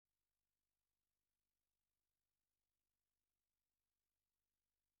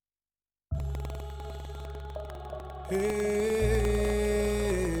This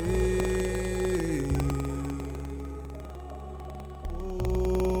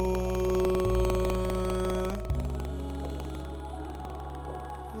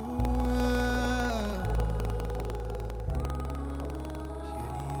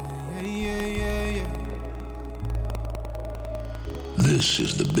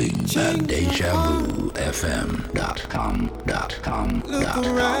is the Big Bad Deja Vu FM.com.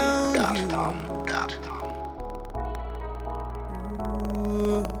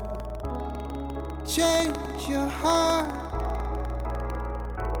 Change your heart,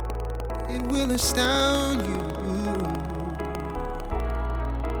 it will astound you.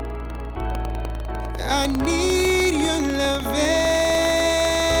 I need your loving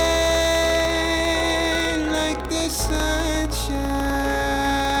like the sunshine.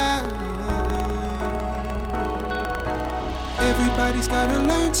 Everybody's gotta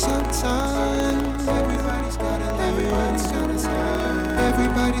learn sometime. Everybody's gotta learn sometime.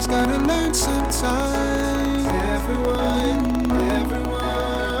 Everybody's gotta learn sometime.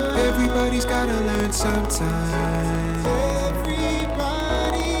 Everybody's gotta learn sometime.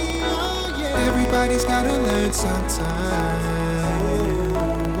 Everybody's gotta learn sometime.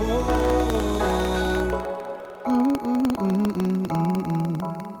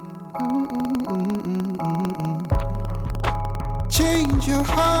 Change your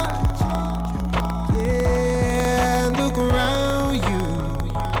heart, yeah. Look around you,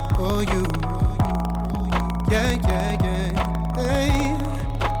 oh you, yeah. Hey,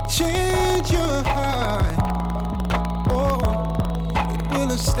 change your heart, oh, it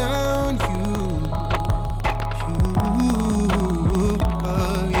will astound you.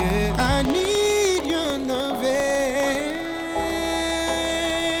 Oh yeah, I need your loving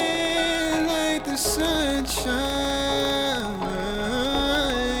like the sunshine.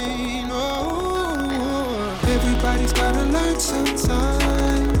 Everybody's gotta learn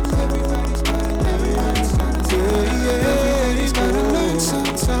sometime. Everybody's gotta learn sometime. Yeah. Everybody's gotta learn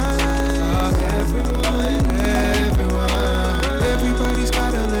sometime. Everybody's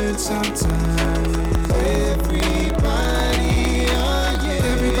gotta learn sometime.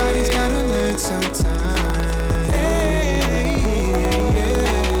 Everybody's gotta learn sometime.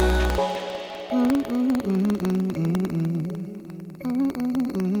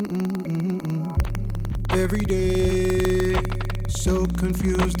 Every day, so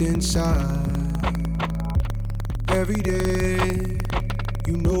confused inside. Every day,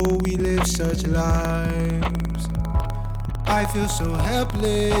 you know we live such lives. I feel so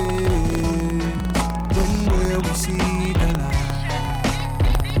helpless. When will we see the light?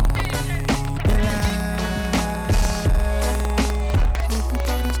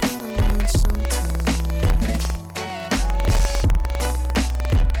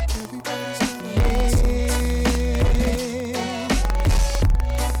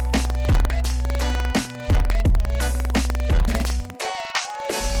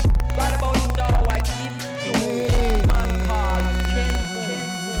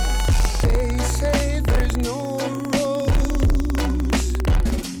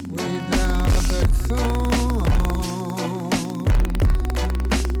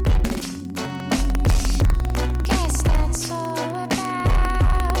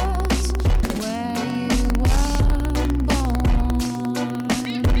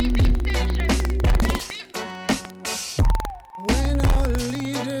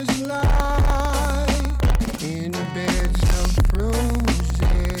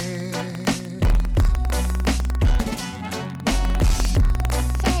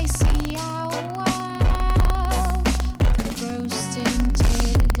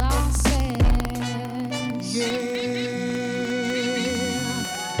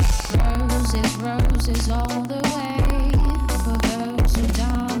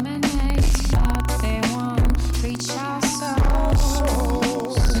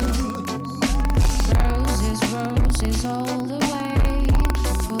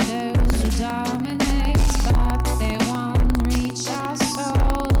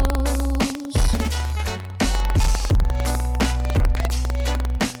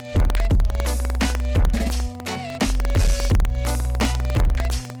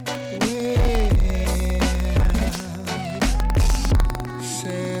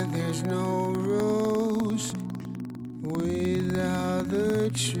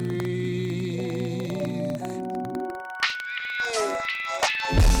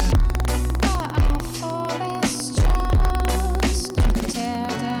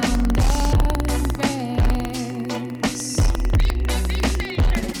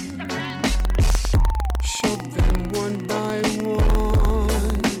 One by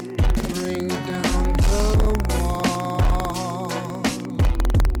one, bring down the wall.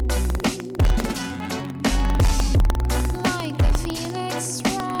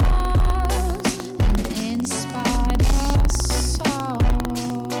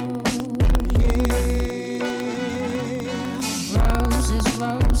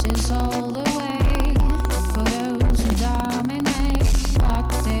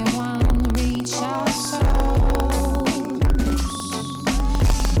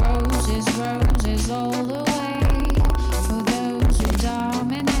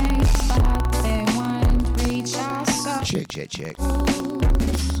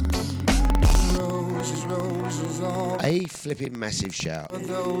 A flipping massive shout.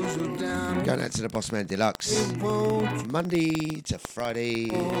 Going out to the Boss Man Deluxe. Monday to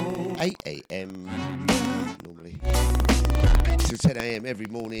Friday, 8 a.m. normally. Till 10 a.m. every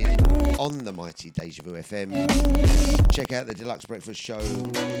morning on the mighty Deja Vu FM. Check out the Deluxe Breakfast Show,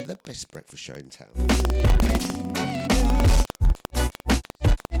 the best breakfast show in town.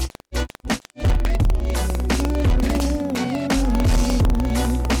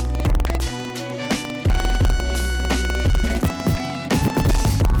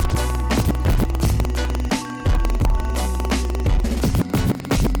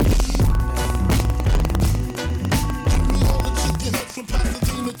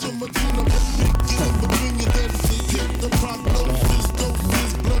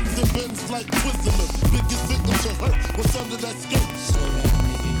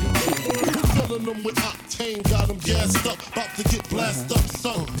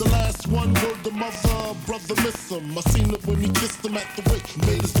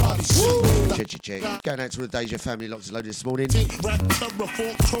 Going out to the Deja family, lots of loaded this morning. I'll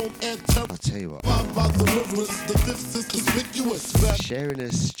tell you what. Sharing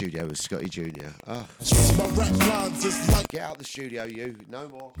a studio with Scotty Jr. Oh. Get out the studio, you. No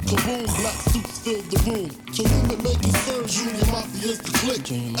more. Kaboom, black suits fill the room. To whom it may concern, Junior Mafia is the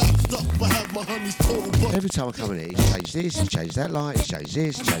click. Act up, I have my honey's total butt. Every time I come in here, he's changed this, he's changed that light, he's changed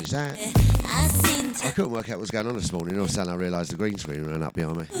this, changed that. I couldn't work out what was going on this morning. All of a sudden I realised the green screen ran up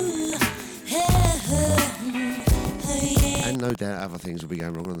behind me. And no doubt other things will be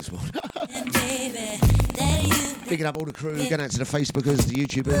going wrong on this morning. Picking up all the crew, going out to the Facebookers, the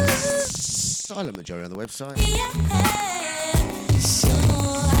YouTubers, silent majority on the website.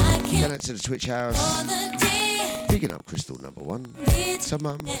 Going out to the Twitch house. Picking up Crystal number 1. To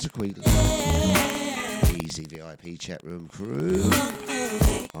Mum, to Queen. Easy VIP chat room crew.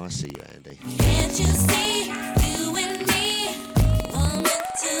 I see you, Andy. Can't you see you and me are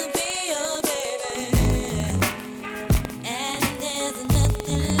meant to be?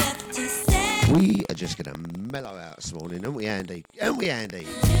 We are just going to mellow out this morning, aren't we, Andy? Aren't we, Andy?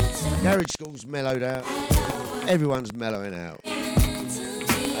 Garage School's mellowed out. Everyone's mellowing out.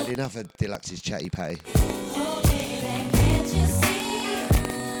 Had enough of Deluxe's chatty patty.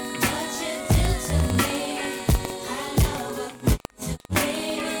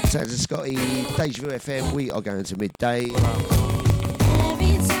 So to Scotty, Deja Vu FM, we are going to midday.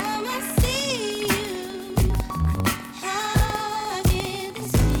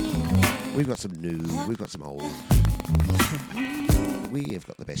 We've got some new, we've got some old. We have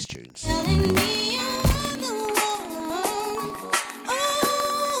got the best tunes.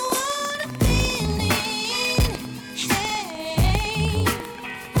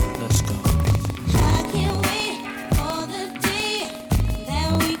 Let's go. I can't wait for the day that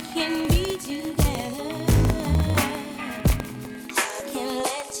we can be together. I can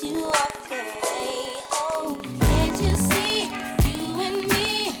let you walk away. Oh, can't you see you and me?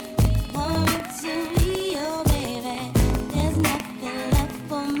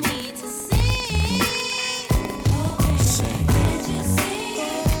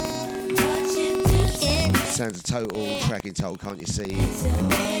 Sounds a total, tracking total, can't you see?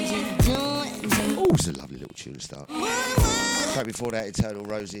 Oh, it's a lovely little tune to start. Track before that, Eternal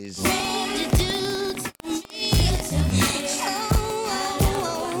Roses.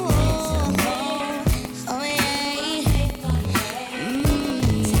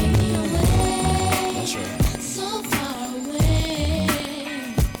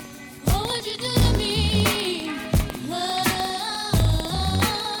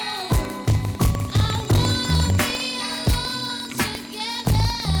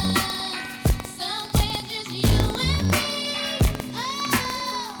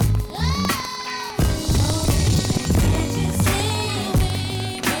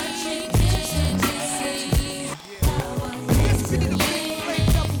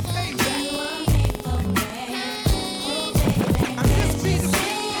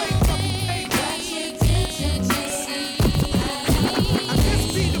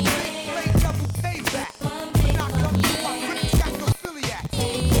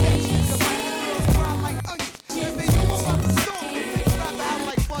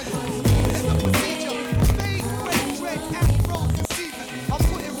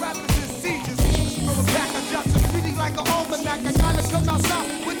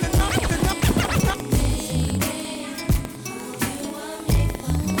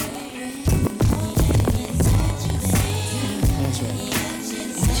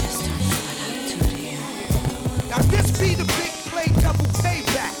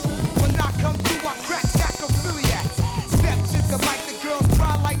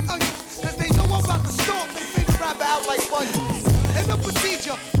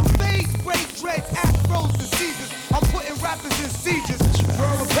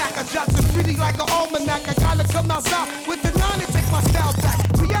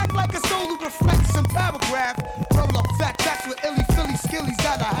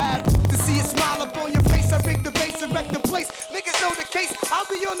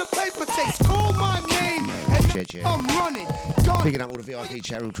 chase, call my name, and I'm running. Picking up all the VIP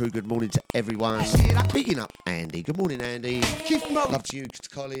chat room crew. Good morning to everyone. Picking up Andy. Good morning, Andy. Love to you,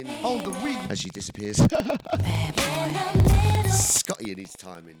 Colin. As she disappears. Scotty and his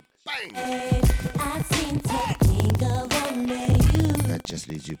timing. Bang! That just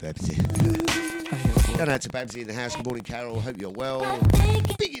leaves you, Babsy. Going out to Babsy in the house. Good morning, Carol. Hope you're well.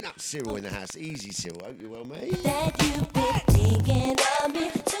 Picking up Cyril in the house. Easy, Cyril. Hope you're well, mate.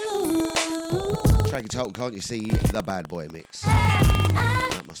 Track title, can't you see the bad boy mix?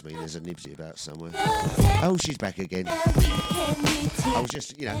 That must mean there's a Nibsy about somewhere. Oh, she's back again. I was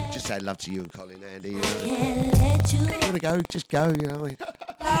just, just saying love to you and Colin, Andy. You want to go? Just go, you know.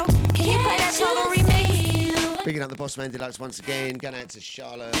 Can you play that song on remix? Picking up the Boss Man Deluxe once again. Going out to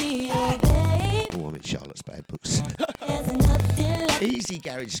Charlotte. Oh, I'm in Charlotte's bad books. Easy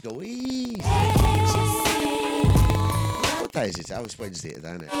Garage School. Easy. What day is it? Oh, it's Wednesday today,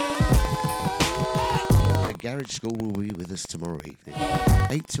 isn't it? The Garage School will be with us tomorrow evening,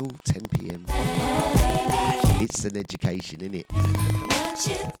 8 till 10 p.m. It's an education, innit?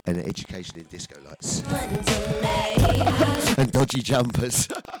 And an education in disco lights. And dodgy jumpers.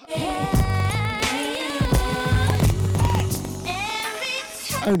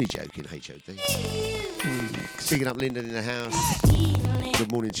 Only joking, HOD. Picking up Lyndon in the house.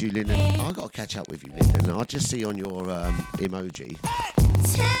 Good morning to you, Lyndon. I've got to catch up with you, Lyndon. I just see on your emoji,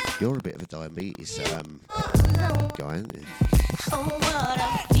 you're a bit of a diabetes guy, aren't you?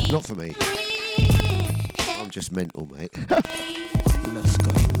 Not for me. I'm just mental, mate. Let's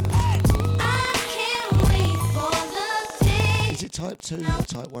go. Is it type 2 or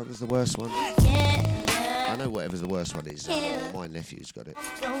type 1 is the worst one? I know whatever's the worst one is. My nephew's got it.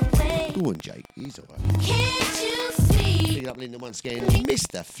 Ooh, and Jake, he's alright. Picking up Lyndon once again.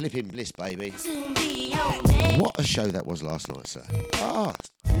 Mr. Flipping Bliss, baby. What a show that was last night, sir.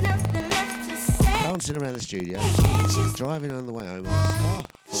 Dancing around the studio. Driving on the way home.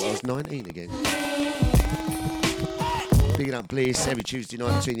 Thought I was 19 again. Picking up Bliss every Tuesday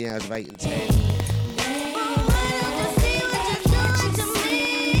night between the hours of 8 and 10.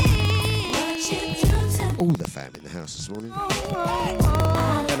 All the fam in the house this morning.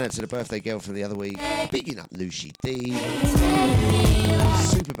 Going out to the birthday girl from the other week. Bigging up Lucy D.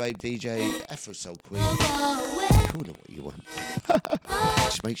 Super Babe DJ. Afro Soul Queen. Call it what you want.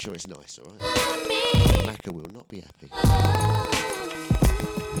 Just make sure it's nice, alright? Macca will not be happy.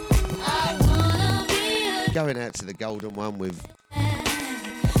 Going out to the golden one with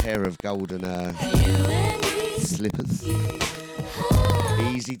a pair of golden slippers.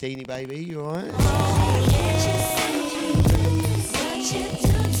 Easy, Deanie, baby, you alright?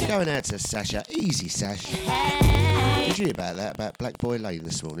 Going out to Sasha. Easy, Sash. Did you hear about that, about Black Boy Lane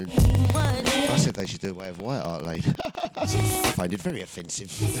this morning? I said they should do away with White Hart Lane. I find it very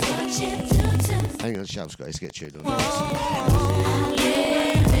offensive. Hang on, shut up, Scott, let's get tuned on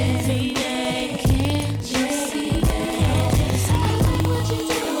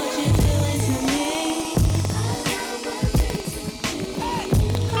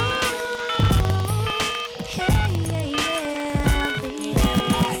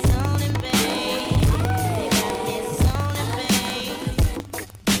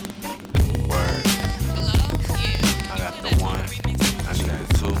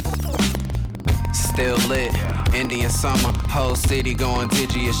Still lit, Indian summer, whole city going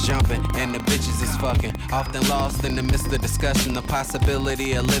digi is jumping, and the bitches is fucking. Often lost in the midst of discussion, the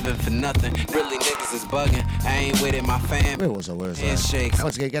possibility of living for nothing. Really niggas is bugging, I ain't with it, my fam. Where was I? Once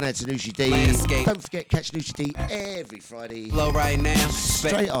again, going out to Nushi D. Landscape. Don't forget, catch Nushi D every Friday. Low right now.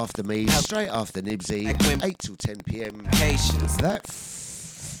 Straight after me, straight after Nibsy, 8 till 10 p.m. Patience. That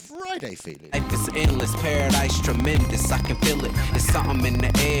Friday feeling. Life is endless, paradise tremendous, I can feel it, it's something in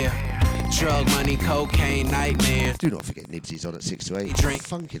the air. Drug money, cocaine, nightmares. Do not forget Nibsy's on at 6 to 8. Drink.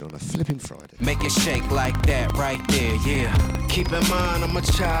 Funkin' on a flipping Friday. Make it shake like that right there, yeah. Keep in mind, I'm a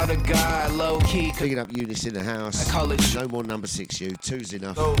child of God, low key. Picking up Eunice in the house. I call it no more number 6, you. 2's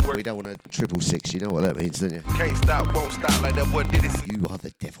enough. We don't want a 666. You know what that means, don't you? Can't stop, won't stop like that boy did it. You are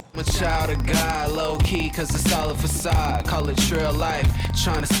the devil. I'm a child of God, low key, cause it's all a facade. Call it trail life.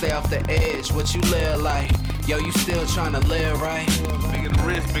 Trying to stay off the edge, what you live like. Yo, you still trying to live right? Bigger the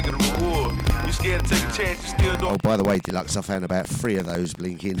risk, bigger the reward. You scared to take a chance, you still don't. Oh, by the way, Deluxe, I found about 3 of those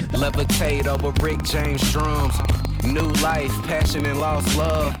blinking. Levitate over Rick James drums. New life, passion and lost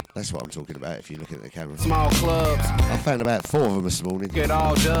love. That's what I'm talking about if you look at the camera. Small clubs. I found about 4 of them this morning. Get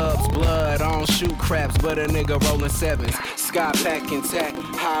all dubs, blood, I don't shoot craps, but a nigga rolling 7s. Sky pack intact,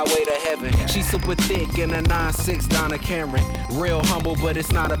 highway to heaven. She super thick in a 9.6 Donna Cameron. Real humble, but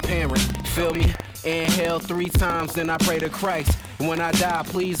it's not apparent. Feel me? Inhale 3 times, then I pray to Christ. When I die,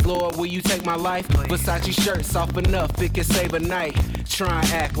 please, Lord, will you take my life? Versace shirt, soft enough, it can save a night. Try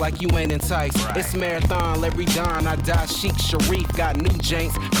and act like you ain't enticed. It's marathon, every dawn I die chic. Sharif got new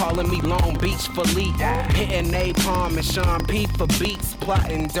janks, calling me Long Beach for leak. Hitting Napalm and Sean P for beats.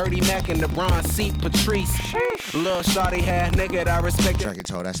 Plotting Dirty Mac and the Ron C. Patrice. Lil' shawty had nigga that I respected. Track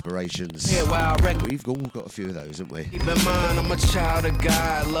entitled Aspirations. Yeah, well, I reckon. We've all got a few of those, haven't we? Keep in mind, I'm a child of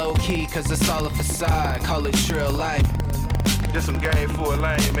God, low key, cause it's all a facade. Call it trill life. Just some game for a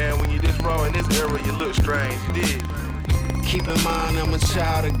lane, man. When you this raw in this era, you look strange. You did. Keep in mind, I'm a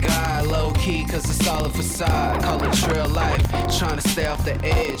child of God, low key, cause it's all a facade. Call it trill life. Trying to stay off the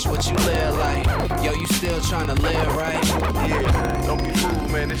edge, what you live like? Yo, you still trying to live, right? Yeah, don't be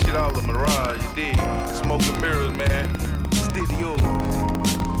fooled, man. This shit all a mirage. You did. Smoke and mirrors, man. Stick to yours.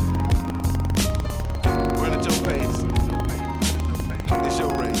 Run at your pace. It's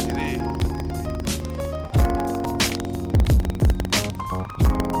your race, it is.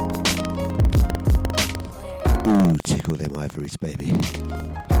 Ooh, tickle them ivories, baby.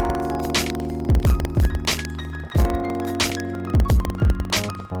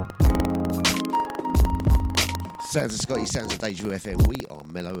 Sounds of Scotty, sounds of Deja FM. We are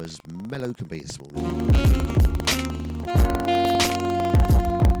mellow as mellow can be this morning.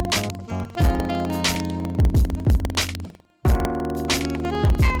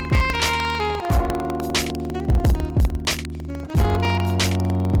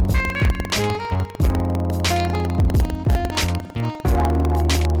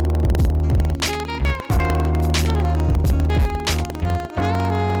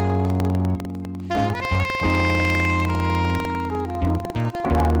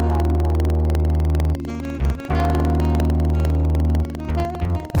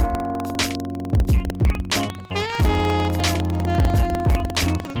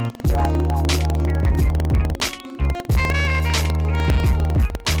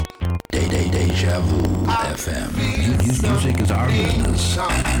 Music is our business,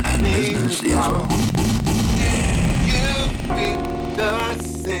 and business is our You feel the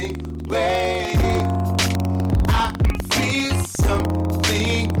same way. I feel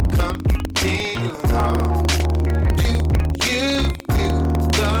something coming on. Do you feel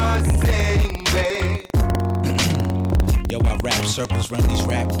the same way? Yo, I rap circles, run these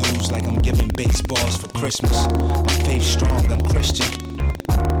rap dudes like I'm giving baseballs for Christmas. My faith strong, I'm Christian.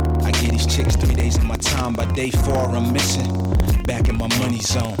 I give these chicks 3 days of my time. By day 4, I'm missing. Back in my money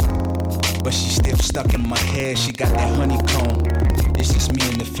zone. But she's still stuck in my head. She got that honeycomb. It's just me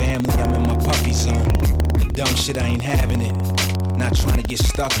and the family. I'm in my puppy zone. The dumb shit, I ain't having it. Not trying to get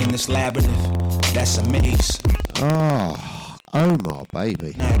stuck in this labyrinth. That's a maze. Oh, Omar,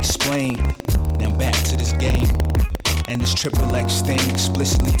 baby. I explain. Now back to this game. And this triple X thing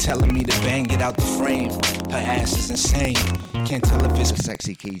explicitly telling me to bang it out the frame. Her ass is insane. Can't tell if it's a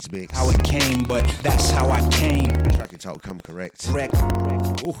Sexy Keys mix. How it came, but that's how I came. Track entitled Come Correct. Correct.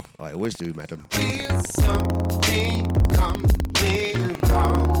 Oh, I always do, madam. Feel something coming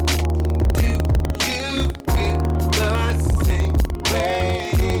on. Do you feel the same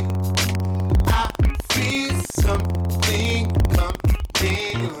way? I feel something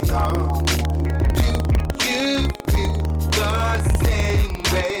coming on. Do you feel the same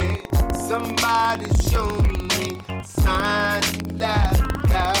way? Somebody show me signs that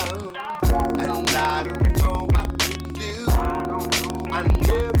doubt, and I don't know what to do. I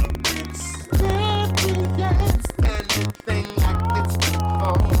never experienced anything like this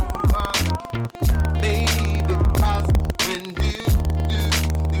before, baby, because when you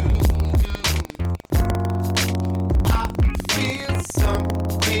I feel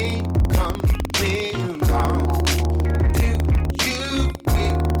something coming on. Do you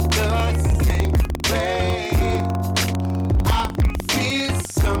feel the same way? I feel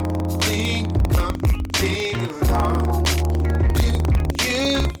something coming on. Do you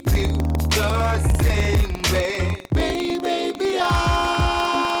feel the same way? Baby,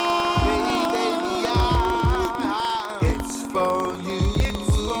 it's for you.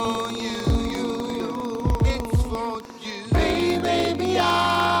 It's for you. It's for you. Baby,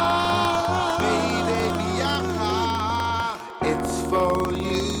 it's for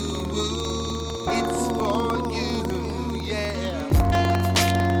you. It's for you, yeah.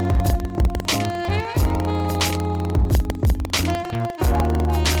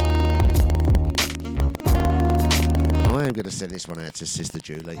 I am going to send this one out to Sister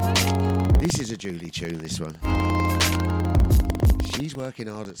Julie. This is a Julie tune, this one. She's working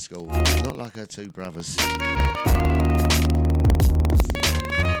hard at school, not like her two brothers.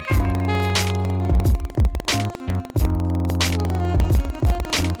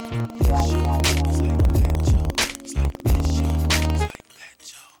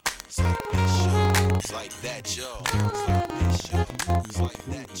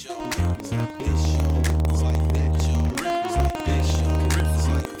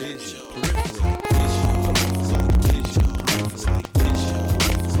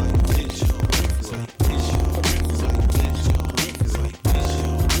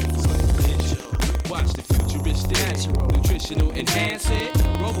 Watch the futuristic, natural, nutritional, enhance it.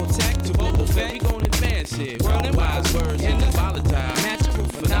 Robotech to Robofet, we gon' advance it. World wise words in the volatile, natural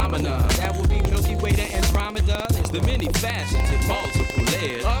phenomena. That will be Milky Way to Andromeda. It's the many faceted, multiple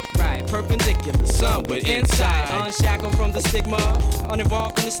layers. Upright, perpendicular, somewhere inside. Unshackled from the stigma,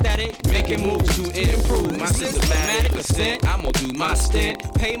 uninvolved in the static. Making moves to improve my systematic ascent. I'm gonna do my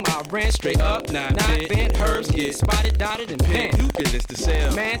stint, pay my rent straight up, not bent. Herbs get spotted, dotted, and pinned. You can list the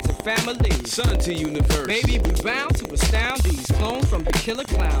cell, man to family, son to universe. Baby, we bound to astound these clones from the killer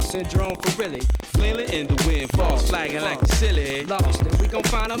clown syndrome for really. Flailing in the wind, falls flagging like the silly. Lost, and we gon'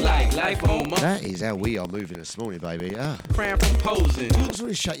 find them like life on my. That is how we are moving this morning, baby. Cram from posing. You just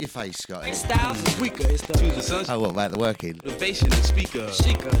want to shut your face, Scotty. Styles is weaker, it's the to the sun. Oh, what about the working? Motivation and speaker.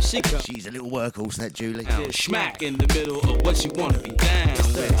 Shika. She's a little workhorse, that Julie. Smack in the middle of what you wanna be down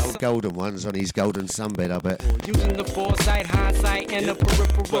with. Old golden ones on his golden sunbed, I bet. Using the foresight, hindsight, and the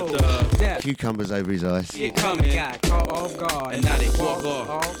peripheral. But Cucumbers over his eyes. it coming, got caught off guard, and now they walk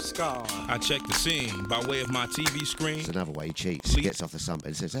off scar. I check the scene by way of my TV screen. It's another way he cheats. He gets off the sunbed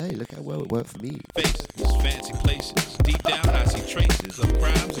and says, hey, look how well it worked for me. Faces, fancy places. Deep down, I see traces of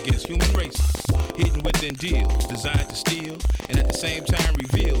crimes against human races. Hidden within deals, designed to steal, and at the same time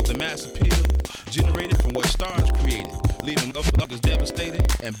reveal the mass appeal generated from what stars created, leaving motherfuckers devastated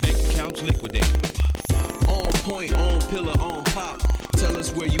and bank accounts liquidated. On point, on pillar, on pop. Tell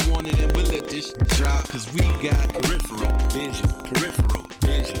us where you want it and we'll let this drop. Cause we got peripheral vision, peripheral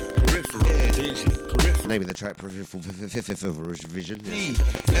vision, peripheral vision, peripheral. Name of the track, Peripheral Vision.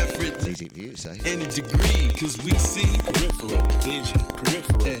 Effort, It's easy for you to say. any degree. Cause we see peripheral vision,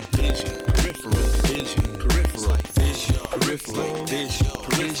 peripheral vision, peripheral vision, peripheral vision,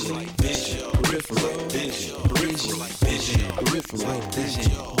 peripheral vision, peripheral vision, peripheral vision, peripheral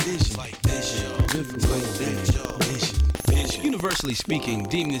vision, peripheral vision. Universally speaking,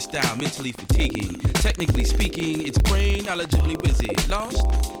 deeming this style mentally fatiguing. Technically speaking, it's brain knowledgeably busy. Lost?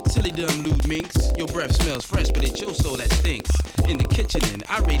 Silly dumb lewd minx. Your breath smells fresh, but it's your soul that stinks. In the kitchen, and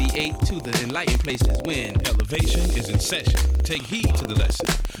I radiate to the enlightened places when Elevation is in session. Take heed to the lesson.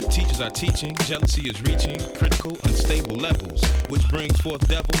 Teachers are teaching, jealousy is reaching critical, unstable levels, which brings forth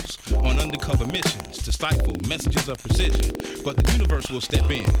devils on undercover missions to stifle messages of precision. But the universe will step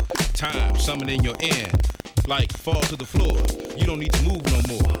in. Time summoning your end. Like fall to the floor, you don't need to move no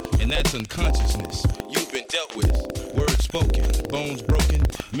more, and that's unconsciousness. You've been dealt with, words spoken, bones broken,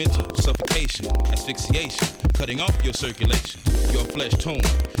 mental suffocation, asphyxiation, cutting off your circulation, your flesh torn.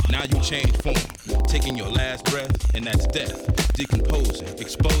 Now you change form, taking your last breath, and that's death, decomposing,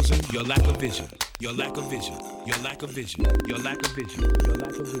 exposing your lack of vision, your lack of vision, your lack of vision, your lack of vision, your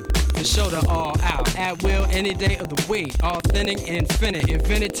lack of vision. To show the all out, at will any day of the week. Authentic, infinite,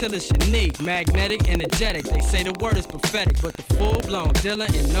 invented till it's unique. Magnetic, energetic, they say the word is prophetic, but the full-blown dealer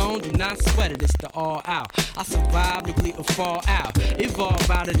and known, do not sweat it, it's the all out. I survive, nuclear or fall out. Evolve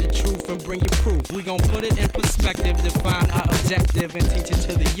out of the truth and bring you proof. We gon' put it in perspective, define our objective and teach it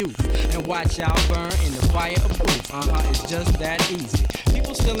to the youth. And watch y'all burn in the fire of proof. It's just that easy.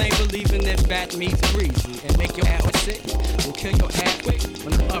 People still ain't believing that fat meat's greasy. And make your ass sick, will kill your ass quick.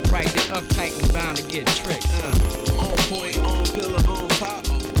 When I'm upright, get uptight and bound to get tricked. On point, on pillar, on pop.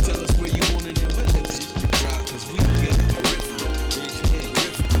 Tell us where you want it and we'll let this drop. Cause we get peripheral vision,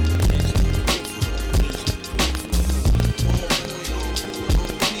 peripheral vision.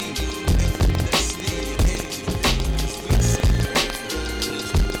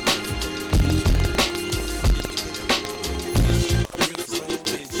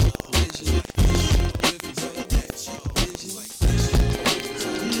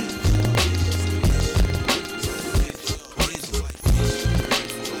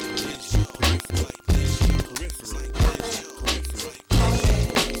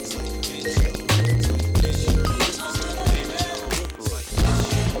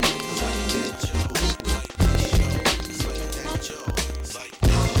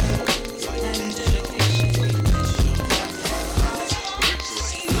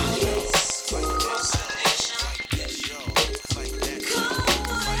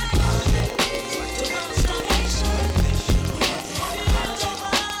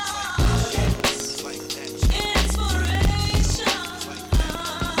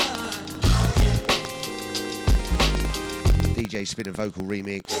 Spin a vocal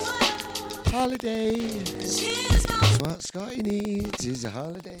remix. Holiday. What Scotty needs is a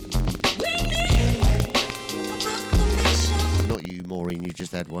holiday. Not you, Maureen, you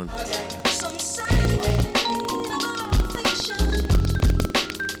just had one.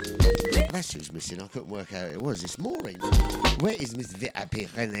 That's who's missing. I couldn't work out who it was. It's Maureen. Where is Miss VIP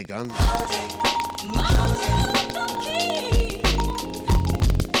Renegon?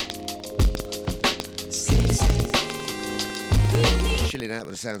 Chilling out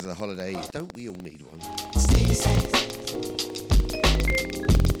with the sounds of the holiday. Don't we all need one?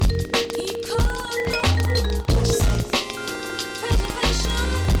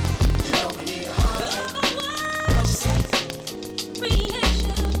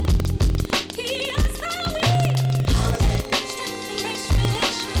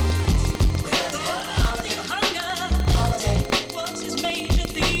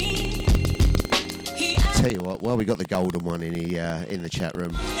 Tell you what, while we got the golden one in the chat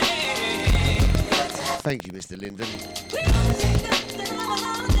room. Thank you, Mr. Linden.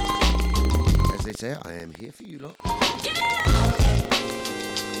 As they say, I am here for you lot.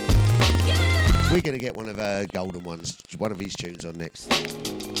 We're going to get one of our golden ones, one of his tunes on next.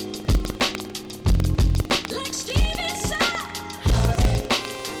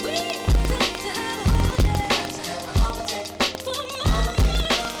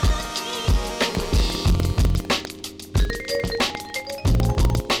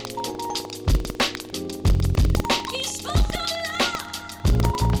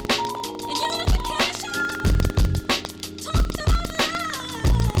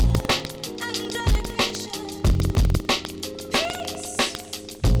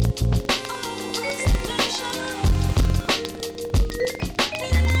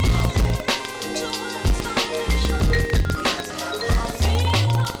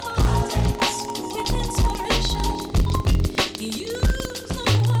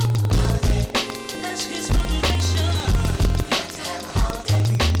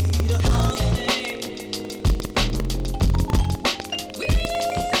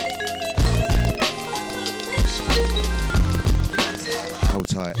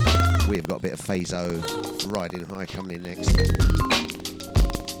 Phaso riding high coming in next.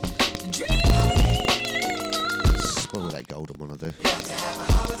 Spoil that golden one, I do.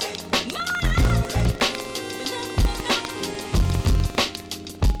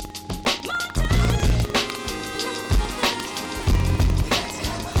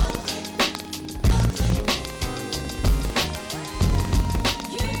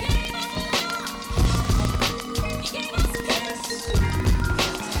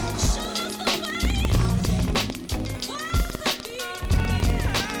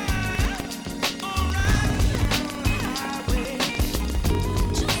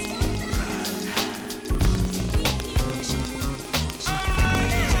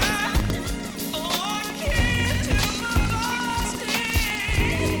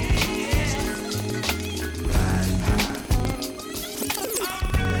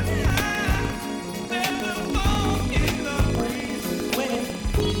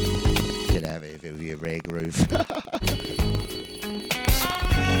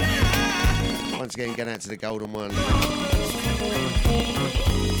 Once again, going out to the golden one.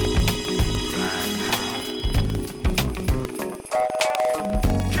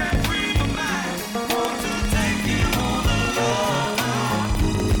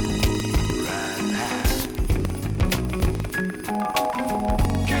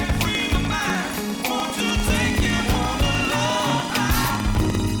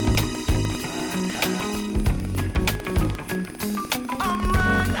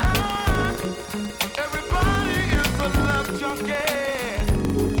 Everybody is a love junkie.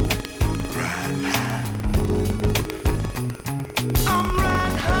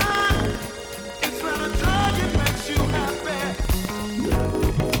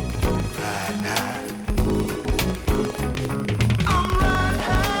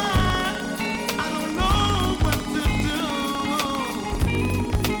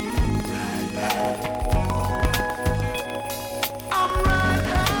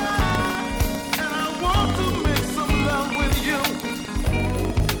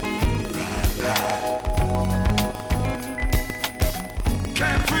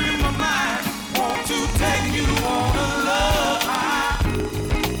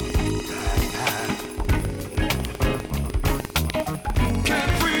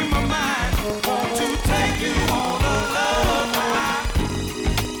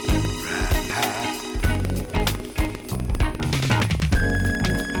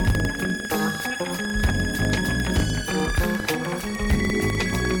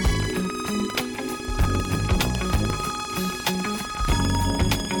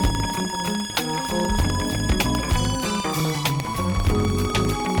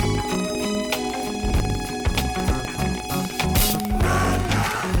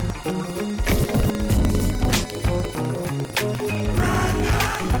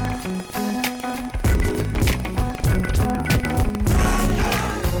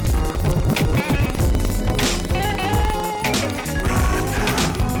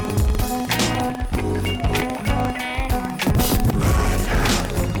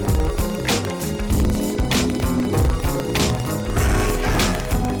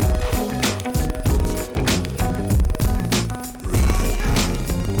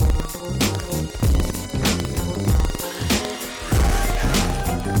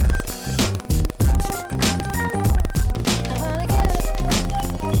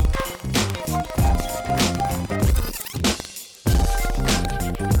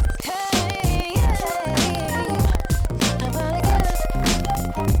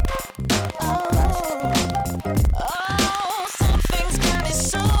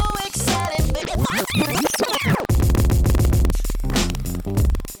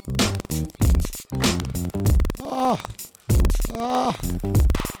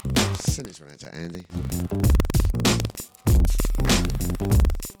 to Andy.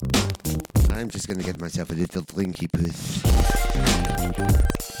 I'm just going to get myself a little drinky puss.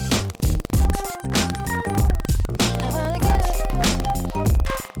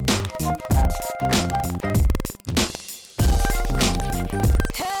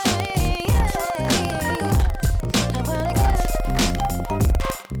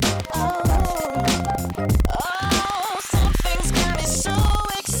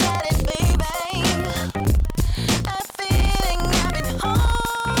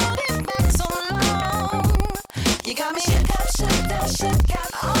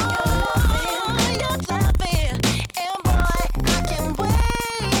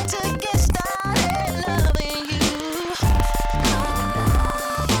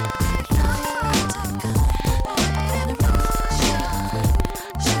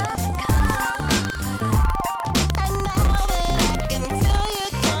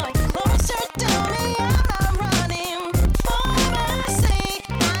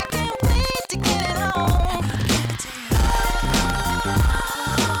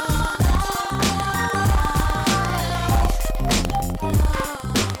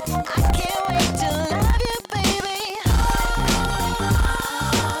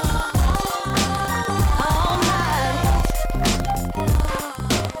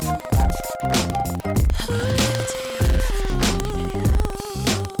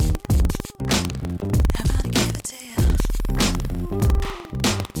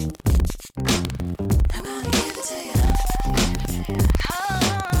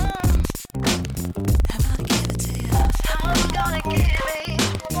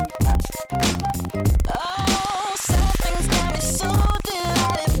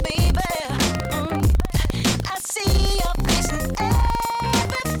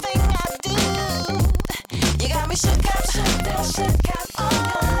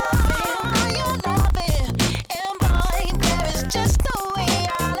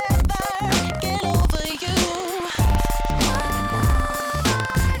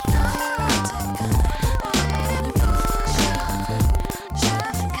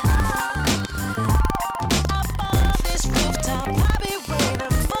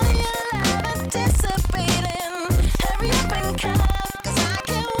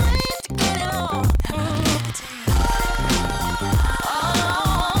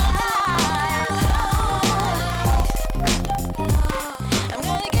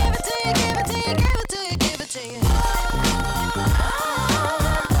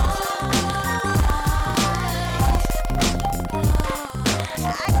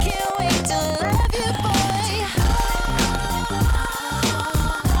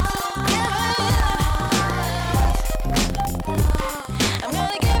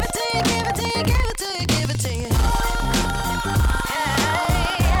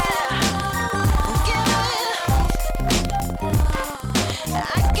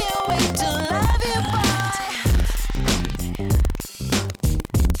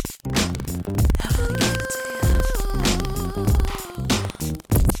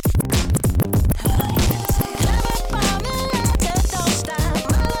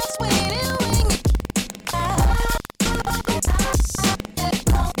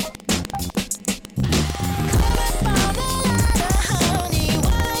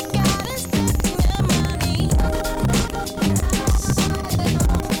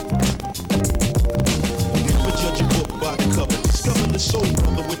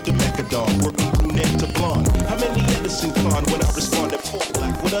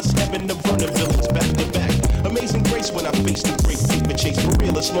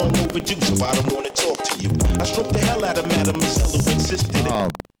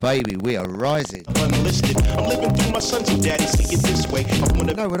 Baby, we are rising. Unlisted. I'm living through my sons and daddy see it this way.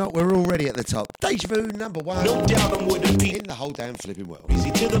 No, we're not. We're already at the top. Deja vu #1. No doubt I'm with a beat. In the whole damn flipping world.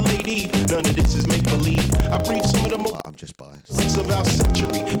 Easy to the lady. None of this is make believe. I breathe some of the most. I'm just biased. It's of our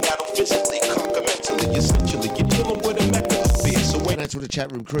century. Not physically, conquer mentally. Essentially, you're dealing with a mecca of fear. So going out to the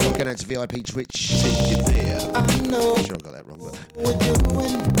chat room crew. Going out to VIP Twitch. See you there. I know. I'm sure I got that wrong, but we're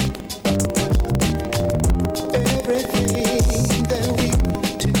doing everything that we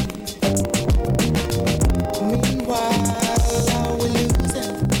do. Meanwhile, we're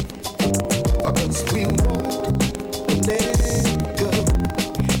losing because we won't let go.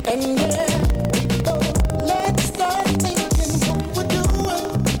 And let's start thinking what we're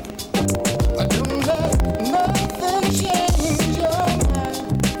doing. Don't let nothing change your mind.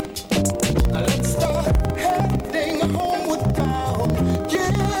 Let's start heading home with God.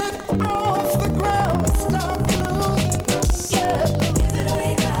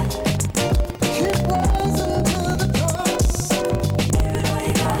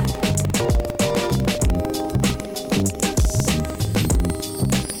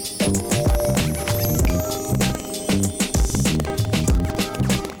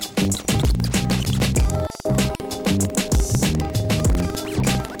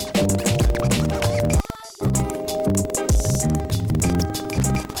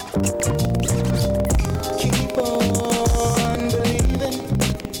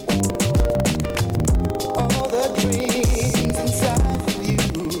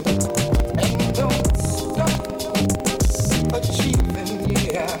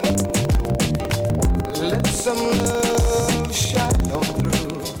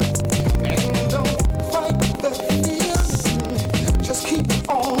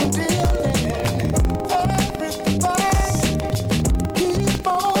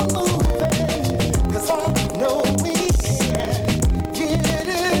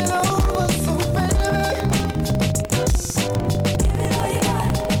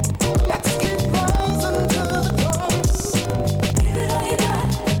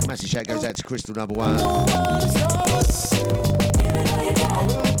 Crystal number 1.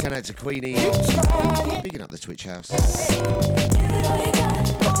 Going out to Queenie. Picking up the Twitch house.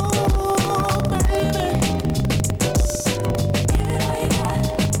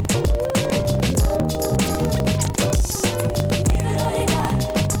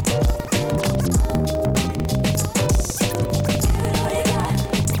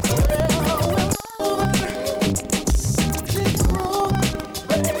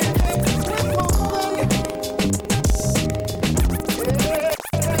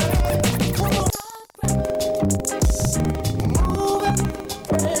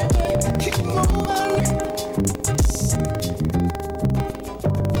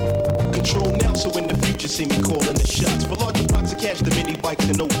 See me calling the shots for larger pots to catch the mini bikes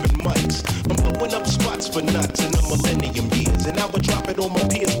and open mics. I'm blowing up spots for nuts in a millennium years, and I would drop it on my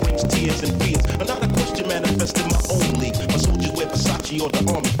peers, brings tears and fears. Another question manifesting my own league. My soldiers wear Versace or the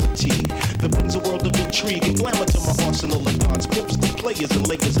army fatigue. That brings a world of intrigue and glamour to my arsenal of guns. Pimps to players and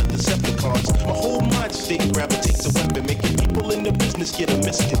lakers and Decepticons. My whole mind state gravitates a weapon, making people in the business get a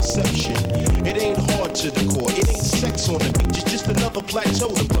misconception. It ain't hard to the core, it ain't sex on the beach, it's just another plateau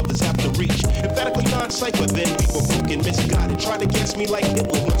the brothers have to reach. Emphatically non-cypher, then we were broken, misguided. Try to guess me like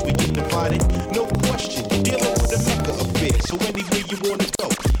Hitler once we get divided. No question, you're dealing with a mecca affair. So anywhere you wanna go,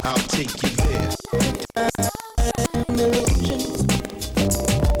 I'll take you there.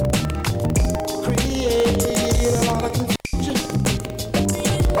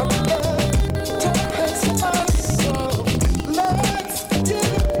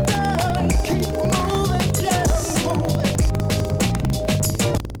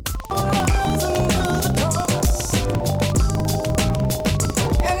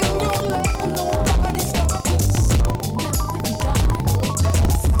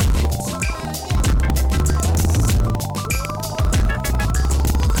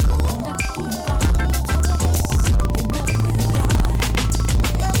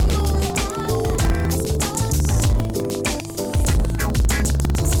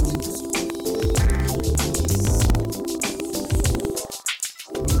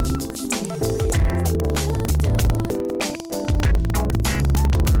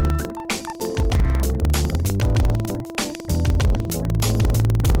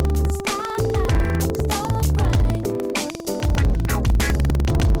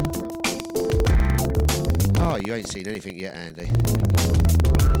 Seen anything yet, Andy?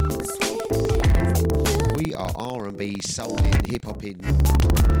 We are R&B, soul-in, hip-hop-in,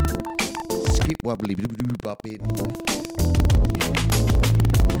 skip-wobbly-bop-in.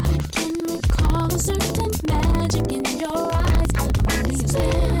 I can recall a certain magic in your eyes. Only you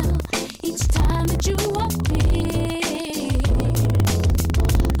tell each time that you appear.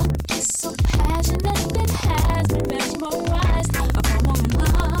 A kiss so passionate it has me mesmerized. A form of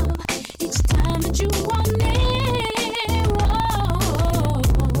love each time that you are near.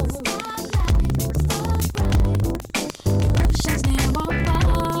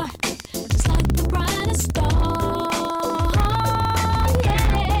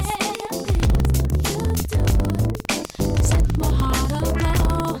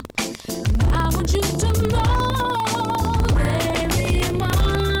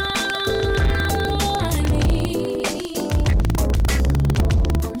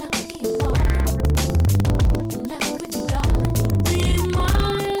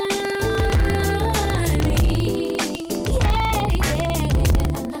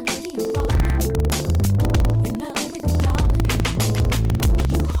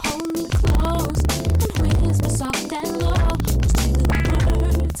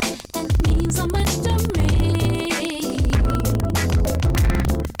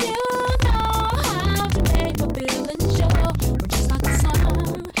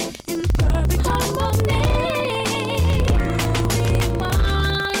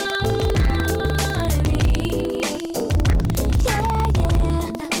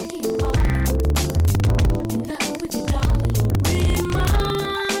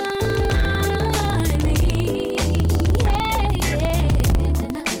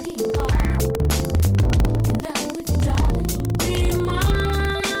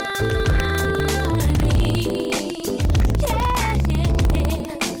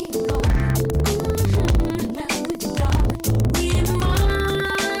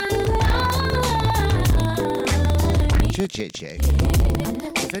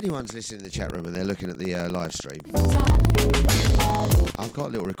 If anyone's listening in the chat room and they're looking at the live stream, I've got a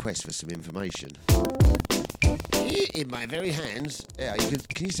little request for some information. In my very hands, yeah,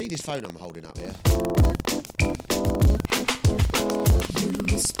 can you see this phone I'm holding up here? You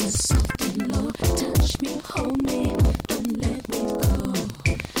whisper soft and low, touch me, hold me, don't let me go.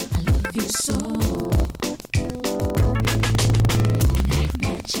 I love you so.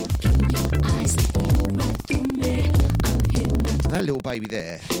 That little baby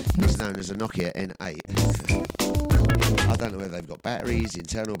there is known as a Nokia N8. I don't know whether they've got batteries,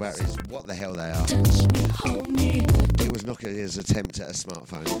 internal batteries, what the hell they are. It was Nokia's attempt at a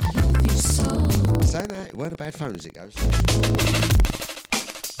smartphone. Saying that, it weren't a bad phone as it goes.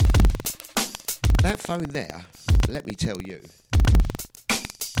 That phone there, let me tell you,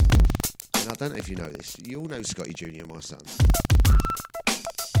 and I don't know if you know this, you all know Scotte Jr., my son.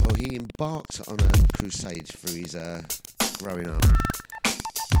 Well, he embarked on a crusade through his growing up.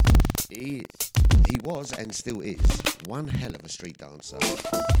 He was and still is one hell of a street dancer.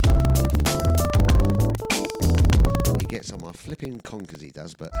 He gets on my flipping conkers, he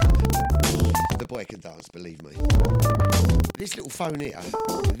does, but the boy can dance, believe me. This little phone here,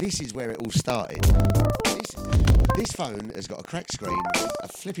 this is where it all started. This phone has got a cracked screen, a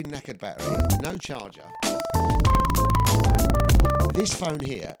flipping knackered battery, no charger. This phone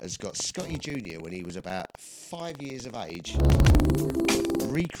here has got Scotte Jr. when he was about 5 years of age,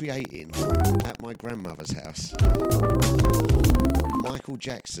 recreating at my grandmother's house Michael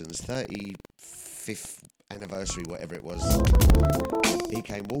Jackson's 35th anniversary, whatever it was. He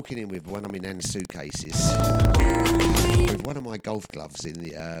came walking in with one of my nan's suitcases, with one of my golf gloves in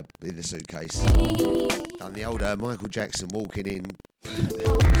the suitcase. And the old Michael Jackson walking in,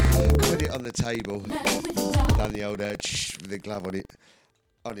 put it on the table, done the old with the glove on it.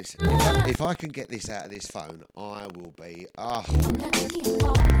 Honestly, if I can get this out of this phone, I will be,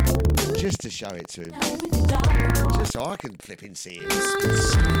 just to show it to him. Just so I can flip and see it.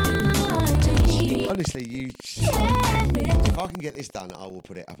 Honestly, if I can get this done, I will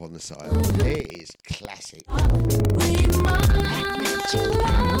put it up on the site. It is classic.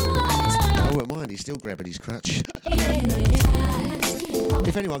 Oh, at mine, he's still grabbing his crutch.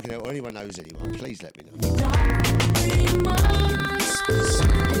 If anyone can help, or anyone knows anyone, please let me know.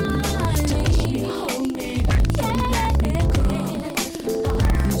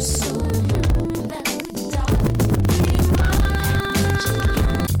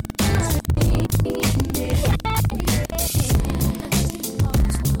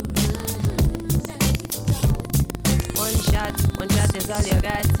 One shot is all you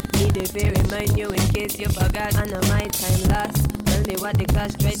got. Need to remind you in case you forgot. I know my time lost. Tell me what the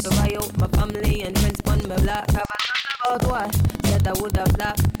cost, straight to buy out my family and friends on my block. Have I thought about what? That I would have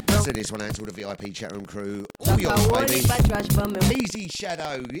flopped. Send this one out to all the VIP chat room crew. All yours, baby. Easy,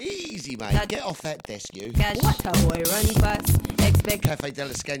 Shadow. Easy, mate. Get off that desk, you. What a boy, run fast. Expect Cafe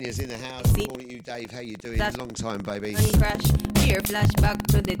Della Scania's in the house. Good morning, you, Dave. How you doing? Long time, baby. Crash. Here, flashback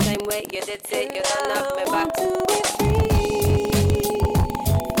to the time where you did say you done off my back.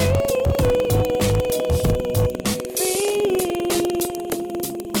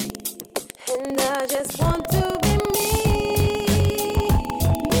 And I just want to be me.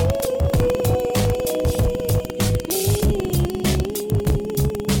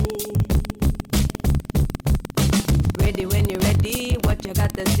 Ready when you're ready, what you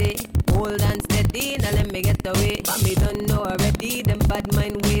got to say? Hold on steady, now let me get away. But me don't know already, them bad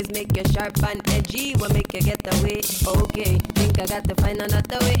mind ways make you sharp and edgy, what make you get away? Okay, think I got to find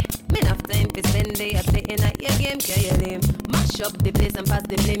another way. Me enough time for spend day at playing at your game, can you name? Mash up the place and pass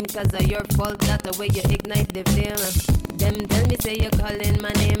the blame, cause of your fault, that's the way you ignite the flame. Them tell me say you're calling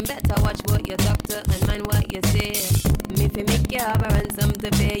my name, better watch what you talk to and mind what you say. Me fi make you have a ransom to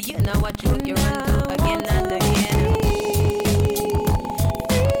pay, you know watch what you run to again and again.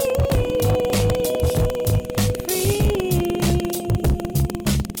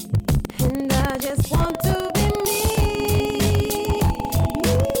 And I just want to be me.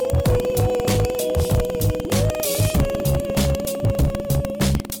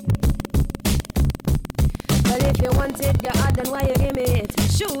 But if you want it, you hard, then why you give me it?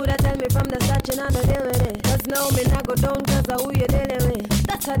 Shoulda tell me from the start, you not deal with it. Cause now me not go down cause of who you dealing with.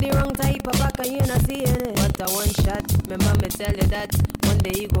 That's a the wrong type of back and you not seeing it. But a one shot, remember me tell you that. One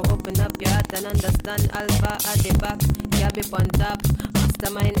day you go open up your heart and understand alpha at the back. Gab it on top,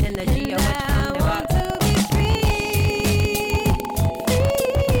 mastermind energy, you watch from the back. To be free.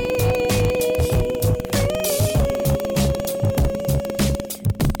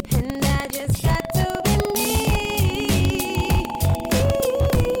 And I just got to be me.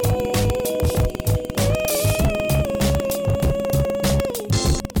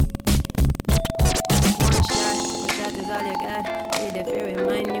 One shot is all you got. Need if you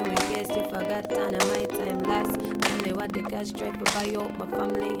remind you in case you forgot. And my time last. Tell me what the cash straight for buy out my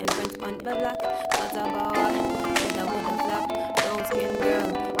family and friends on the block. Thought about what? Said I would have flopped. Brown skin girl,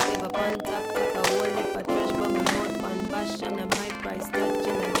 live up on top. Like a whole heap of trash, but my mouth on bash and a high price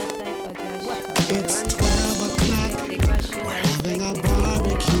touching and that type of cash. It's 12 o'clock. We're having a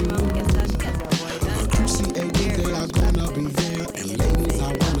barbecue. Cruciate, they are gonna be there.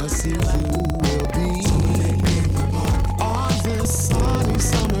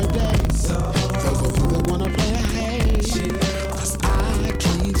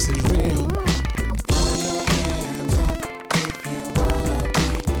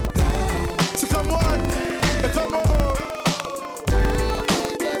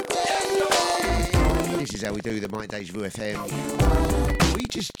 My Deja Vu FM. We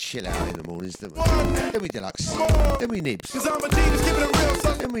just chill out in the mornings, don't we? Then we deluxe, then we nibs,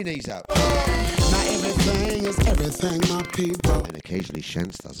 then we knees up. Now everything is everything, my people. And occasionally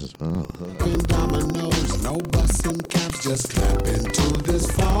Shance does as well. Dominoes, no busting caps, just clap into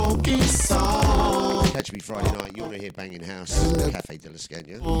this funky song. Catch me Friday night, you want to hear Banging House, Cafe de la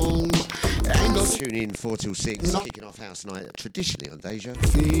Scania. Tune in 4 till 6, kicking off house night, traditionally on Deja.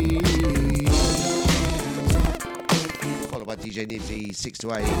 Followed by DJ Nibsy 6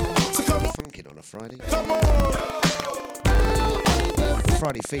 to 8. Funkin' on a Friday.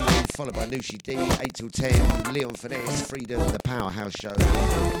 Friday Feeling, followed by Nushi D, 8 till 10. Leon Finesse, Freedom, The Powerhouse Show.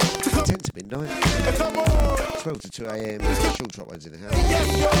 10 to midnight. 12 to 2 a.m. Short Trot Ones in the house.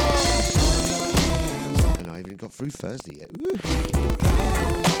 And I haven't got through Thursday yet. Woo.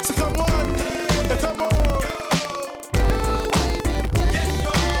 So come on, come on.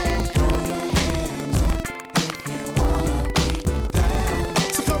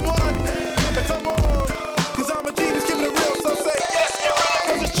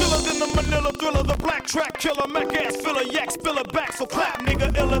 Thriller, the black track killer, Mac ass filler, yak spiller back, so clap,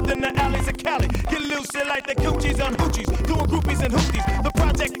 nigga, iller than the alleys of Cali. Get loose like the coochies on hoochies, doing groupies and hooties. The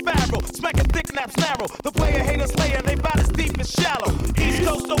project Pharaoh, smacking thick naps narrow. The player hater slayer, they bout as deep as shallow. East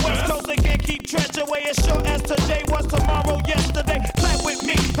coast to west coast, they can't keep trench away as short as today was tomorrow, yesterday. Clap with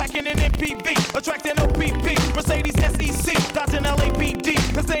me, packing an MPV, attracting OPP, Mercedes SEC, dodging LAPD,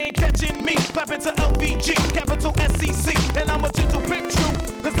 cause they ain't catching me. Clapping to LVG, capital SEC, and I'm a gentle pick true,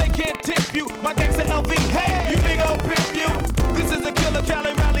 cause they can't tip you. My gangsta LV, hey, you big old pimp, you. This is a killer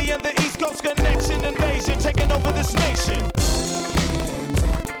Cali rally and the East Coast connection invasion, taking over this nation.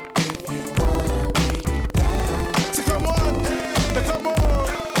 So come on, come on.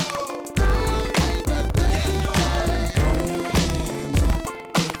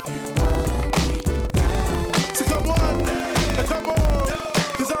 So come on, come on.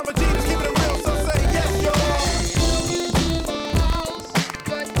 Cause I'm a genius, keeping it real, so say yes, y'all.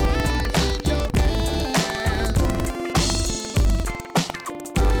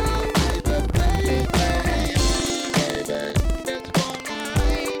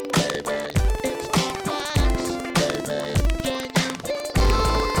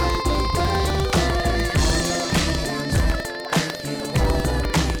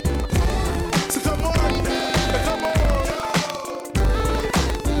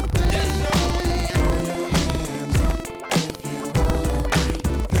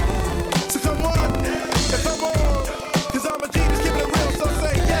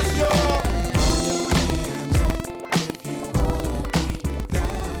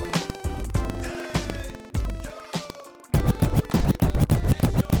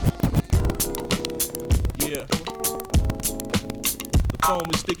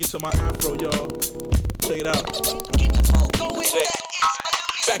 To my afro, y'all. Check it out.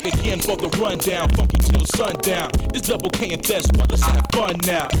 Back again for the rundown, funky till sundown. It's double K and Fest, well, let's have fun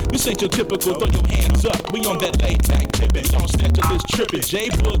now. This ain't your typical, throw your hands up. We on that laid back tippin', don't stand to this trippin'.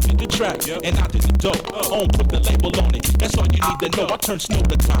 J-Book hit the track, and I did the dope. On, put the label on it, that's all you need to know. I turn snow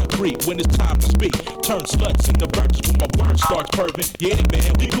to concrete when it's time to speak. Turn sluts into virgins when my word starts purvin'. Get it,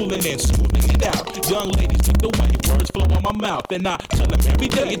 man, we coolin' and smoothing it out. Young ladies take the way, words flow on my mouth. And I tell them every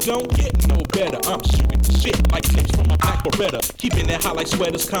day it don't get no better. I'm shooting shit like tips from a black Beretta. Keeping it hot like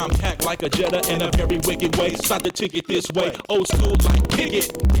sweaters, compact like a Jetta. In a very wicked way, start the ticket this way. Old school like kick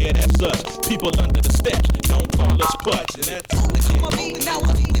it, yeah, that's us. People under the steps, don't call us butts. And that's only come on me, now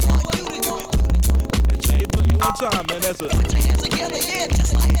what we want you to do. And Jay Boogie one time, man, that's a put your hands together, yeah,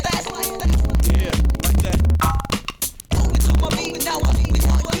 just like that. Yeah, like that. Only come on me, now what we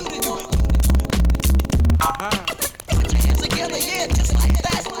want you to do. Put your hands together, yeah, just like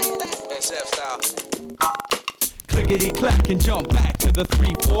that. SF style. Clickety clack and jump back to the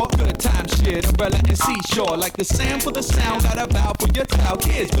 3-4. Good time shit, umbrella and seashore. Like the sand for the sound, got a bow for your cloud.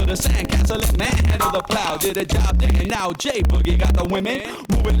 Kids build a sandcastle, let man handle the plow. Did a job there and now J Boogie got the women.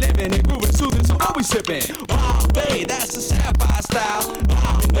 Moving, living and grooving, soothing, so what we sipping? Wow, babe, that's the sapphire style.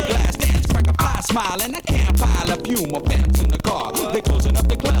 Wow, the glass dance, crack a pie smile. And I can't pile a few more pants in the car. They closing up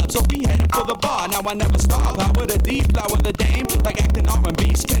the club, so we heading for the bar. Now I never stop, I with a D flower the dame. Like acting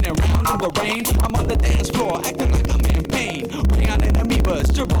R&B, spinning round in the rain. I'm on the dance floor, acting like I'm in pain. Rayon and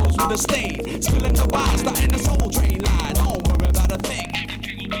amoebas, gerbils with a stain. Spilling the wine, starting the soul train line. Don't worry about a thing.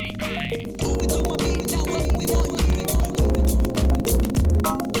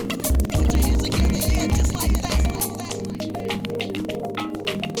 Put your hands together, yeah, just like that.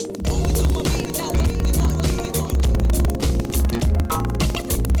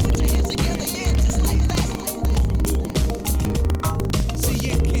 See,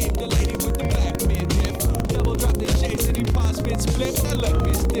 it came the lady with the black midriff. Double drop.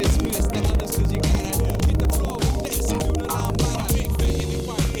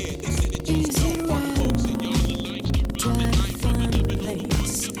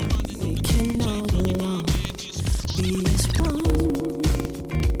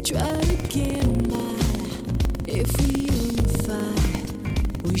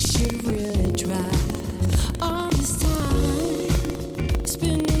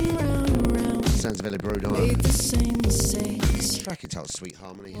 track entitled Sweet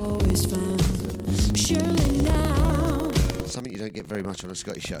Harmony. Always found, surely now. Something you don't get very much on a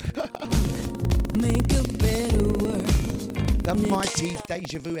Scottish show. Make a better world. The mighty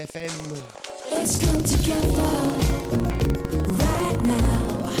Deja Vu FM. Let's come together right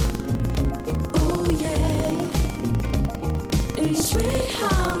now. Oh yeah. In sweet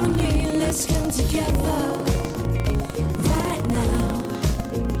harmony, let's come together right now.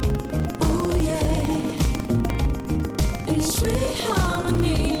 Oh yeah. In sweet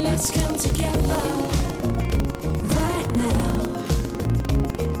harmony, let's come together right now.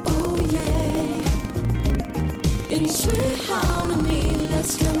 Oh yeah. In sweet harmony,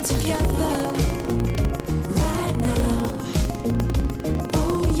 let's come together right now.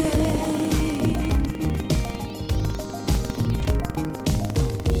 Oh yeah.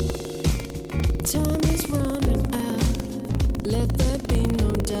 Time is running out. Let there be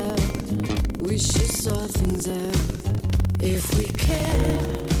no doubt. We should sort things out if we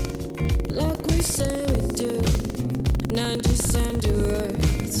can, like we say we do. 90 cent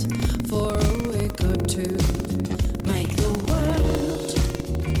words for a week or two. Make the world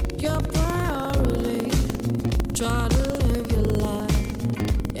your priority. Try to live your life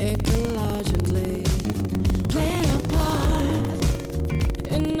ecologically. Play a part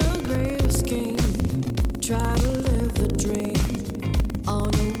in a greater scheme. Try to live the dream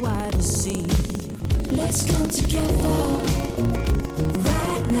on a wider scene. Let's come together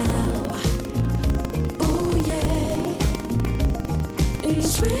right now. Oh yeah. In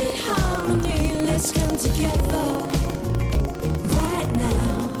sweet harmony, let's come together right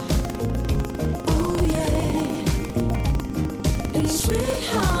now. Oh yeah. In sweet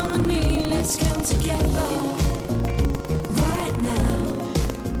harmony, let's come together right now.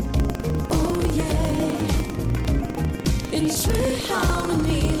 Oh yeah. In sweet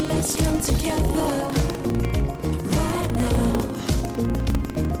harmony, let's come together right now.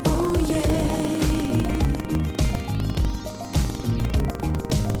 Oh yeah.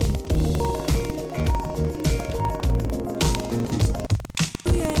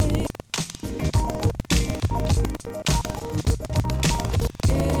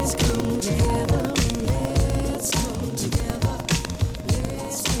 Let's come together. Let's come together.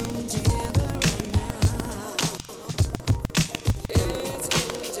 Let's come together right now. Let's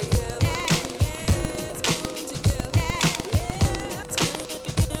come together. Let's come together. Let's come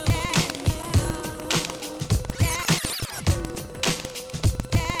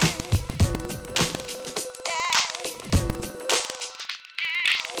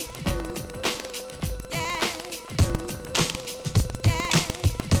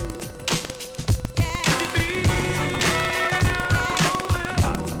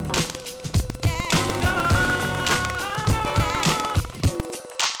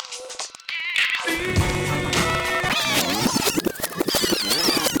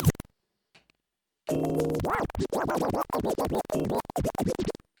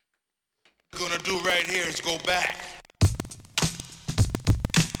Gonna do right here is go back.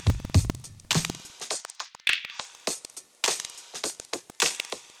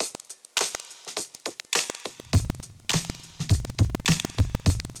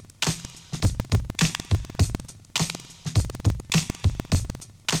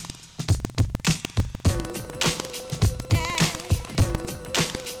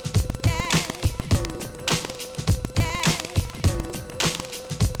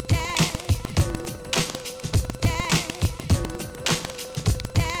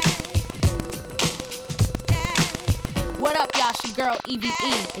 What up, y'all? It's your girl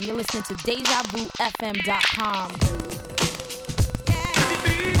EVE, and you're listening to DejaVuFM.com.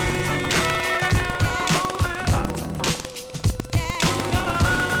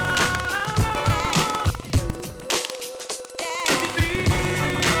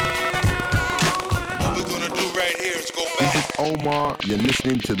 What we're gonna do right here is go back. This is Omar. You're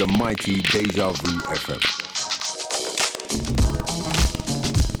listening to the mighty Deja Vu FM.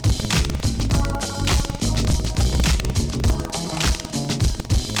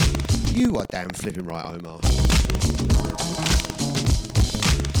 You are damn flipping right, Omar.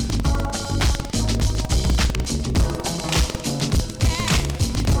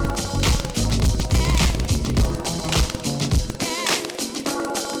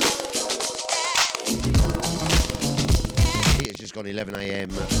 It has just gone 11 a.m.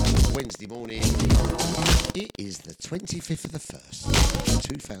 Wednesday morning. It is the 25th of the 1st,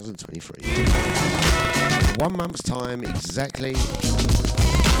 2023. 1 month's time exactly.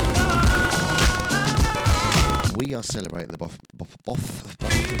 We are celebrating the Boff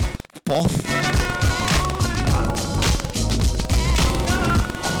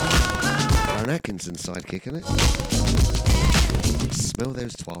Aaron Atkinson sidekick, isn't it? Smell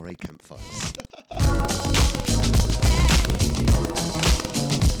those Tuareg campfires.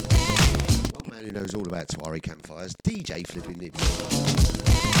 One man who knows all about Tuareg campfires, DJ Flipping Nips.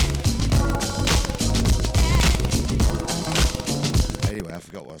 Anyway, I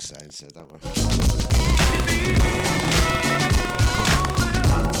forgot what I was saying, so don't worry.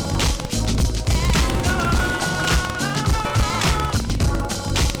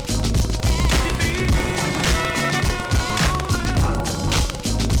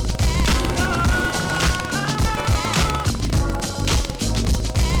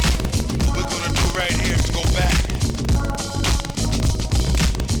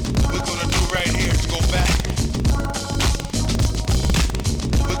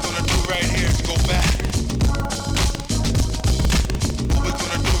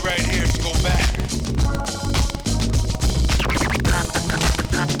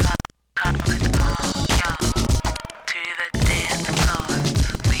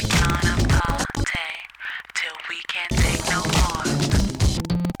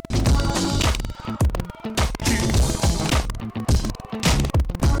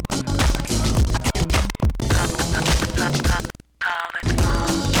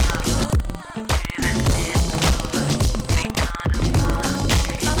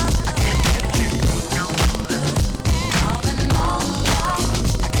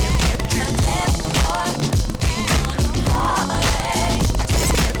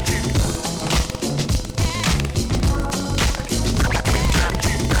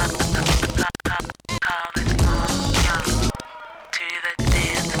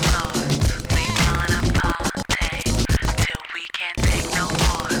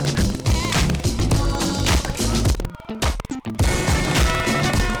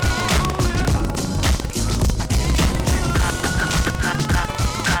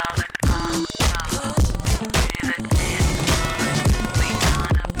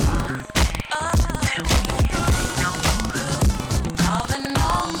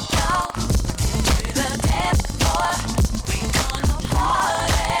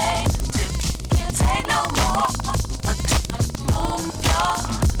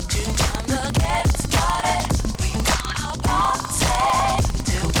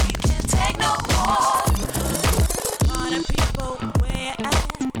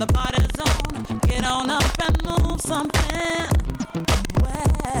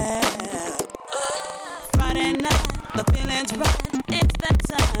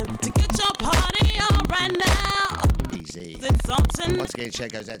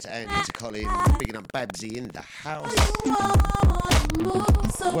 Shout goes out to Andy, to Colin, picking up Babsy in the house.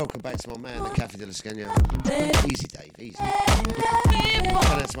 Welcome back to my man, the Cafe de la Scagna. Easy, Dave, easy.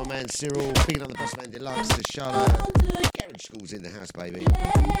 Shout out to my man Cyril, picking up the boss man Deluxe, to Charlotte. Garage School's in the house, baby.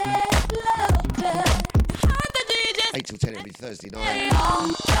 8 till 10 every Thursday night.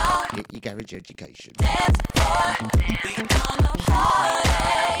 Get your garage education.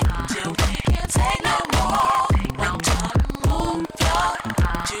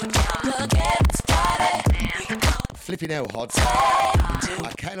 Flipping hell, Hod.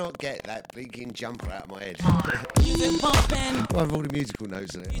 I cannot get that blinking jumper out of my head. I have all the musical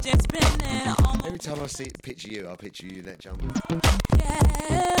notes in it. Every time I picture you, I picture you in that jumper.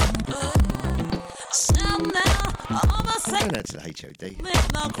 Going out to the HOD.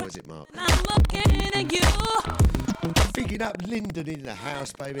 Or is it Mark? Picking up Lyndon in the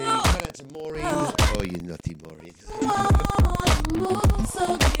house, baby. Going out to Maureen. Oh, you naughty Maureen.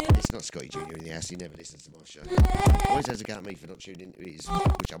 It's not Scotty Jr. in the house. He never listens to my show. Always has a go at me for not tuning into his,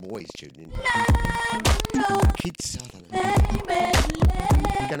 which I'm always tuning in. Kid Southerner.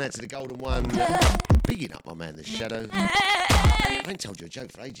 Going out to the Golden One. Bigging up my man, the Shadow. I ain't told you a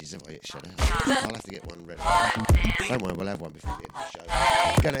joke for ages, have I yet, Shadow? I'll have to get one ready. Don't worry, we'll have one before the end of the show.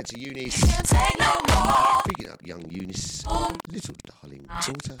 Going out to Eunice. Bigging up young Eunice. Little darling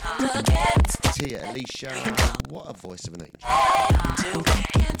daughter. Tia Alicia. What a voice of an angel.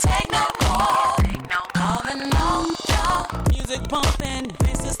 Music pumping,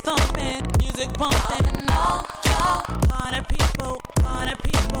 faces thumping, music pumping. Party people,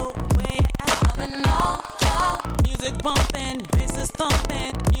 way out. Music pumping, faces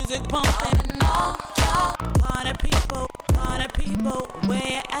thumping, music pumping. Party people,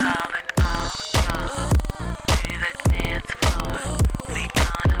 way out.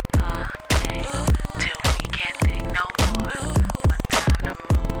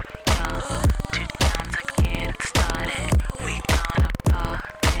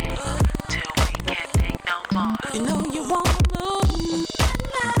 You know you wanna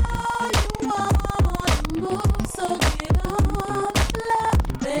move, so get on the floor,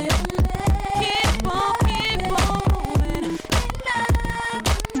 baby. Keep on moving.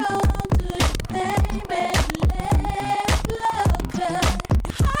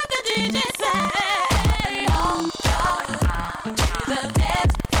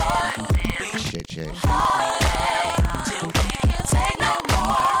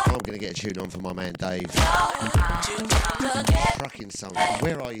 get a tune on for my man Dave. Trucking song.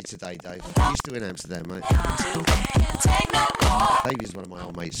 Where are you today, Dave? Are you still in Amsterdam, mate? Dave is one of my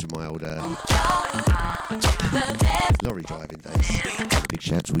old mates from my old lorry driving days. Big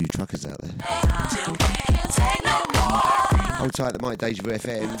shout to all you truckers out there. Hold tight to my Deja Vu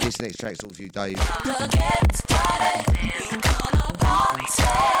FM. This next track's all for you, Dave.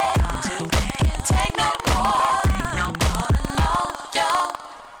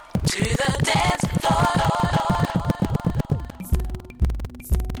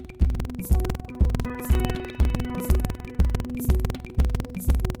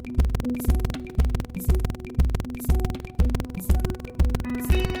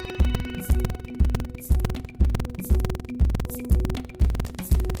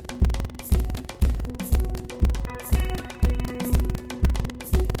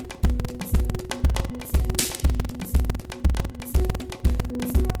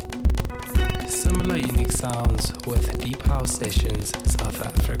 Sounds with Deep House Sessions, South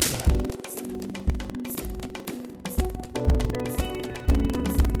Africa.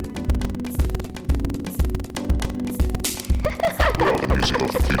 Music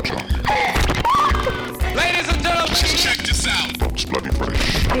of the future. Ladies and gentlemen, check this out. Box Bloody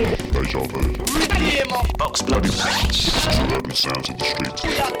Fresh. Deja Vu. Box Bloody Fresh. True urban sounds of the streets.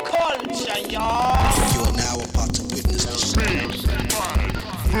 We are culture, y'all. You are now about to witness the Speed.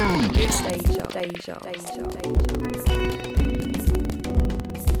 It's Deja.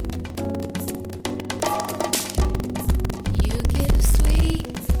 You give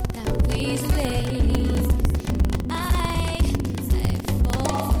sweet, that wheezy I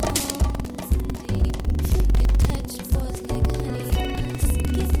fall deep. Your touch was like honey on my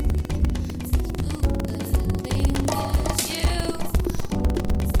skin. Moving was you.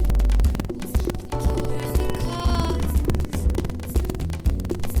 You're the cause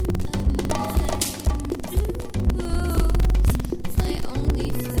of my only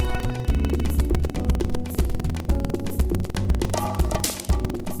flaw.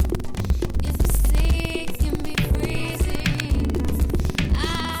 If the sea can be freezing,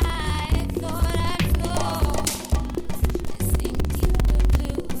 I thought I'd flow. I sink deeper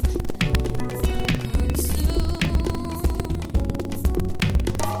blue, consumed.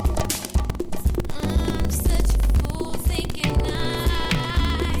 I'm such a fool thinking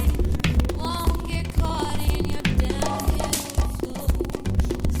I won't get caught in your downhill flow.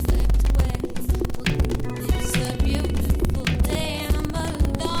 Swept away, it's a beautiful day. I'm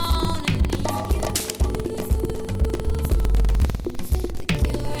alone and you, the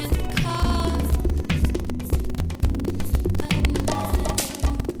cure and the cause of my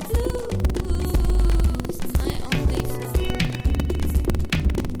blues, my only flaw.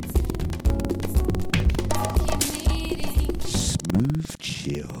 Keep meeting, Smooth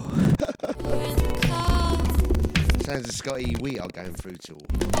chill. cure and the cause. Sounds of Scotty, we are going through till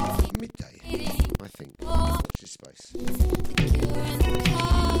midday, I think. Watch this space. The cure and the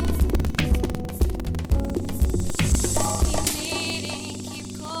cause. Keep meeting,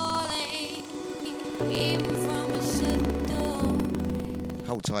 keep calling, even from a shut door.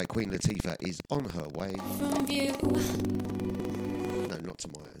 Hold tight, Queen Latifah is on her way. From view, No, not to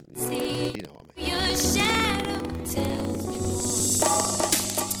my. see You know what I mean. your shadow tells me more.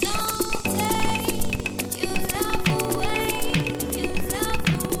 Don't take your love away, your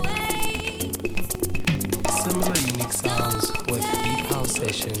love away. Similar unique sounds with Deep House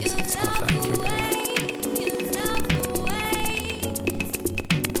Sessions, South Africa.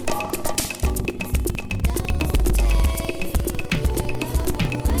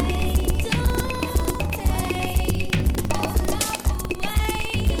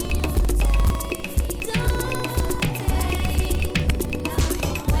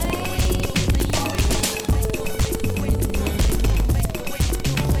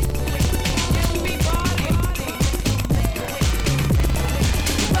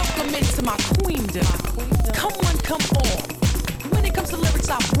 Welcome into my queendom. Come on, come on. When it comes to lyrics,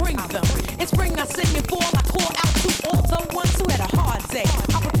 I bring them. In spring, I sing and fall. I call out to all the ones who had a hard day.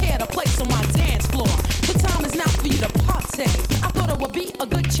 I prepared a place on my dance floor. The time is now for you to partake. I thought it would be a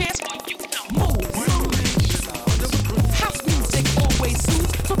good chance for you to move. House music always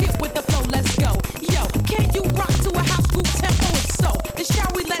soothes, so get with the flow, let's go. Yo, can you rock to a house group tempo? It's so. Then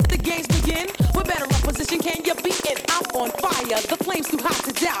shall we let the games begin? We're better in position, can you beat it? I'm on fire, the flame's too hot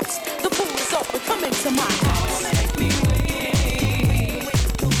to douse. The pool is open, come into my house. Make me wait,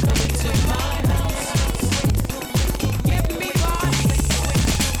 come into my house. Give me body,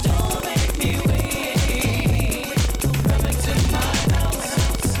 don't make me wait, come into my house.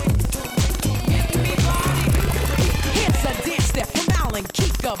 Give me body. Here's a dance step from Alan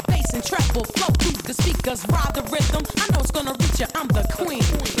Kika, bass bass and treble flow through the speakers, ride the rhythm. I know it's gonna reach you. I'm the queen,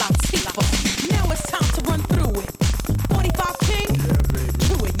 Latifah. Now it's time to run through it. 45 King,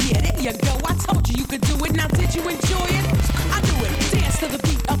 do it. Yeah, there you go. I told you you could do it. Now did you enjoy it? I do it. Dance to the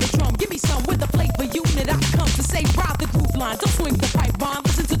beat of the drum. Give me some with a flavor unit. I come to say ride the groove line. Don't swing the pipe rhyme.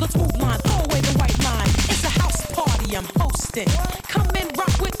 Listen to the smooth line. Throw away the white line. It's a house party I'm hosting. Come and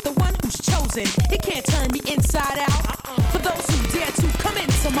rock with the one who's chosen. He can't turn me inside out. For those who dare to come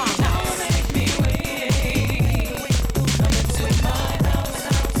into my house.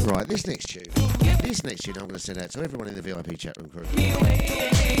 Right, this next tune I'm going to send out to everyone in the VIP chat room crew.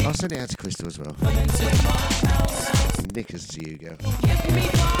 I'll send it out to Crystal as well. Knickers to you, girl.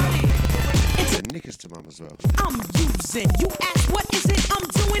 And knickers to mum as well. I'm using. You ask what is it I'm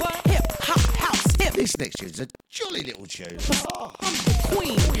doing? Hip hop house hip. This next tune's a jolly little tune. I'm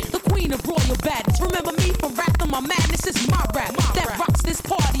the queen of royal badness. Remember me from Rap to My Madness. It's my rap that rocks this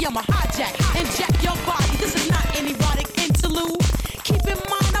party. I'm a hijack and jack your body. This is not an erotic interlude. Keep in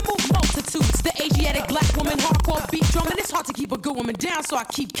mind I move multitudes. The Asiatic black woman hardcore beat drum, and it's hard to keep a good woman down, so I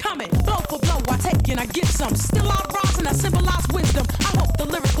keep coming. Blow for blow, I take and I give some. Still I rise and I symbolize wisdom. I hope the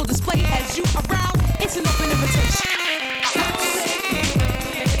lyrical display has you around. It's an open invitation.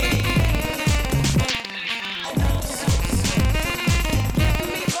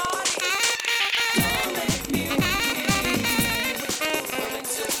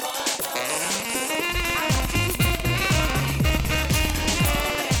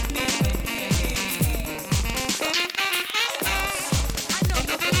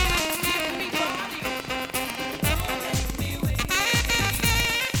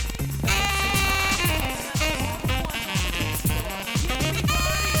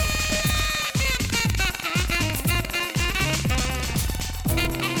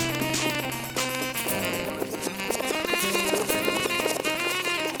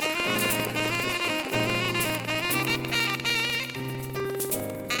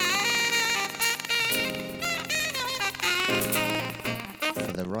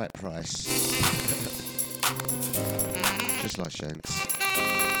 Just like Shanks.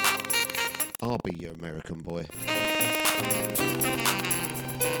 I'll be your American boy.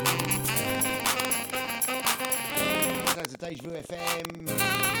 Sounds of Deja Vu FM.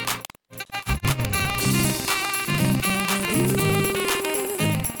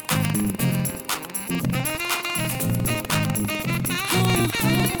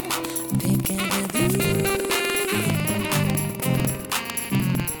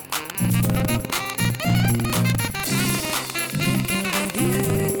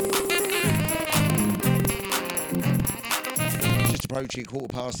 Approaching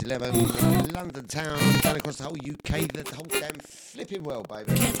 11:15, London town, going across the whole UK, the whole damn flipping world,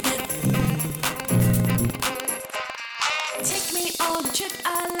 baby. Take me on a trip,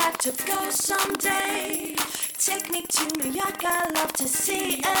 I'd like to go someday. Take me to New York, I'd love to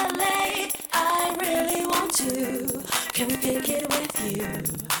see LA. I really want to, can we pick it with you?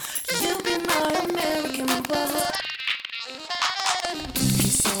 You'll be my American boy. He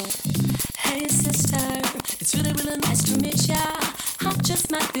said, hey sister, it's really, really nice to meet ya. I just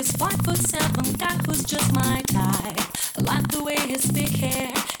met this 5'7" guy who's just my type. I like the way his big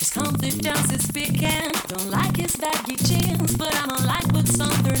hair, his confidence is speaking. Don't like his baggy jeans, but I don't like what's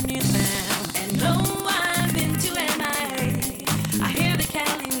underneath them. And no, I've been to MIA. I hear the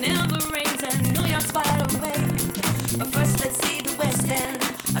Cali never rains and New York's far away. But first let's see the West End.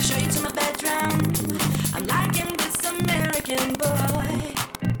 I'll show you to my bedroom. I'm liking this American boy.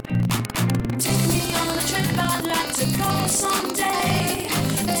 Take me on a trip, I'd like to go someday.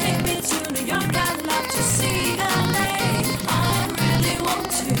 Take me to New York, I'd love to see LA. I really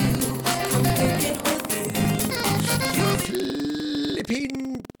want to come pick it with you.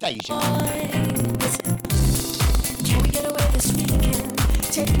 Flipping Deja. Listen, can we get away this weekend?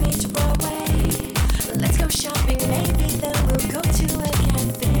 Take me to Broadway. Let's go shopping, maybe then we'll go to a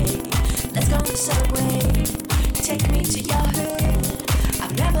cafe. Let's go to Subway. Take me to your hood.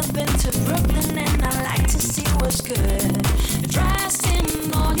 I've never been to Brooklyn and I like to see what's good. Dressed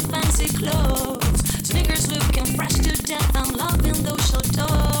in all your fancy clothes, sneakers looking fresh to death. I'm loving those short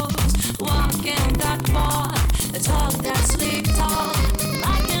toes. Walking that walk, the talk that sleep talk.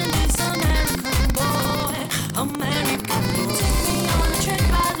 Liking this American boy, American boy. Take me on a trip,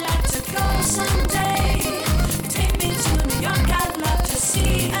 I'd like to go someday. Take me to New York, I'd love to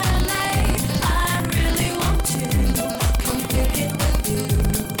see LA. I really want to come pick it with you.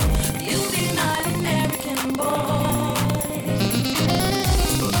 You be my American boy.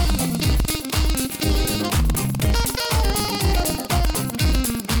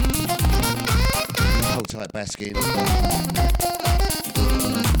 Hold tight, Baskin.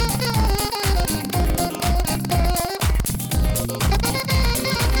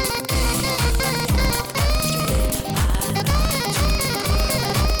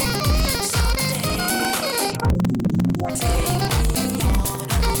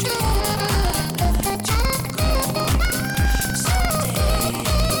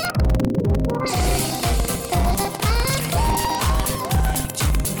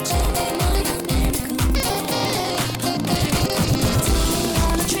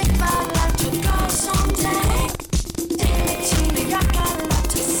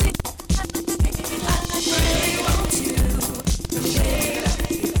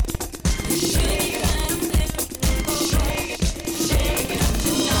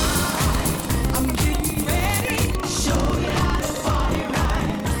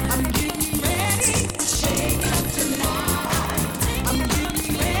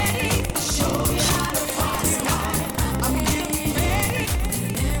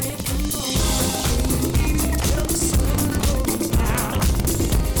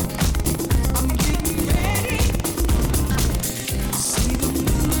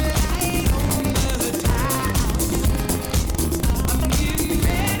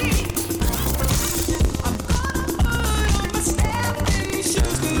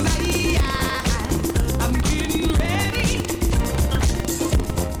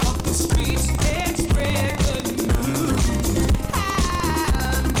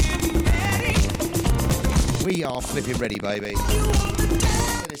 We are flipping ready, baby.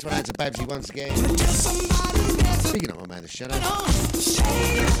 And this one out to Babsy once again. Speaking of my man, the Shadow.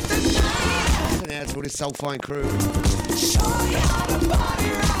 And out to all this Soul Fine crew. Show you how to body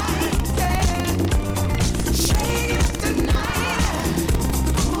right, yeah. Shake the night.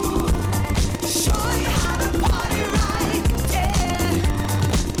 Show you how to body right, yeah.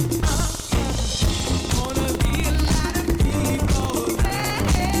 Wanna be a lot of people,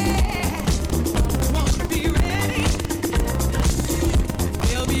 yeah. Wanna be ready.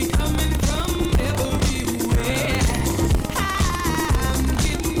 They'll be coming from everywhere. I'm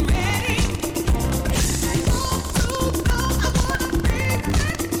getting ready.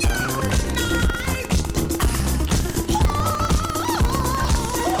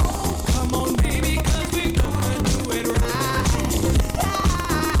 Come on, baby, 'cause we're gonna do it right.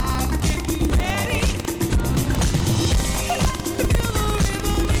 I'm getting ready. Feel the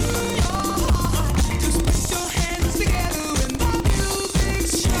rhythm in your heart. Just put your hands together and the music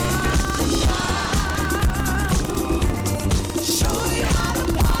shine. Show you how to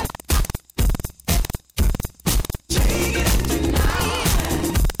party. Shake it up tonight.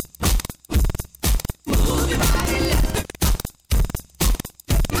 Move your body, let the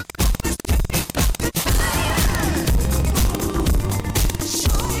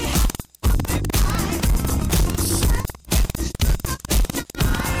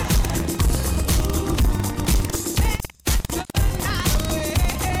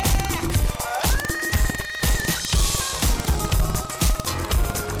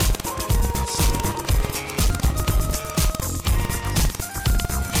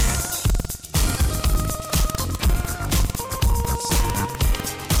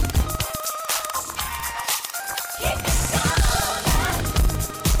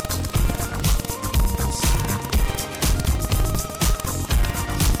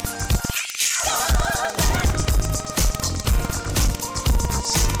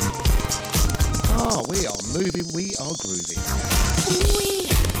we are moving, we are grooving.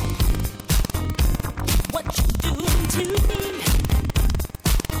 What you doing to me?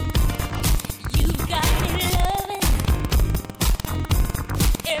 You got me loving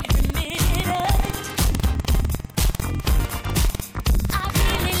every minute of it. I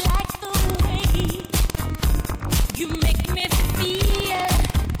really like the way you make me feel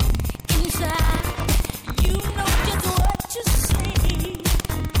inside. You know just what you say.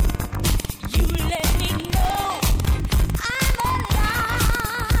 You let me know I'm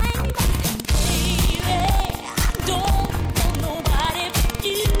alive. Baby, I don't want nobody but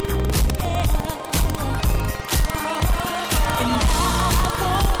you. And I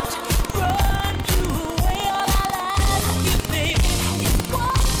won't run you away all my life. You, baby, it's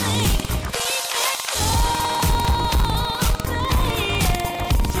one thing.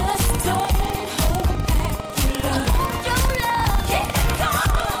 Just don't hold back your love. Your love, keep it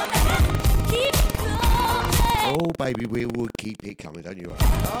coming, keep it coming. Oh, baby, we will keep it coming, don't you?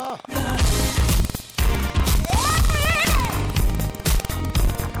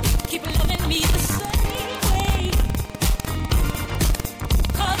 Keep loving me the same way.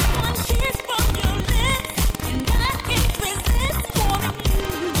 'Cause one kiss from your lips and I can't resist wanting you.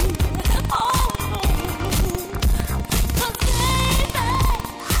 Oh no. 'Cause baby,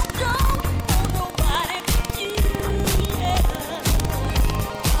 I don't want nobody but you. Yeah.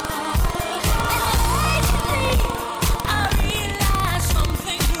 And lately, I realize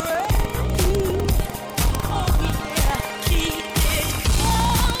something great.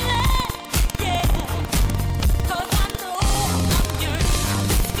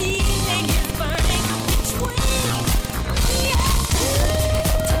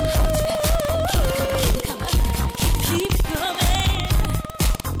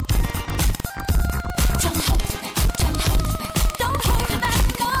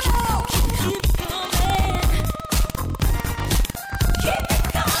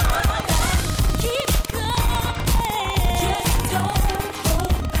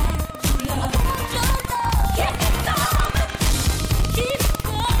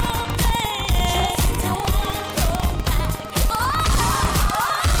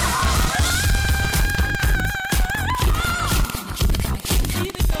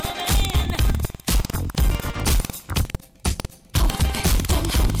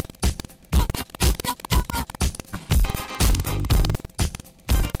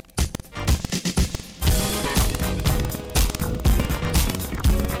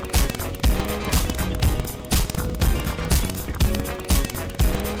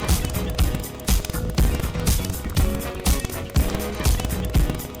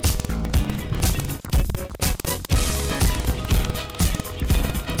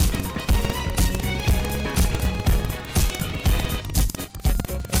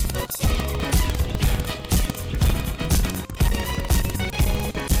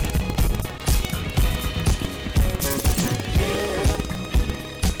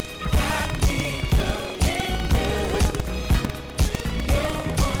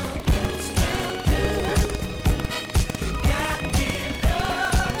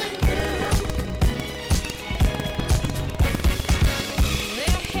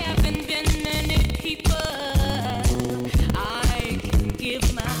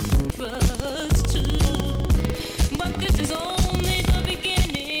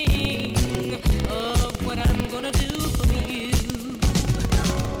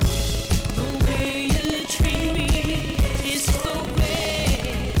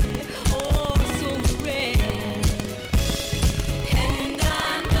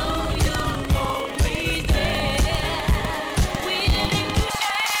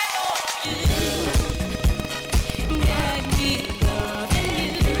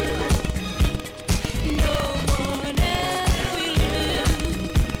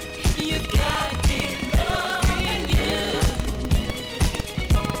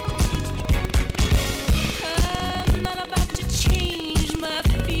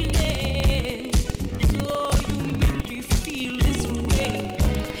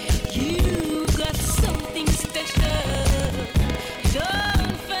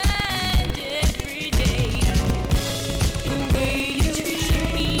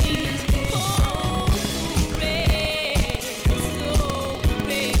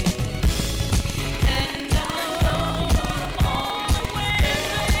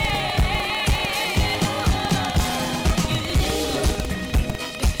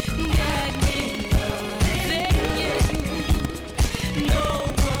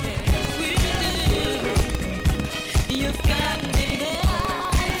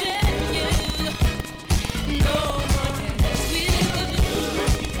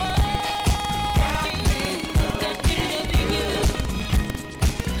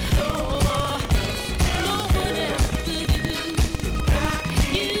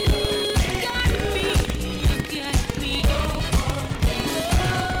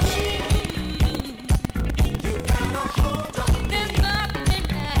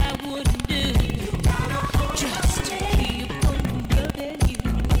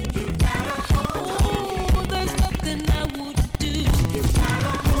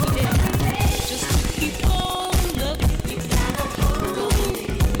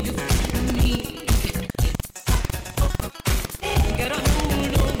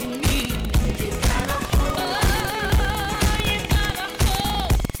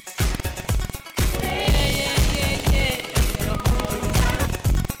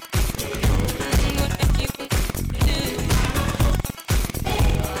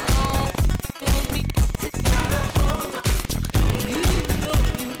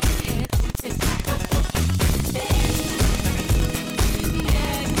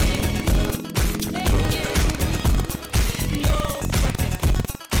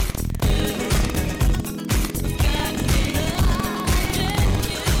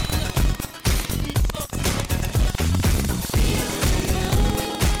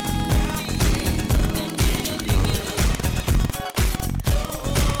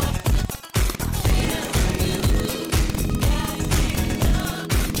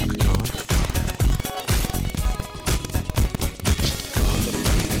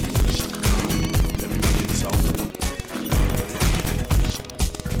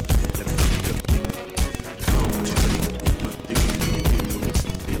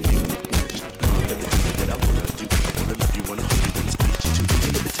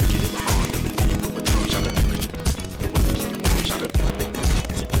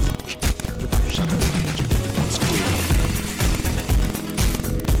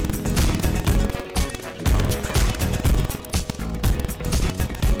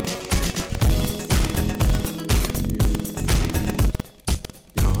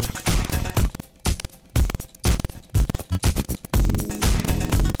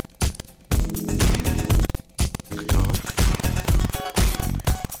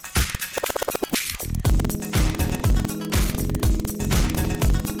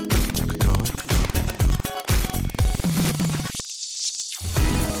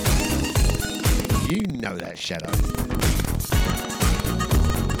 that shadow.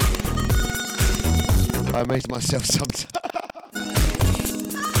 I amaze myself sometimes.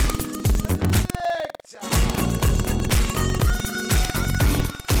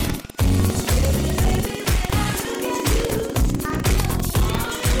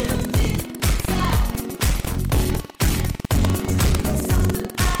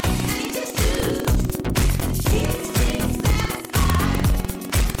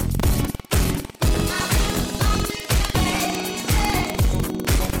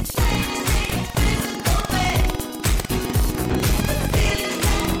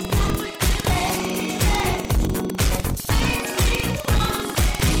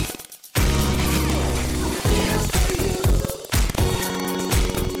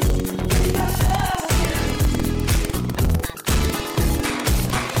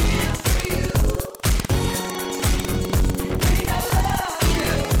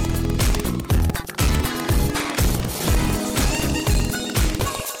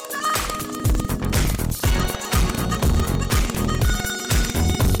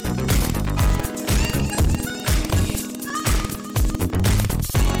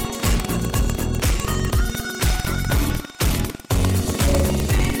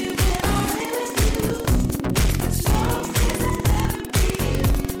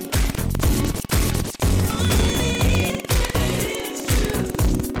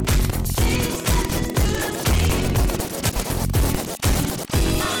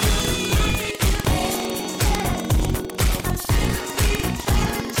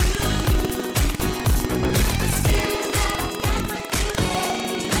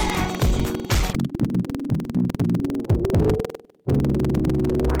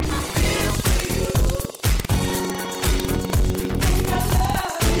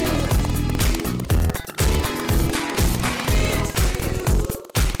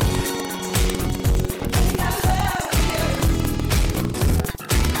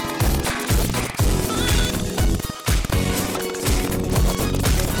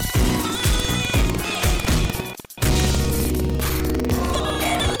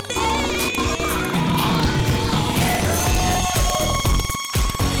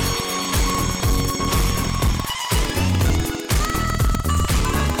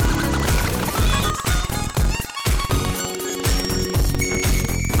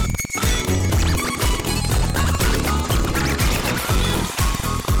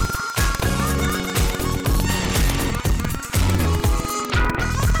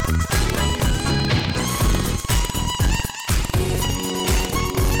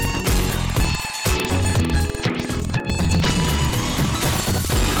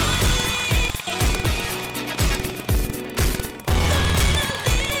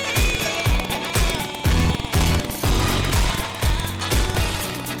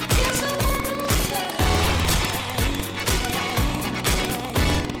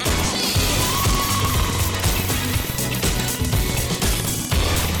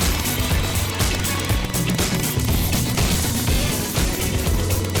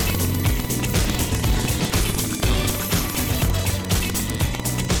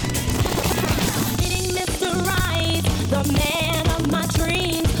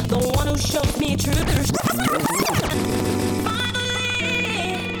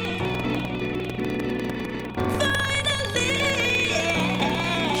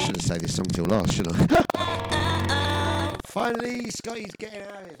 Till last, shouldn't I? Finally, Scotty's getting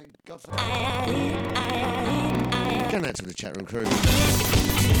out of here. Thank God for that. Going out to the chat room crew. Going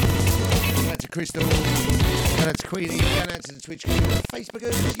out to Crystal. Going out to Queenie. Going out to the Twitch crew,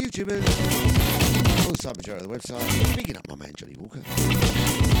 Facebookers, YouTubers. All the side majority of the website. Speaking up my man Johnny Walker.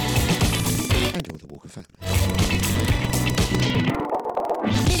 And all the Walker family.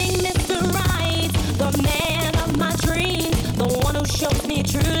 Meeting Mr. Right, the man of my dreams, the one who shows me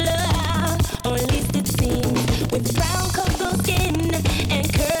true love, or at least it seems, with brown cocoa skin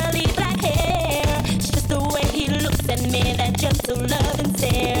and curly black hair. It's just the way he looks at me, that gentle love and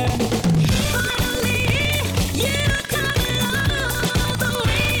stare. Finally, you come along, the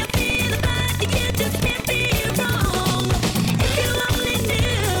way you feel about it, you just can't be wrong. If you only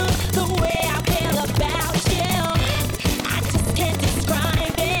knew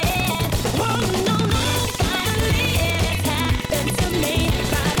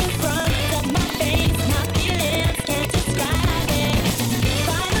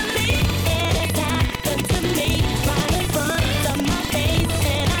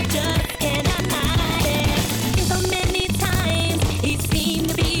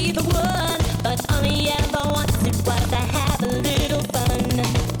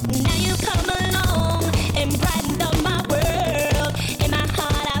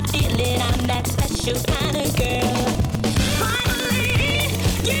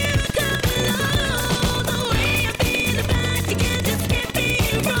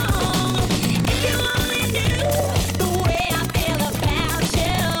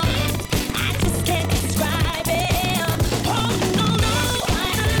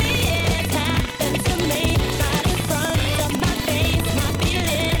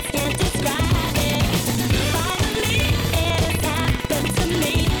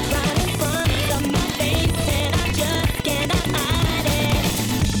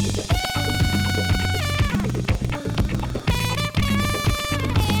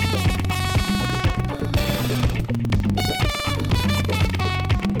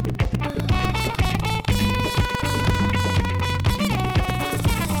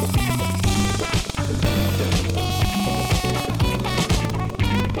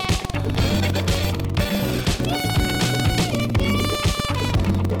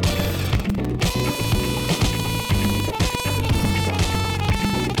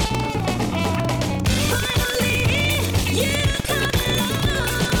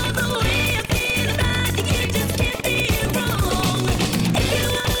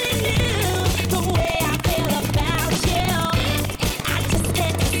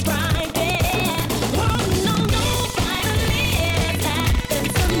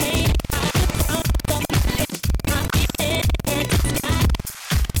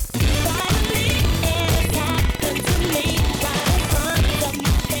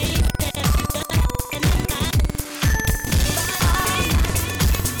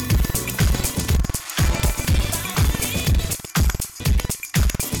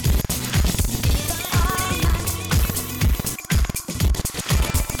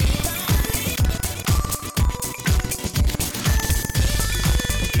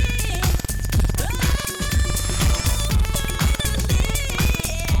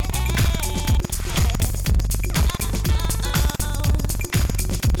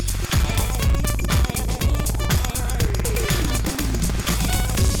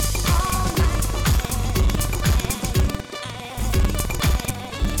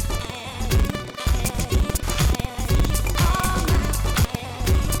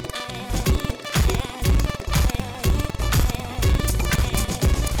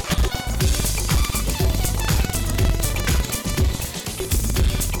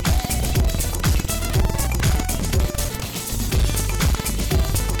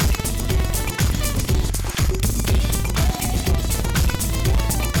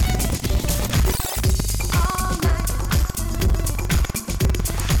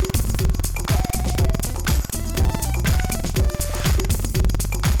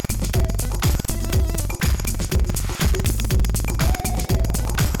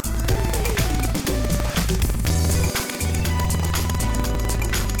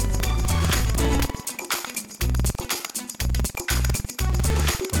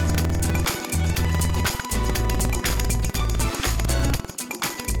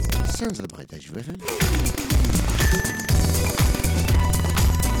Sounds of the Mighty Deja Vu FM.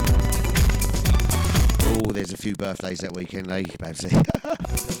 Oh, there's a few birthdays that weekend, Babsy.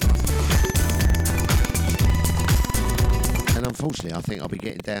 And unfortunately, I think I'll be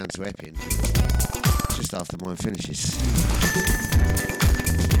getting down to Epping just after mine finishes.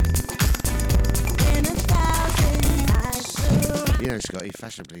 You know, Scotty,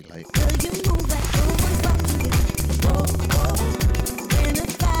 fashionably late.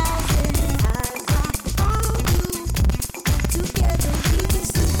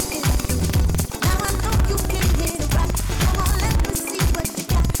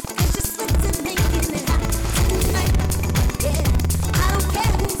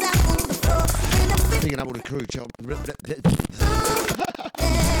 Picking up all the crew, John.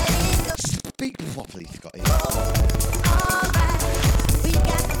 Speak properly, Scotty.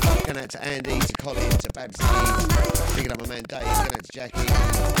 Going out to Andy, to Colin, to Babsy. Picking up my man Dave. Going out to Jackie.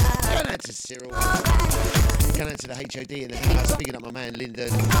 Going out to Cyril. Going out to the HOD in the house. Picking up my man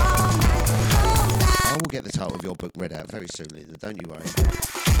Lyndon. I will get the title of your book read out very soon, Lyndon. Don't you worry.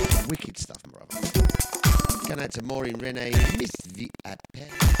 Wicked stuff, my brother. Going out to Morn, Renee, Miss the Appel.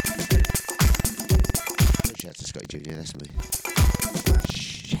 Shout out to Scotte Junior, that's me.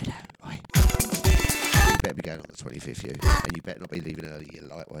 Shadow, right. You better be going on the 25th, you. And you better not be leaving early, you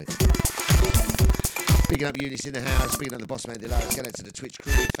lightweight. Picking up Eunice in the house, picking up the Boss Man Delights, going out to the Twitch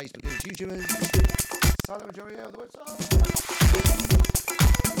crew, Facebook and YouTubers. Silent majority on the website.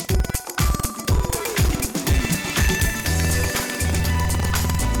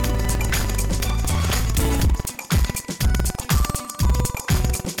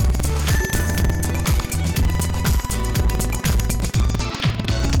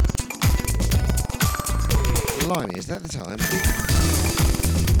 Blimey, is that the time?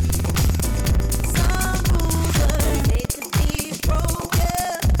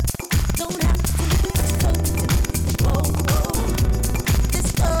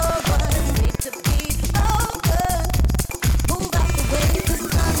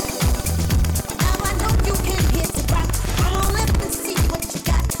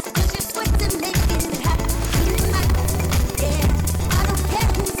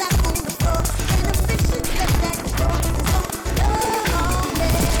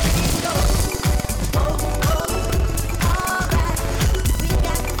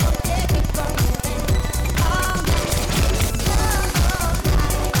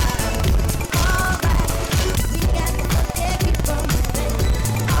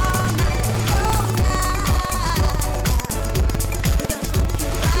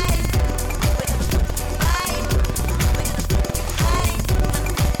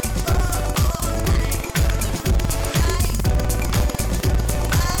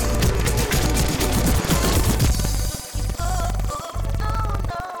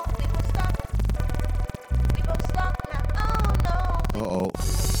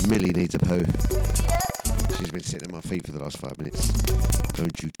 Millie needs a poo. She's been sitting at my feet for the last 5 minutes.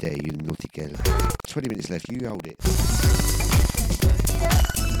 Don't you dare, you naughty girl. 20 minutes left, you hold it.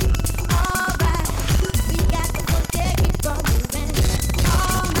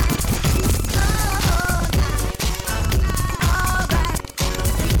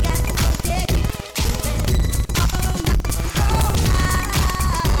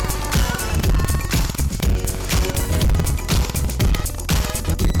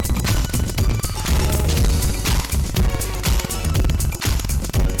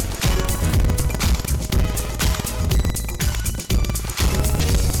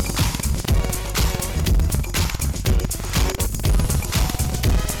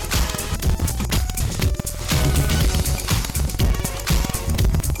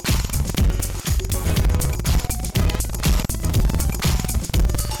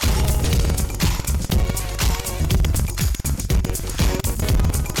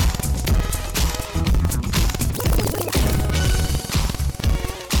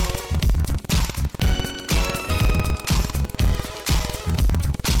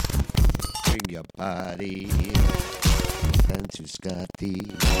 Body and to Scotte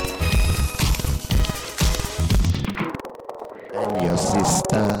and your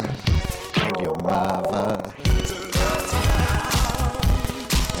sister and your mother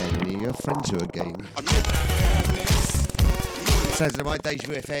and your friends who are game. Sounds like my Deja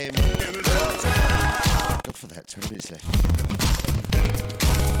Vu FM. God for that, 20 minutes left.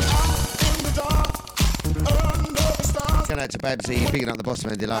 Going out to Babsy, picking up the Boss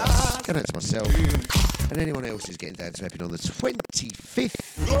Man Deluxe. Going out to myself. And anyone else who's getting down to Epping on the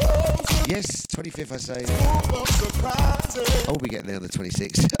 25th. Yes, 25th I say. I'll be getting there on the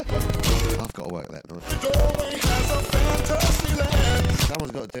 26th. I've got to work that night.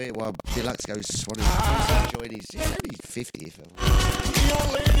 Someone's got to do it while Deluxe goes swanning. Enjoying his, he's only 50th.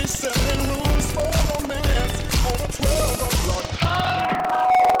 Young ladies selling rooms for romance on a 12 o'clock.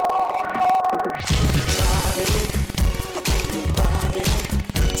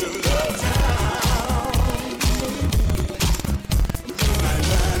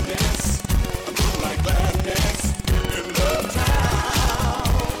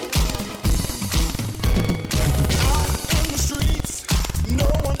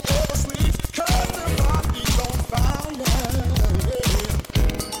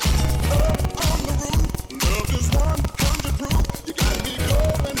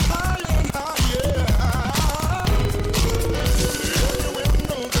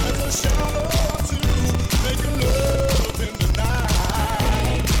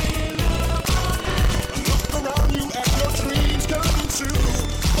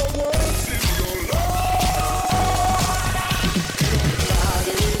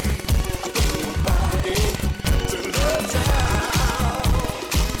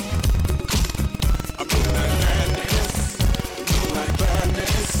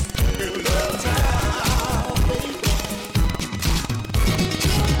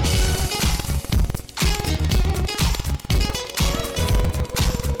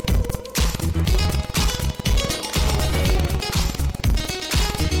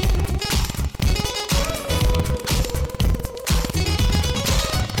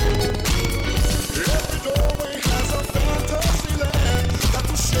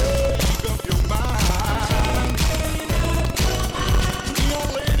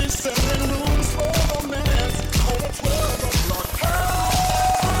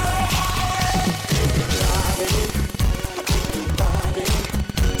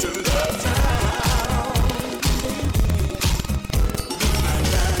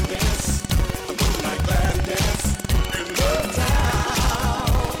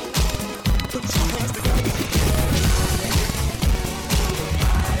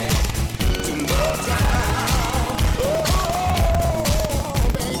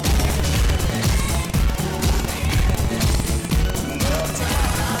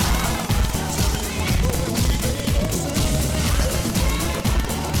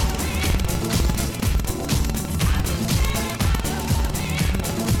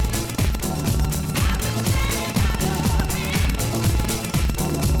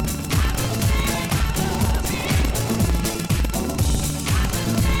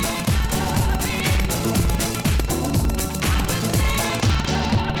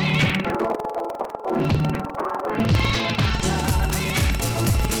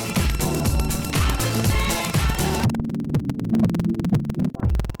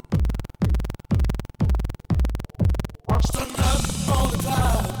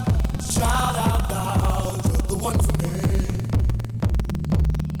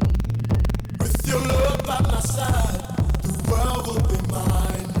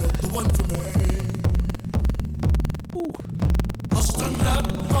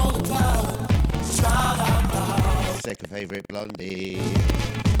 Second favourite, Blondie.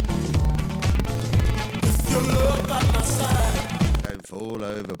 Don't fall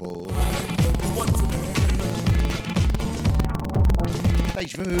overboard.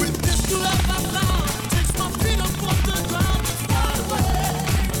 Deja vu.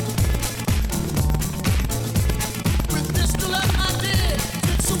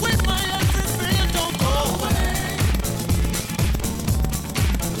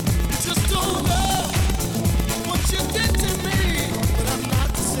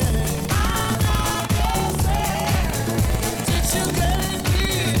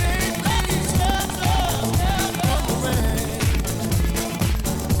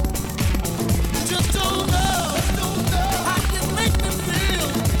 Just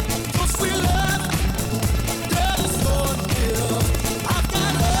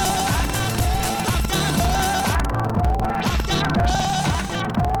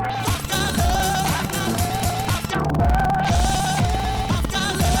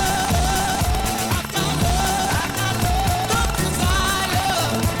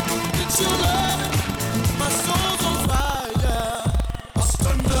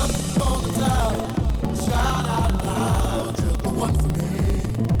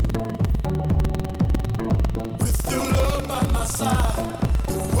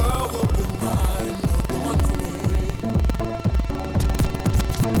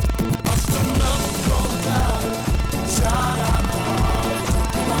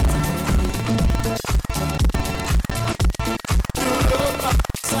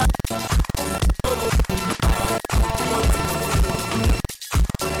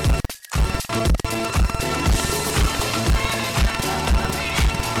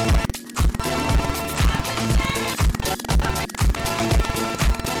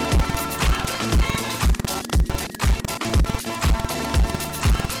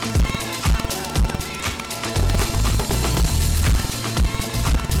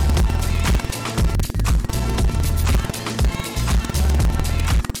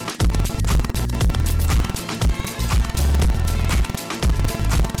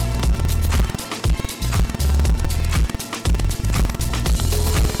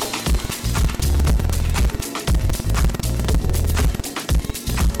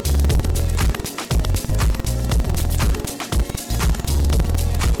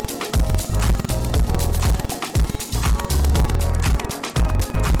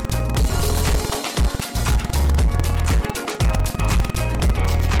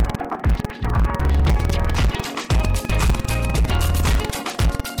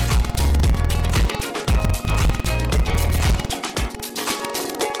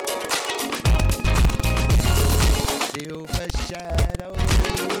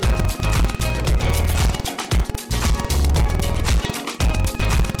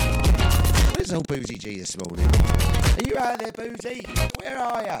G this morning. Are you out there, Boozy? Where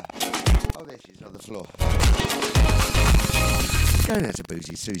are you? Oh, there she is on the floor. Going out to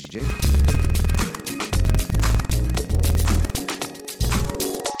Boozy, Susie G.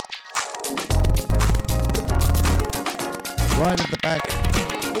 Right at the back,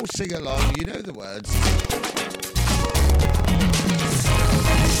 all sing along, you know the words.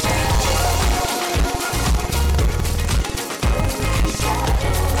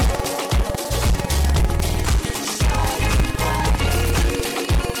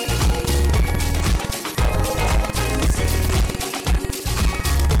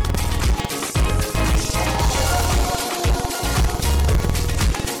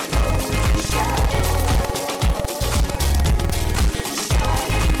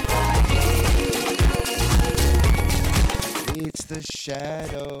 The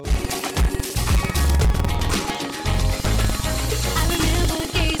shadow.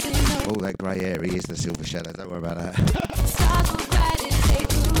 Oh, that grey hair, he is the silver shadow, don't worry about that.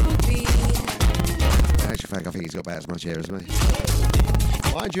 In actual fact, I think he's got about as much hair as me.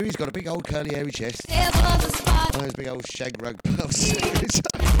 Mind you, he's got a big old curly hairy chest. Those big old shag rug puffs.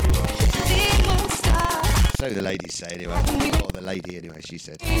 So the ladies say anyway. Or the lady anyway, she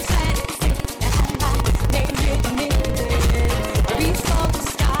said.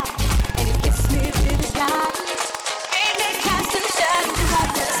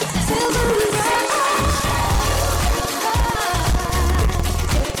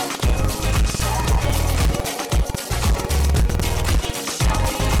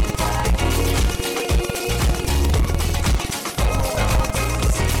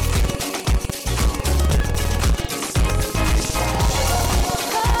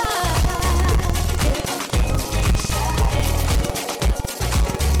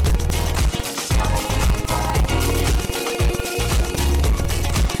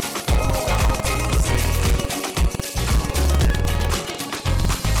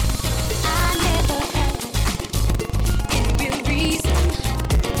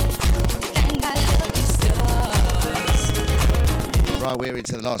 We're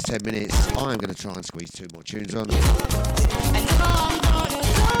into the last 10 minutes. I am going to try and squeeze 2 more tunes on.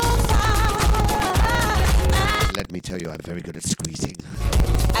 Let me tell you, I'm very good at squeezing.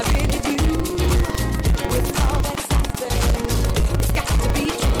 I really do. With all that's happened, it's got to be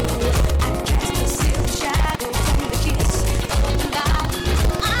true. I cast a silver shadow from the kiss of the light.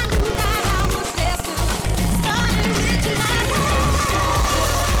 I knew that I was destined. Started reaching my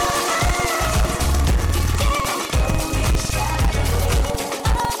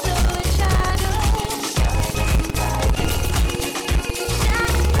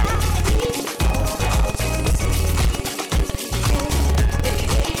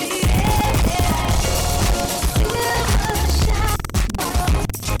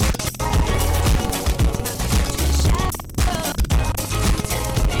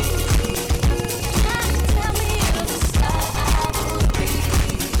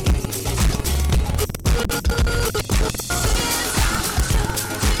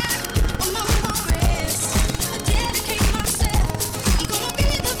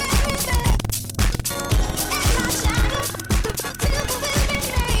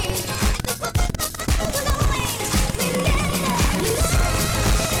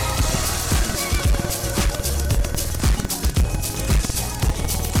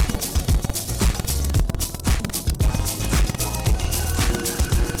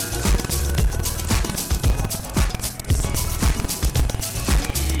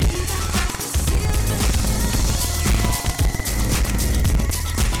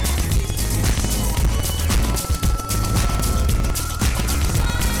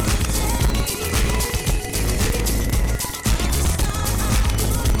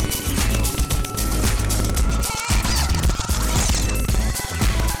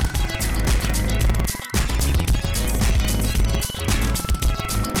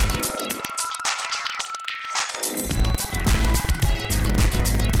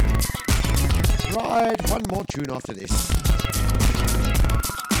One more tune after this.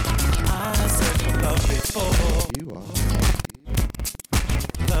 I searched for love before. You are.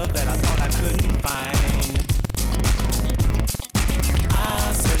 Love that I thought I couldn't find.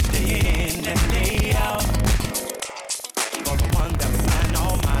 I searched day in and day out for the one that was mine,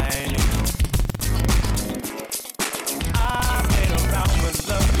 all mine. I played around with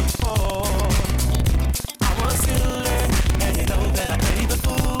love before. I was still learning, and you know that I played the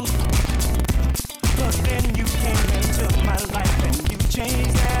fool. But then you came into my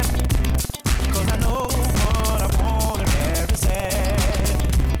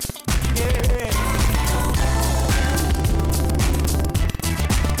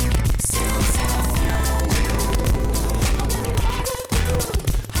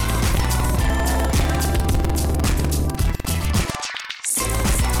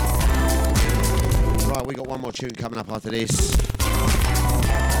little tune coming up after this.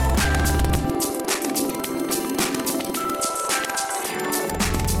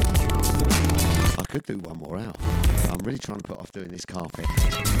 I could do one more out. I'm really trying to put off doing this carpet.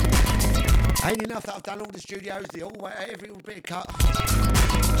 Ain't enough that I've done all the studios, every little bit of cut.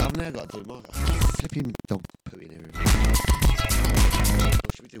 I've now got to do my flipping dog pooing everywhere. Or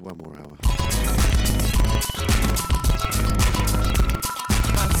should we do one more hour?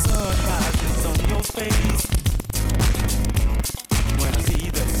 My sun rises on your face when I see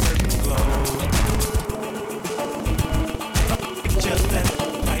that certain glow. Picture that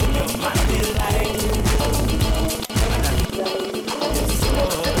right in your mind is like.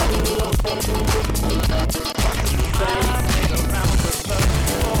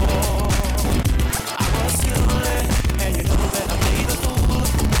 I was silly, and you know that I played the fool.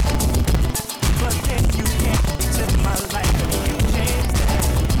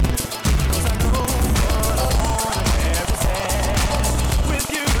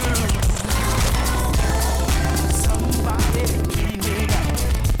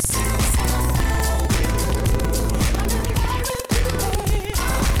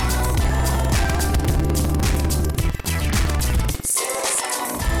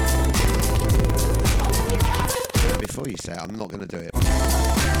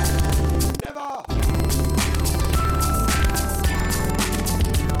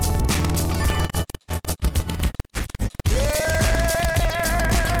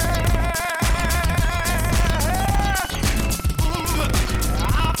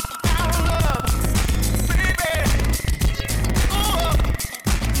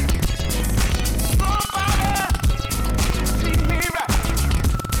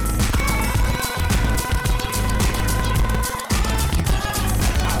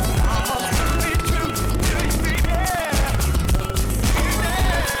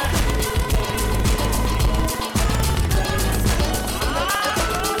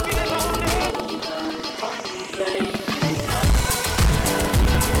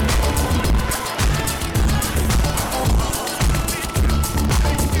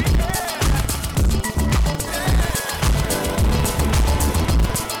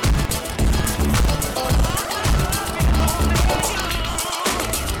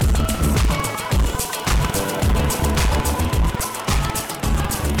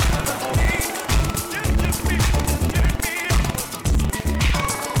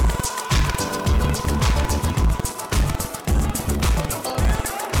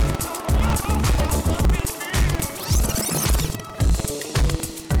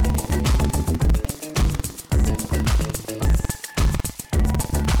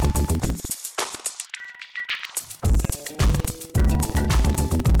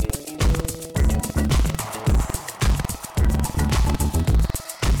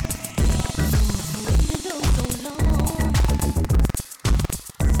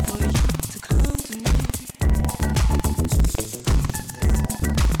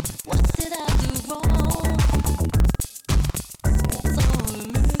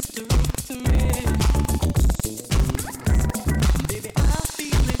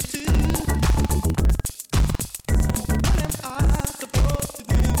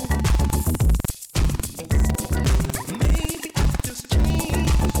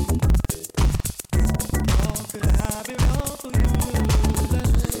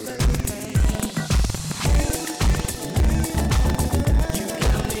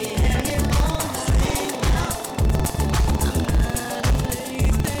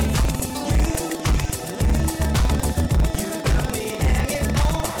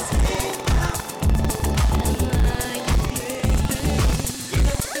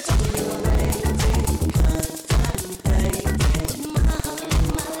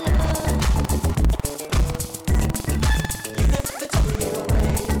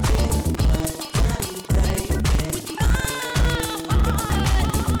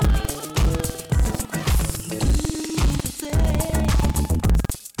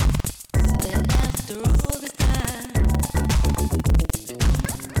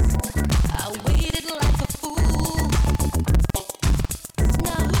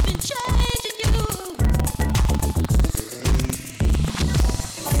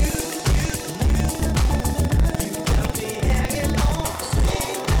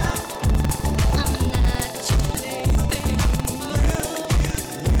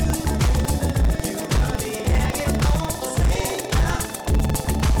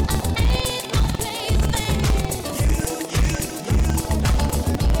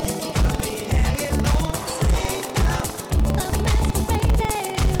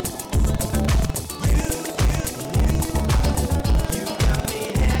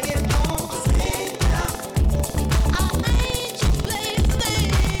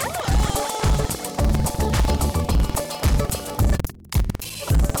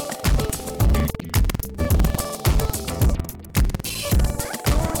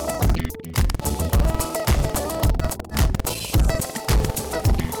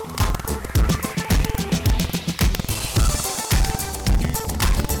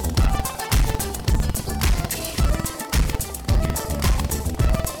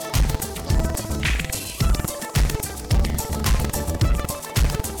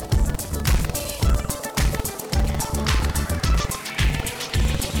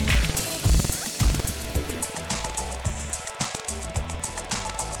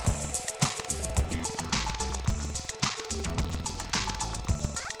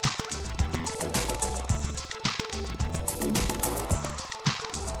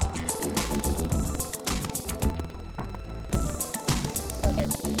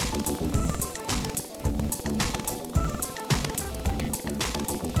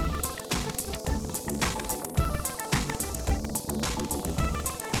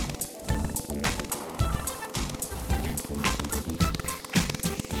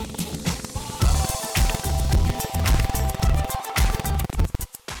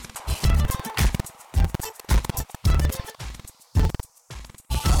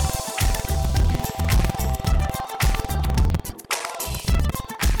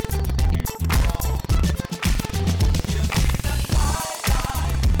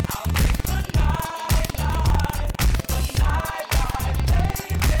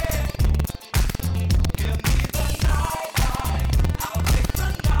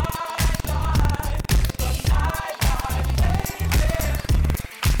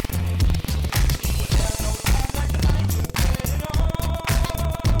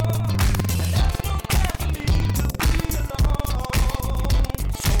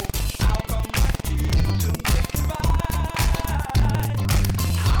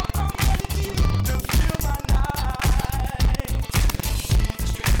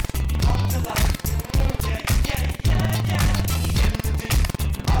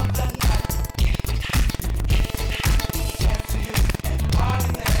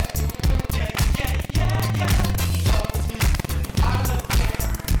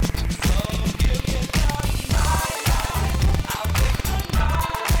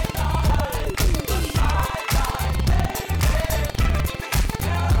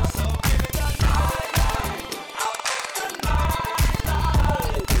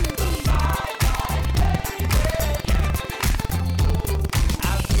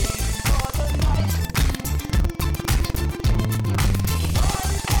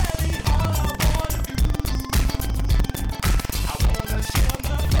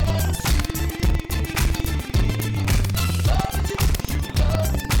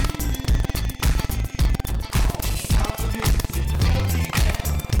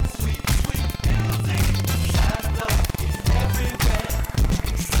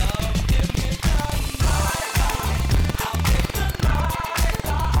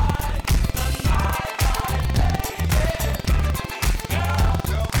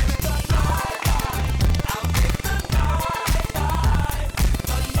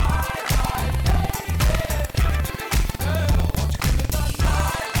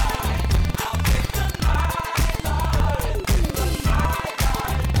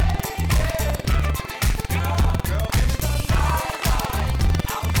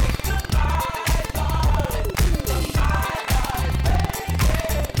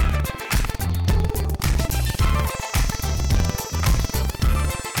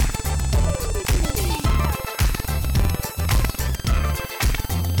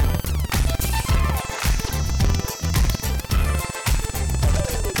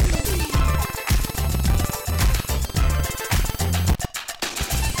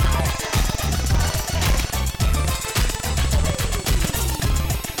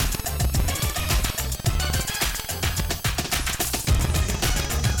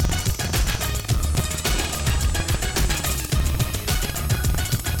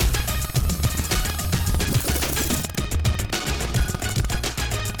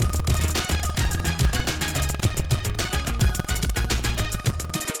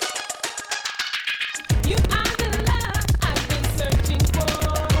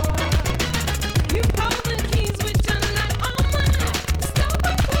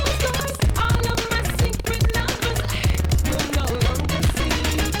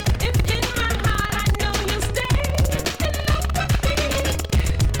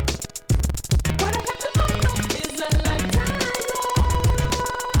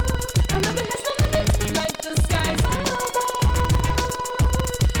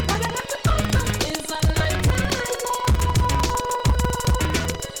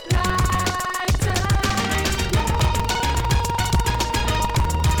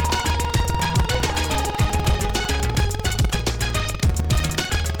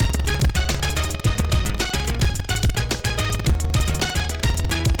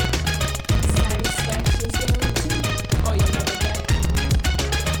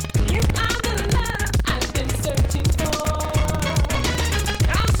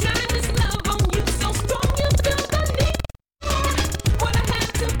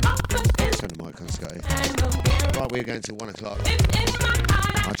 going till 1 o'clock.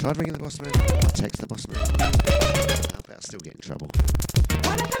 I tried ringing the boss man. I texted the boss man. I bet I'll still get in trouble.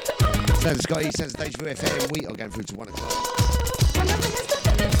 So the Scotty says Deja Vu FM. We are going through to 1 o'clock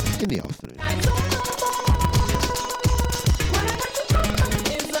in the afternoon.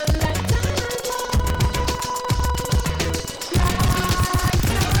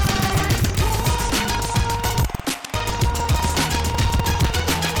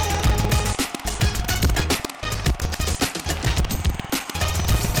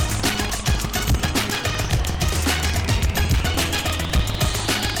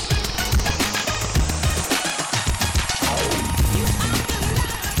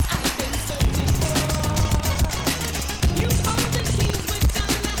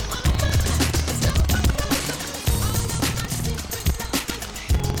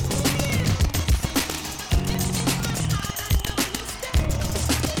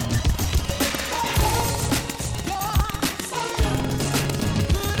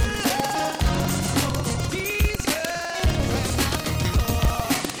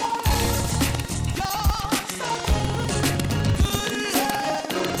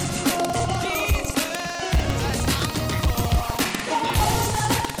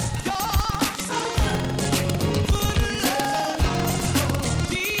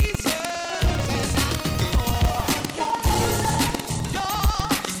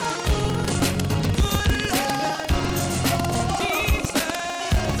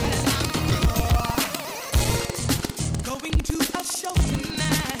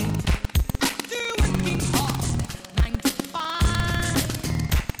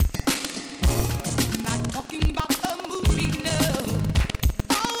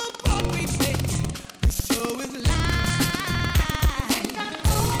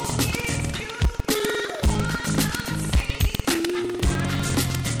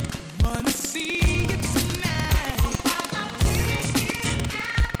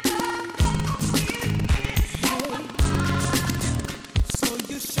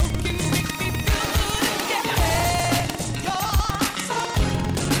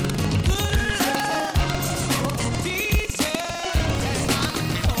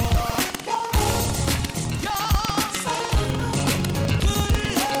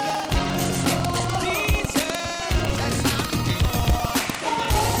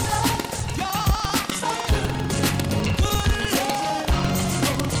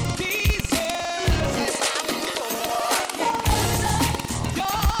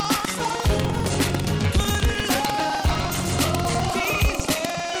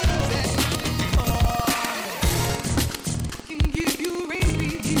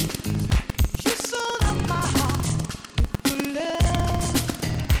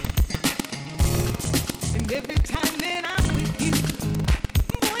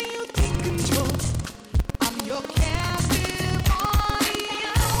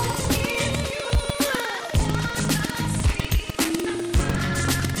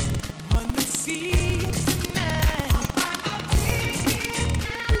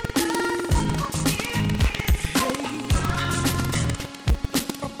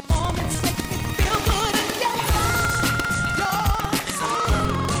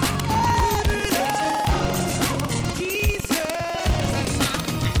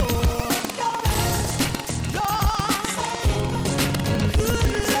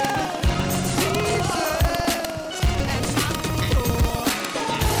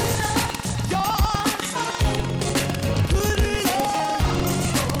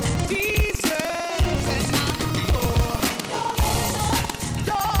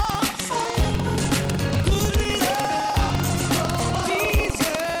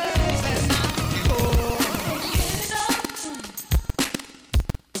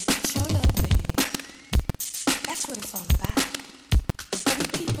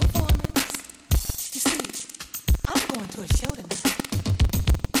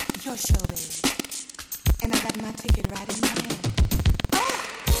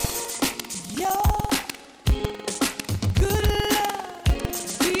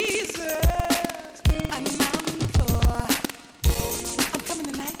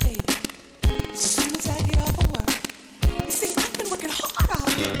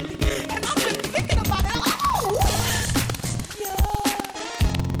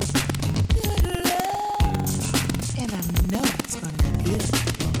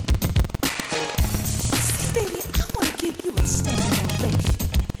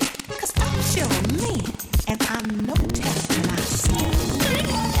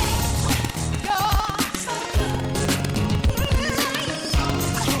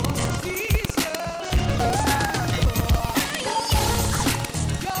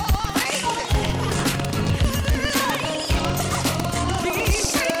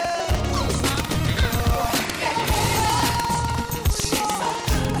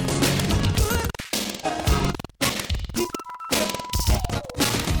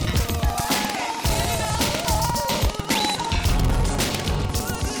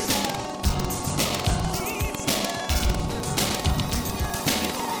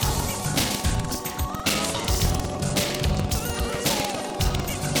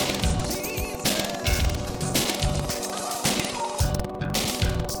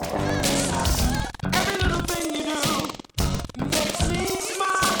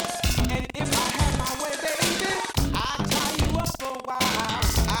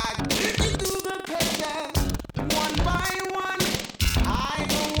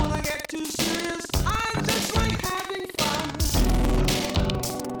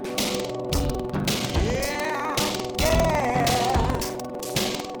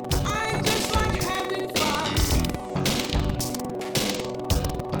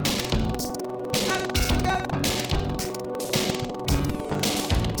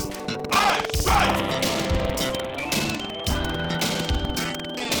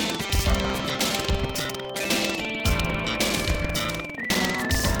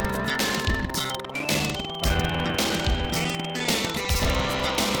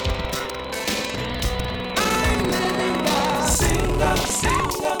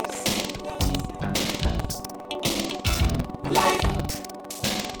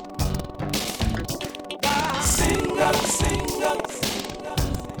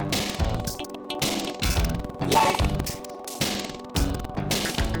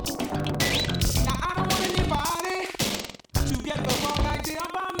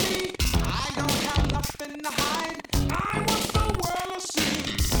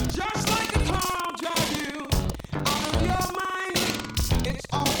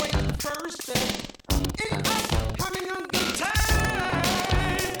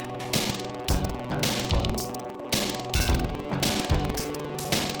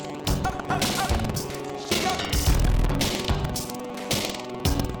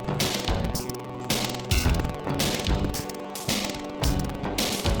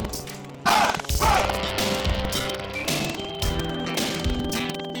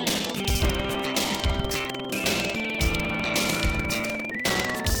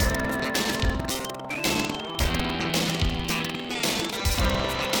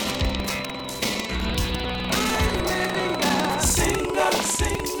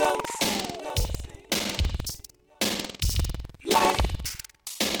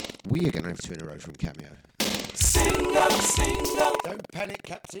 We are going to have two in a row from Cameo. Don't panic,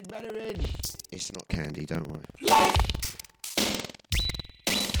 Captain Mandarin. It's not candy, don't worry.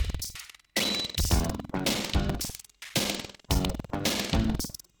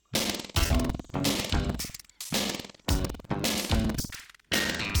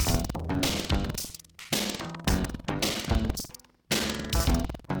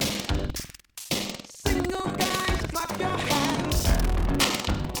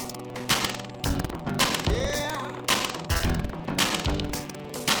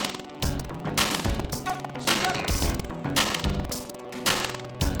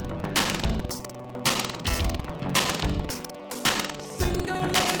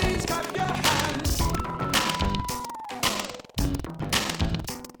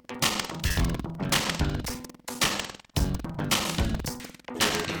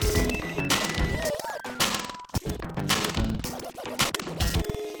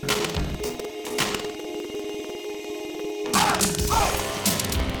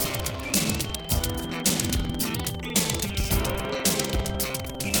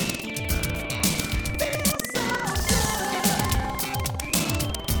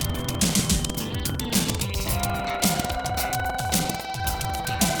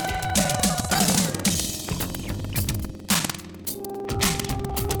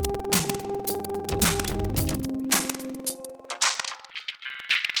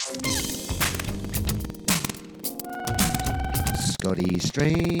 Scotty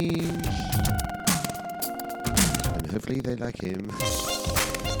Strange. And hopefully they like him.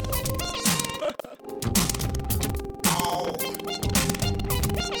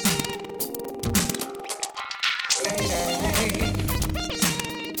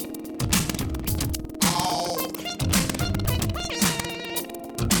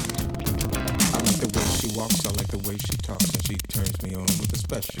 Walks, I like the way she talks, and she turns me on with a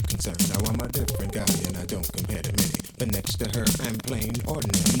special concern. Now I'm a different guy and I don't compare to many, but next to her I'm plain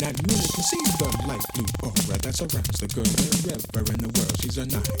ordinary. Not many can see the light blue aura that surrounds the girl wherever in the world. She's a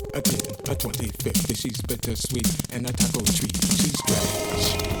 9, a 10, a 20, 50. She's bittersweet and a taco treat. She's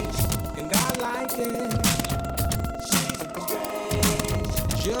strange, and I like it. She's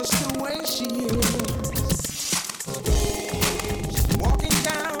just the way she is. Walking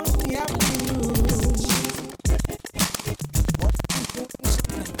down the avenue.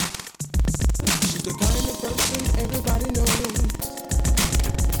 The kind of person everybody knows.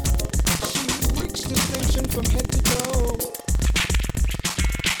 She reached distinction from head to toe.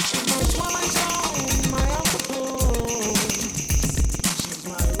 She's my twilight zone, my alcohol. She's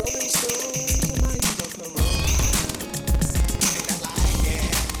my rolling stone, my buffalo. And I like it.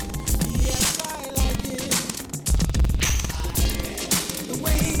 Yes, I like it.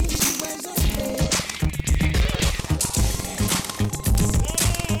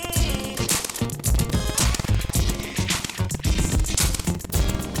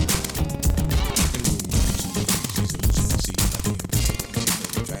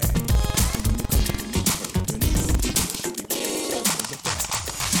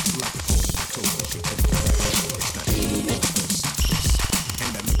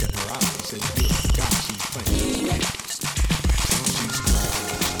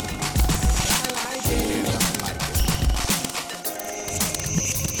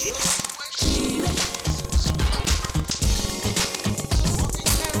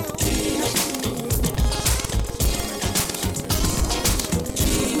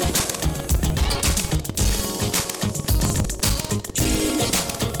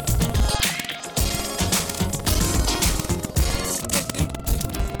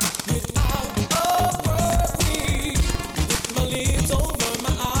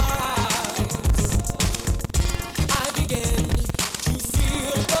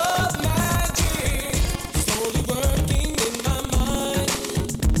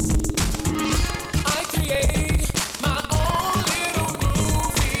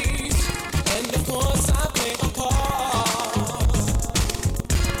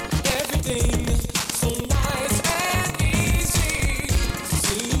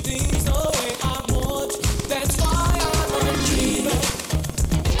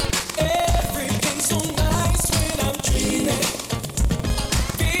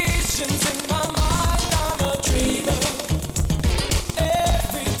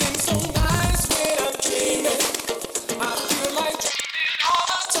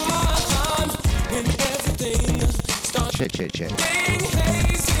 check.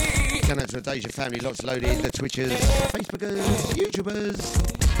 Going out to the Deja family, lots loaded, the Twitchers, Facebookers, YouTubers,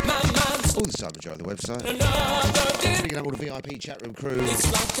 all the time enjoy the website. Picking up all the VIP chat room crew.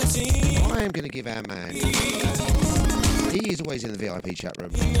 I am going to give our man, he is always in the VIP chat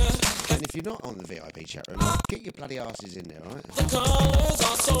room. And if you're not on the VIP chat room, get your bloody asses in there, right?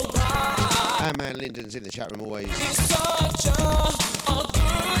 Our man Lyndon's in the chat room always.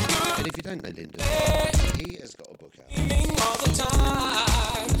 And if you don't know Lyndon, he has got a book out.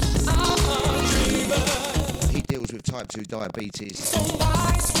 He deals with type 2 diabetes.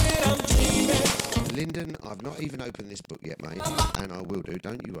 Lyndon, I've not even opened this book yet, mate, and I will do,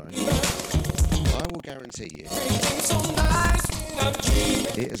 don't you worry. I will guarantee you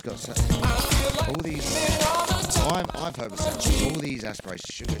it has got all these, I've heard myself, all these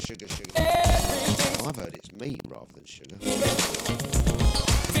aspirations, sugar. I've heard it's meat rather than sugar.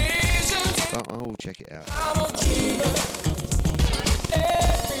 But I will check it out.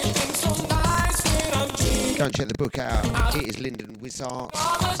 Go and check the book out. It is Lyndon Wizard.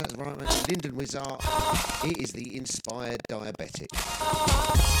 Is that right, mate? Lyndon Wizard. It is the Inspired Diabetic.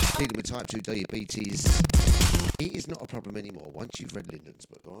 Dealing with type 2 diabetes. It is not a problem anymore once you've read Lyndon's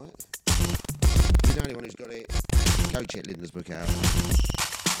book, alright? If you know anyone who's got it, go check Lyndon's book out.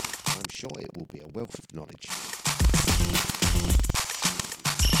 I'm sure it will be a wealth of knowledge.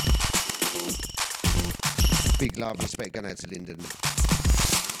 Big love, respect going out to Lyndon.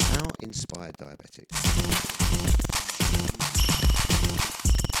 Our Inspired Diabetic.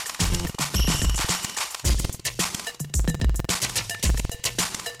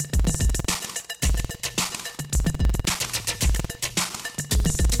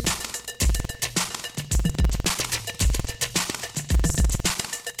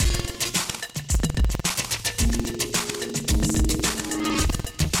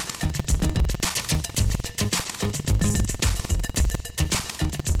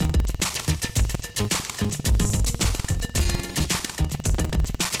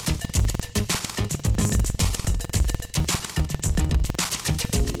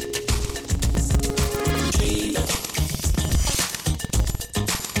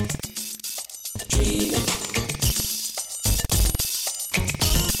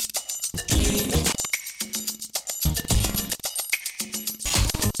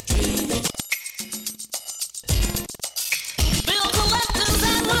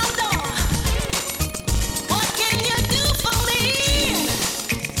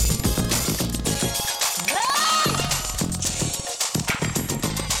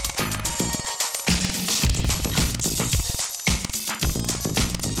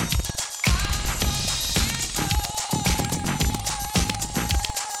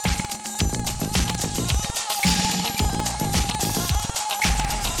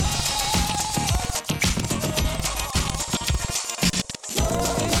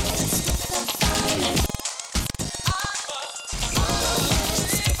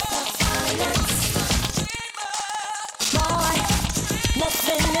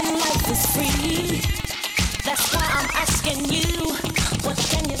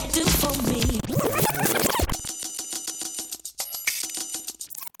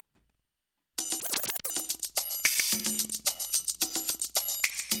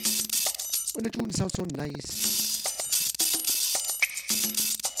 When the tune sounds so nice.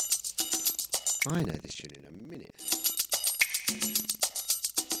 I know this tune in a minute.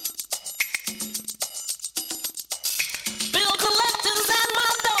 Bill collectors at my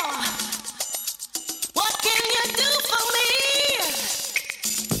door. What can you do for me?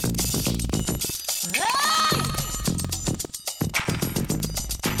 Hey!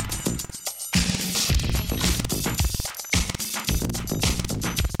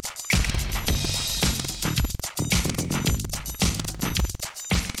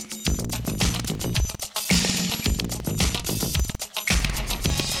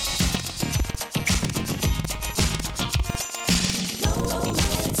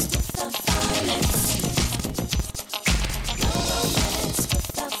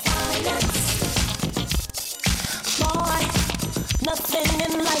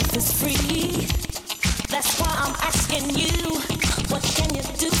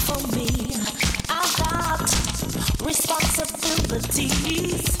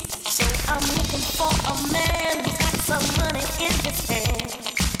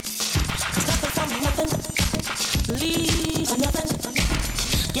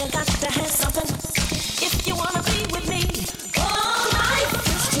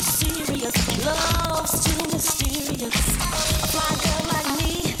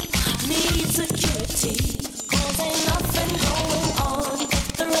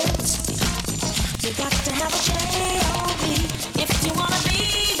 You got to have a J-O-B.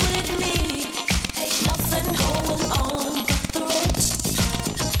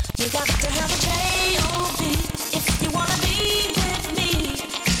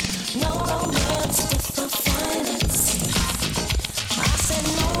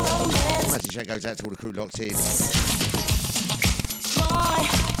 goes out to all the crew locked in. Boy,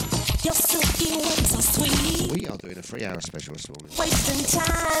 your silky wings are sweet. We are doing a 3-hour special this morning. Wasting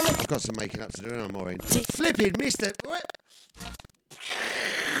time. I've got some making up to do and I'm Morn. Flipping Mr. What?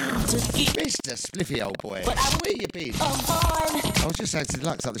 Mr. Spliffy, old boy. Where you been? I was just saying to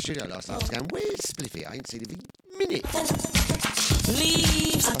Lux up the studio last night, I was going, where's Spliffy? I ain't seen him in a minute.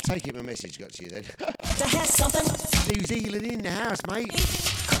 I'll take it my message got to you then. New Zealand in the house, mate.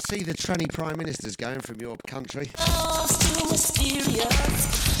 I see the tranny Prime Minister's going from your country.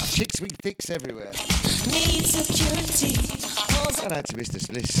 Chicks with dicks everywhere. Need security. Shout out to Mr.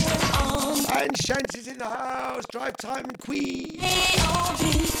 Spliss. And Shants is in the house. Drive time and Queen.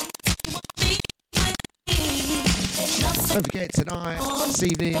 Don't forget tonight, this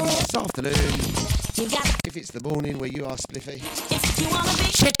evening, this afternoon, if it's the morning where you are Spliffy,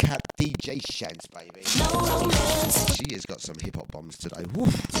 check out DJ Shants, baby. She has got some hip-hop bombs today.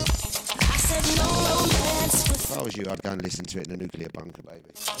 Woof. If I was you, I'd go and listen to it in a nuclear bunker,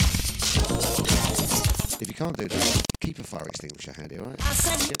 baby. If you can't do that, keep a fire extinguisher handy, alright?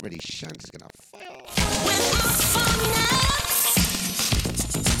 Get ready, Shants is going to fire.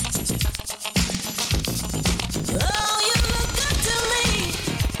 Oh, you look good to me.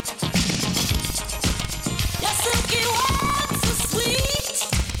 Your silky words are sweet,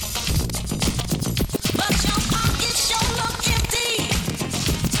 but your pockets sure look empty.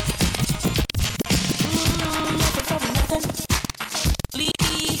 Nothing for nothing.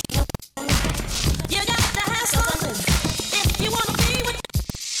 Please, you got to have something if you wanna be with.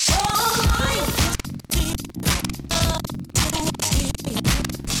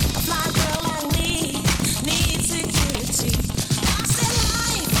 A fly girl like me needs security. I said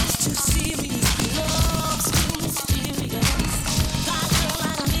life is too serious, love's too mysterious. Fly girl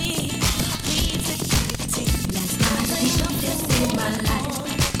like me needs security. Last night you just saved my life.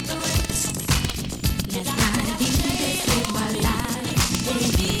 Last night you just saved my life,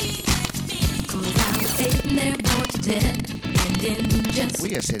 baby. 'Cause I was sitting there bored to death, and then just We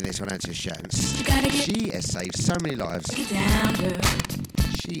have sent this one out to Shants. She has saved so many lives. get down, girl.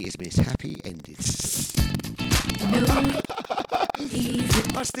 She is Miss Happy Ended.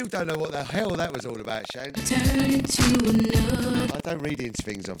 I still don't know what the hell that was all about, Shane. Turn into another. I don't read into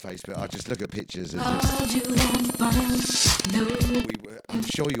things on Facebook. I just look at pictures and Called you on the phone. No, I'm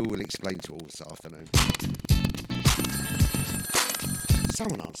sure you will explain to all this afternoon.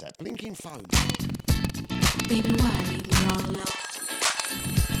 Someone answer that blinking phone. baby, why leave me all alone?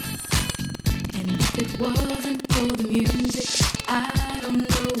 And if it wasn't for the music, I don't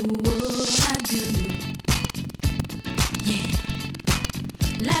know what I'd do. Yeah.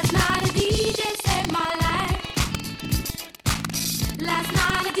 Last night a DJ saved my life. Last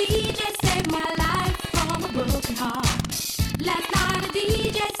night a DJ saved my life from a broken heart. Last night a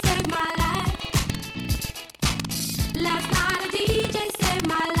DJ saved my life. Last night a DJ saved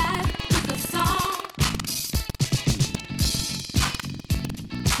my life with a song.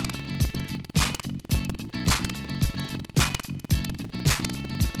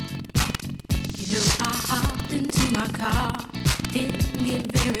 You know I hopped into my car, didn't get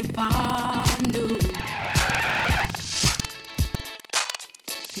very far, no.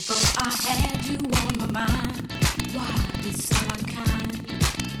 Before I had you on my mind, why be so unkind?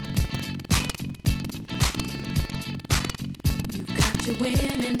 You've got your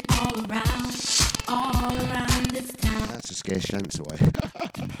women all around this town. That's to scare Shants away.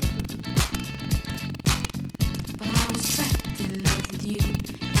 But I was trapped in love with you,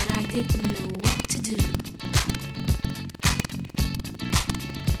 and I didn't know what to do.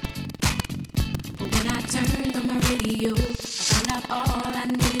 But when I turned on my radio, I found out all I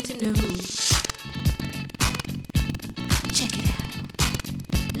needed to know. Check it out.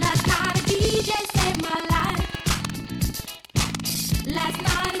 Last night a DJ saved my life. Last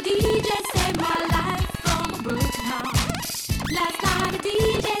night a DJ saved my life from a broken heart. Last night a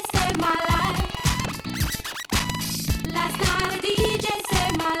DJ saved my life. Last night a DJ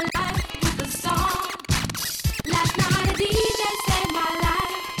saved my life with a song. Last night a DJ saved my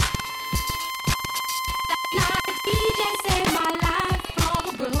life. Last night a DJ saved my life from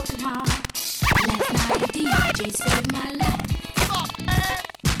a broken heart. Last night a DJ saved my life.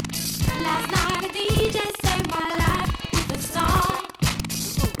 Last night a DJ saved my life with a song.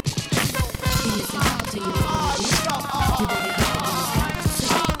 You listen out to you. You better get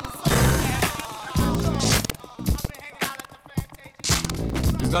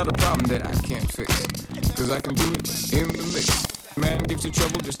It's not a problem that I can't fix, cause I can do it in the mix. Man gives you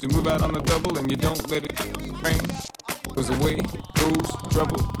trouble just to move out on the double, and you don't let it rain, cause away goes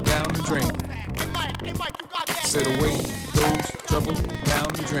trouble down the drain. Said away goes trouble down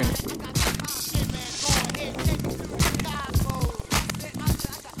the drain.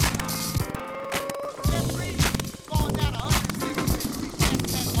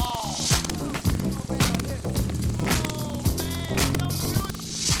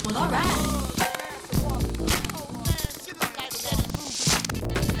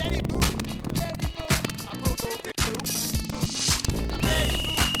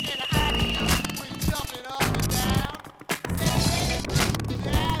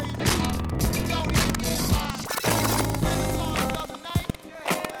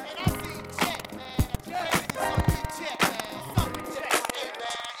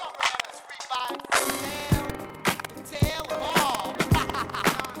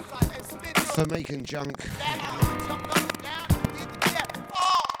 Jamaican junk.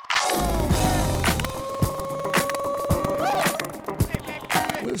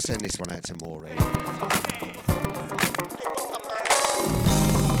 We'll send this one out to Morn.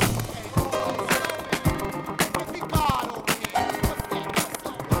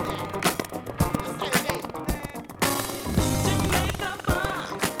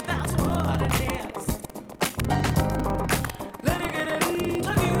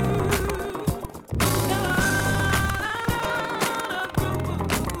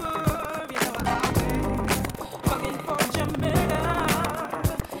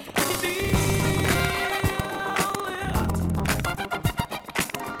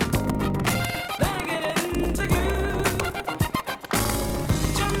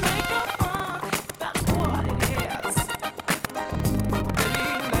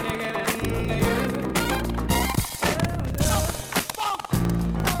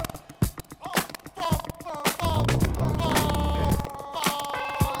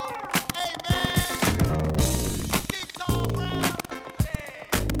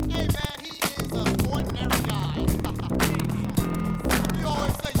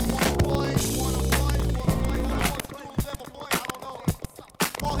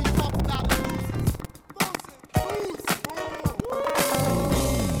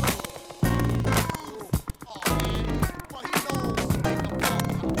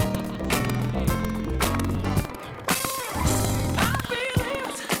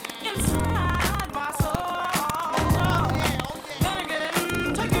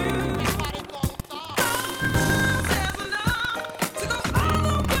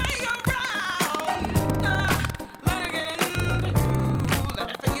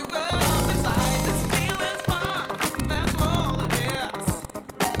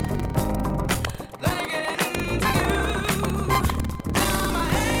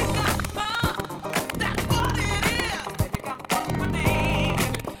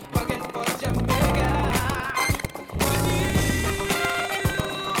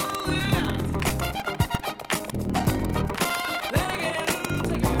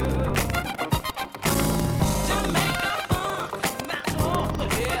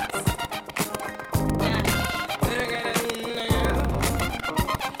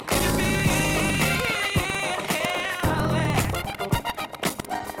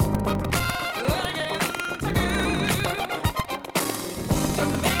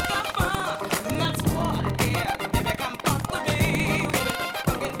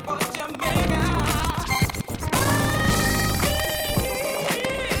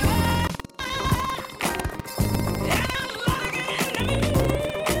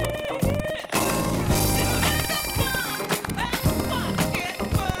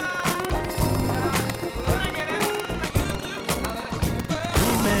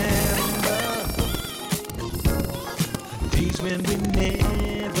 when we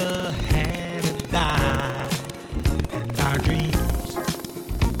never had a dime, and our dreams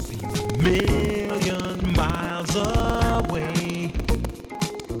seem a million miles away.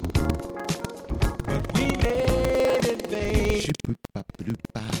 But we made it, babe.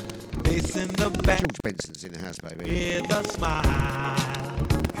 Facing the back. George Benson's in the house, baby. With a smile.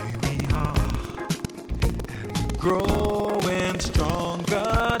 Here we are, and we're growing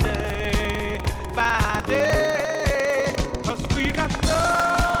stronger day by day.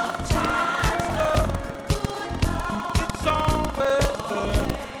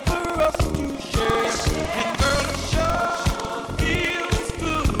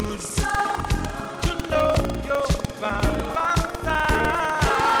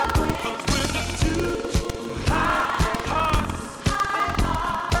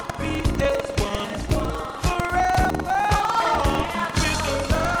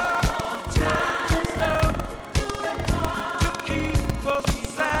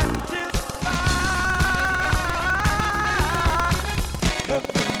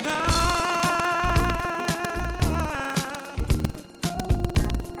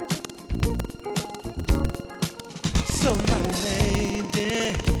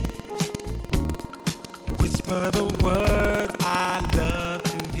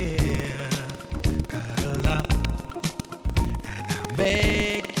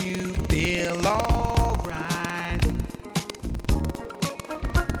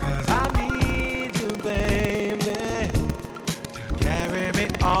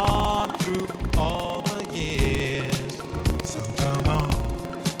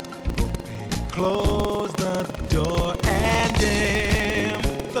 Close the door and dim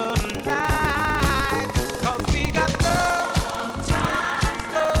the light, 'cause we got love.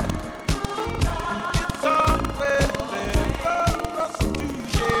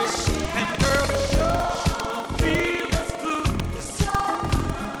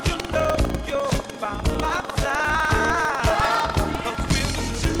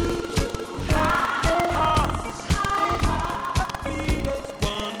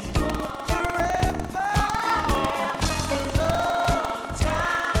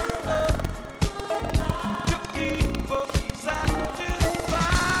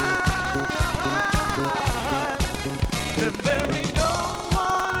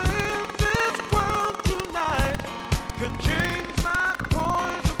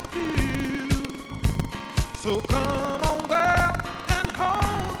 So come on, girl, and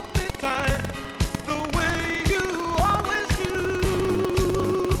hold me tight the way you always do.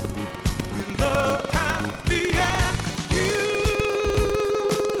 Love has began you.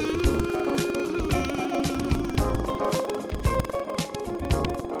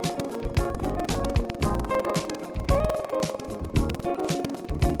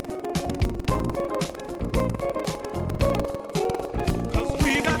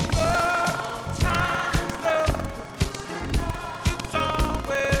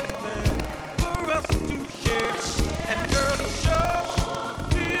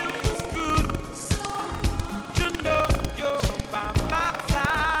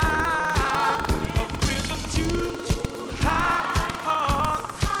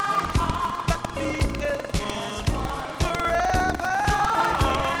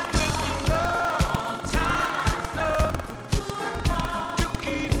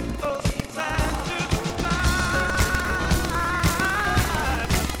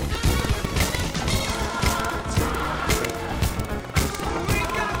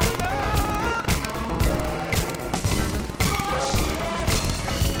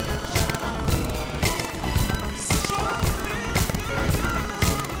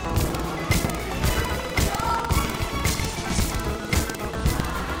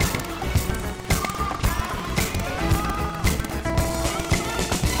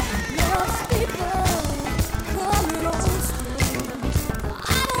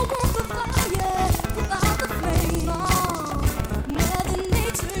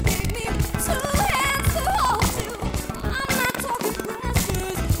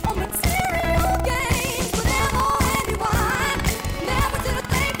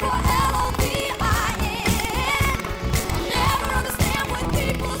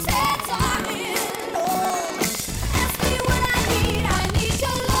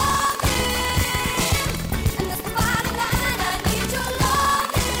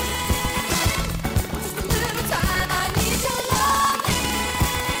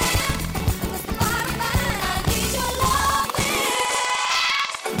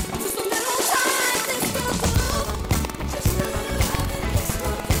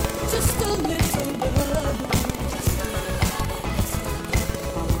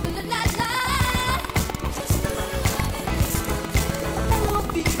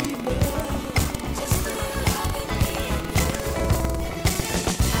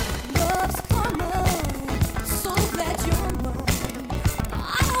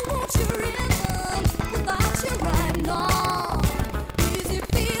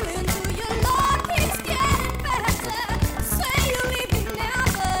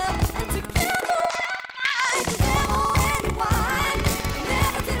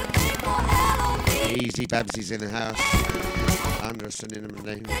 Babsy's in the house. Under a synonym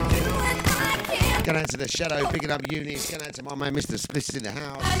name. Going out to the Shadow, picking up Unis. Going out to my man Mr. Spliss in the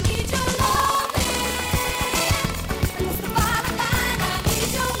house.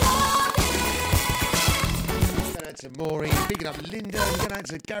 Going out to Morn, picking up Linda. Going out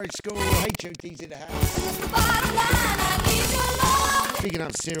to Garage School. HOD's in the house. Picking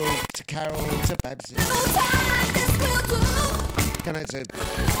up Cyril, to Carol, to Babsy. Going out to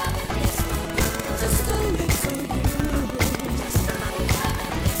just a little you.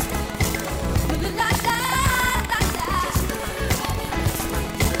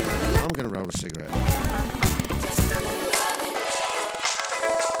 I'm gonna roll a cigarette.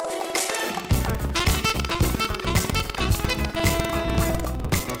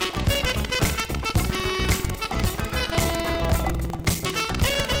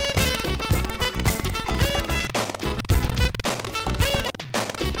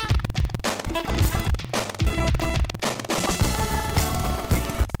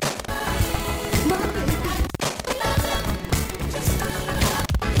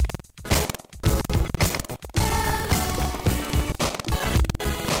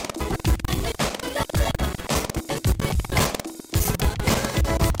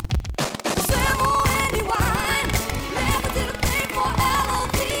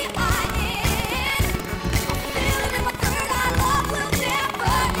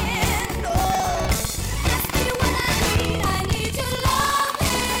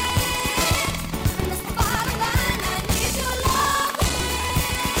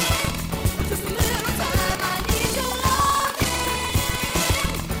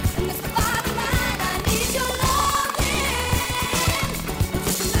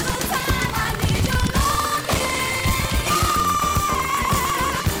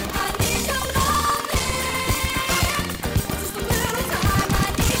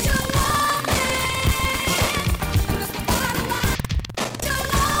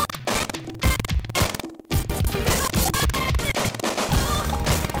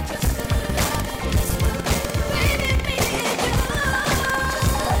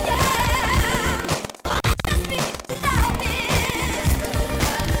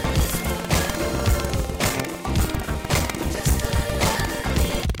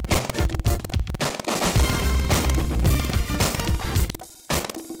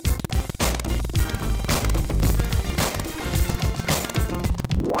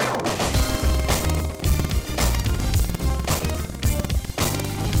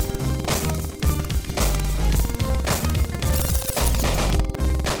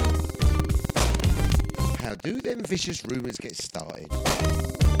 them vicious rumours get started.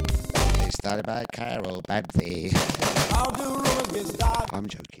 It started by Carol Babsy. How do rumors get started? I'm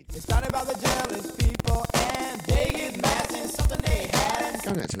joking. It started by the jealous people, and they get mad since something they had.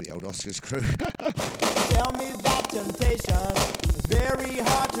 Going out to the old Oscars crew. Tell me that temptation is very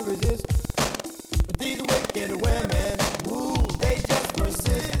hard to resist. But these wicked women, ooh, they just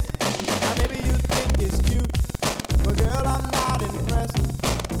persist. Now maybe you think it's cute, but girl, I'm not impressed.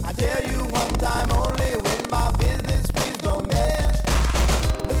 I tell you one time only, when my business, please don't mess.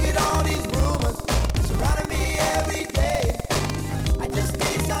 Look at all these rumors surrounding me every day. I just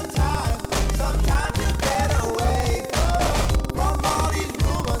need some time to get away from all these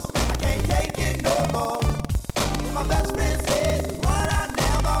rumors. I can't take it no more. My best friend says what I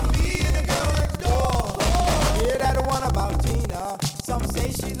never feel.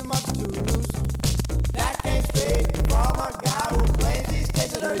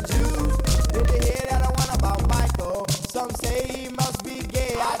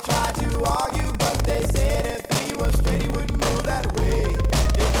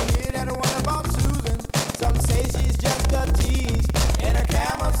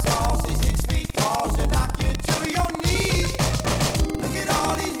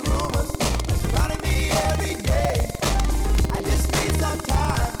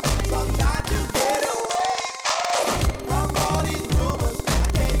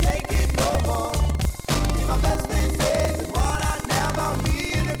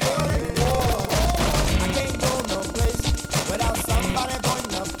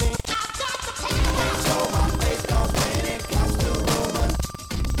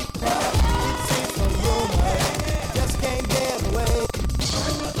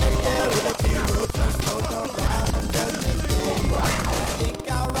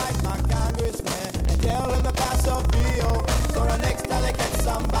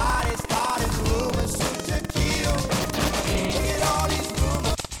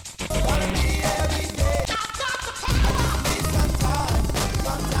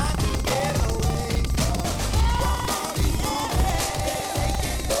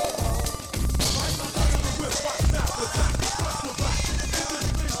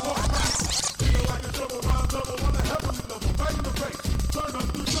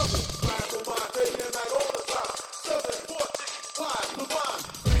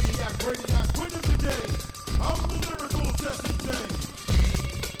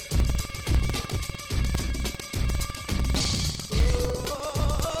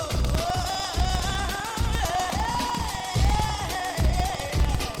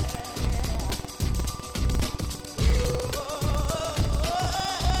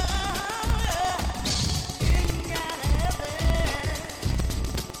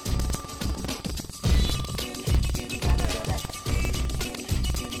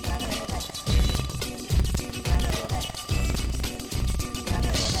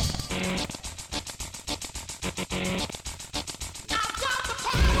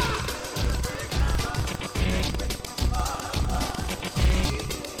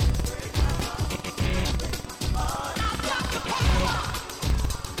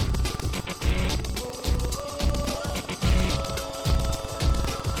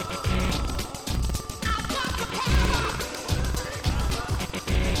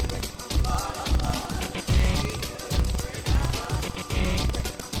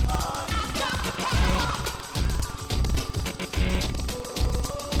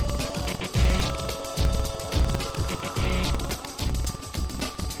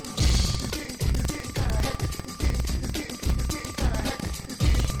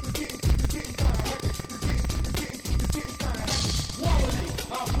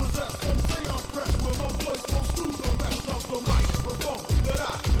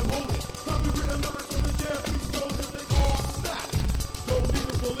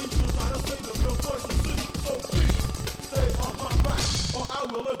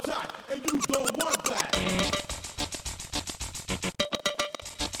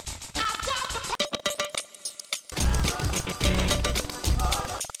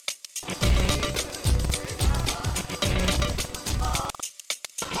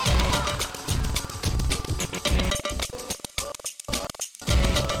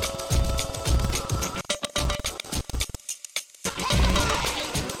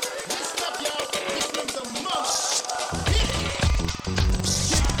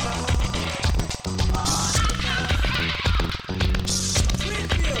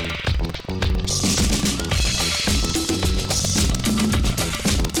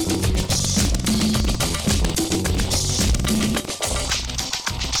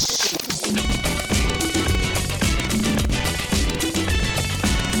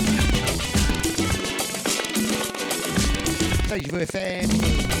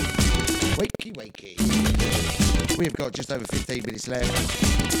 Wakey, wakey. We have got just over 15 minutes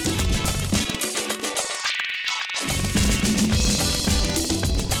left.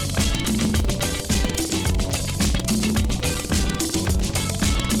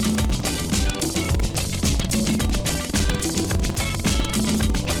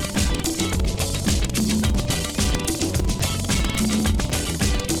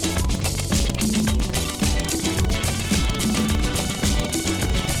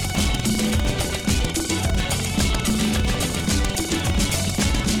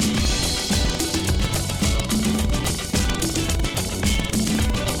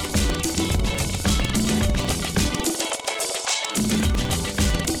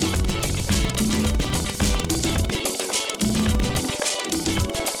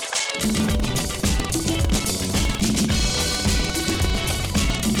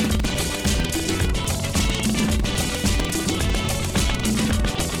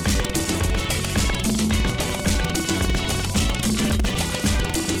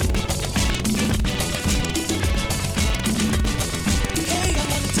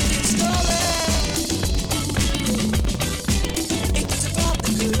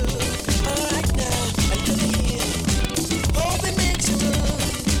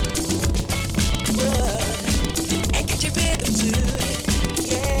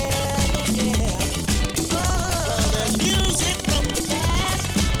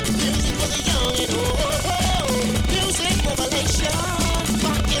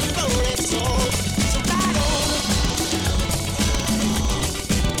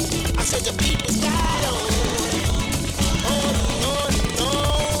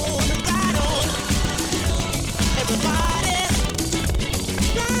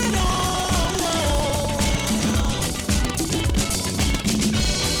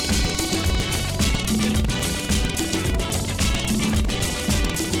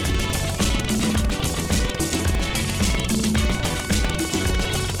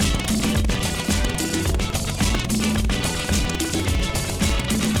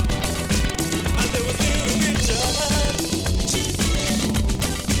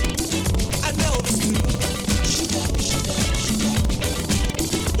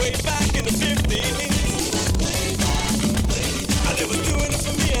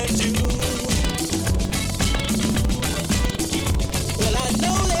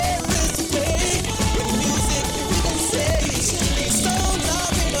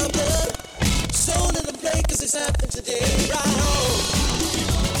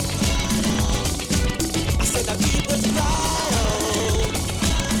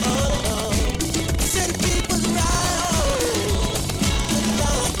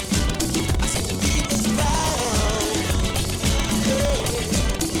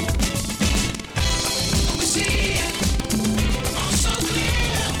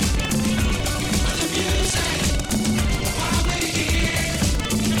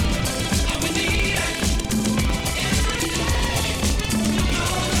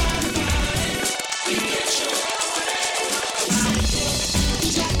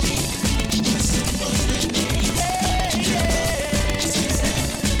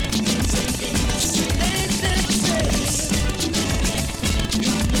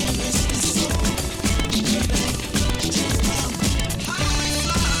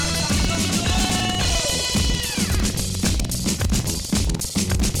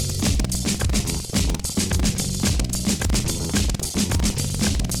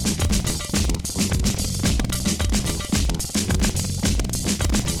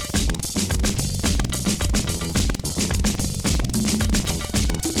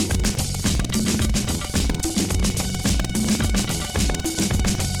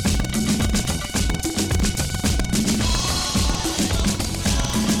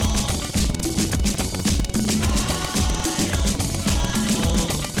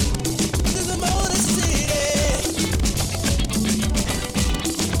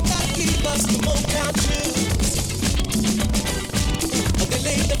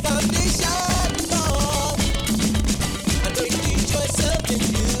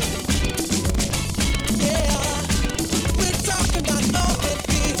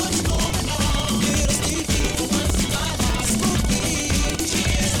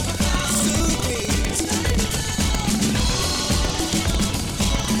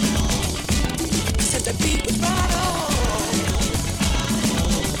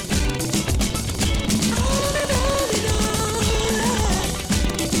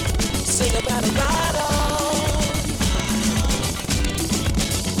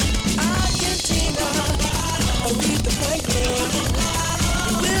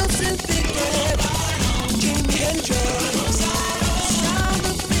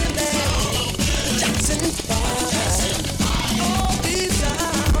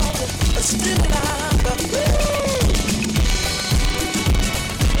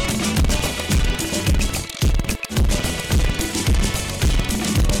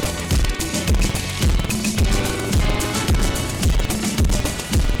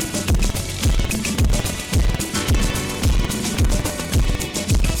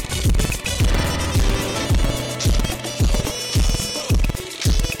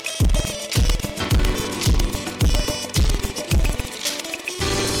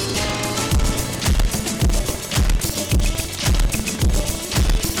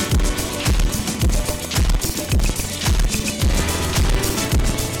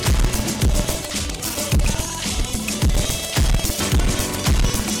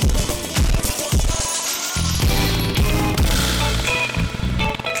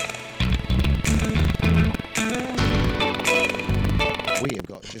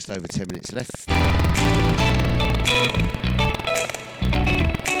 got just over 10 minutes left.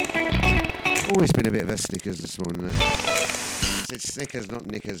 Always been a bit of a Snickers this morning. It's Snickers, not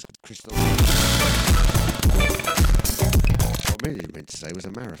Knickers. Crystal. What I really meant to say was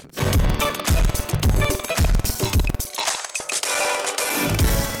a marathon.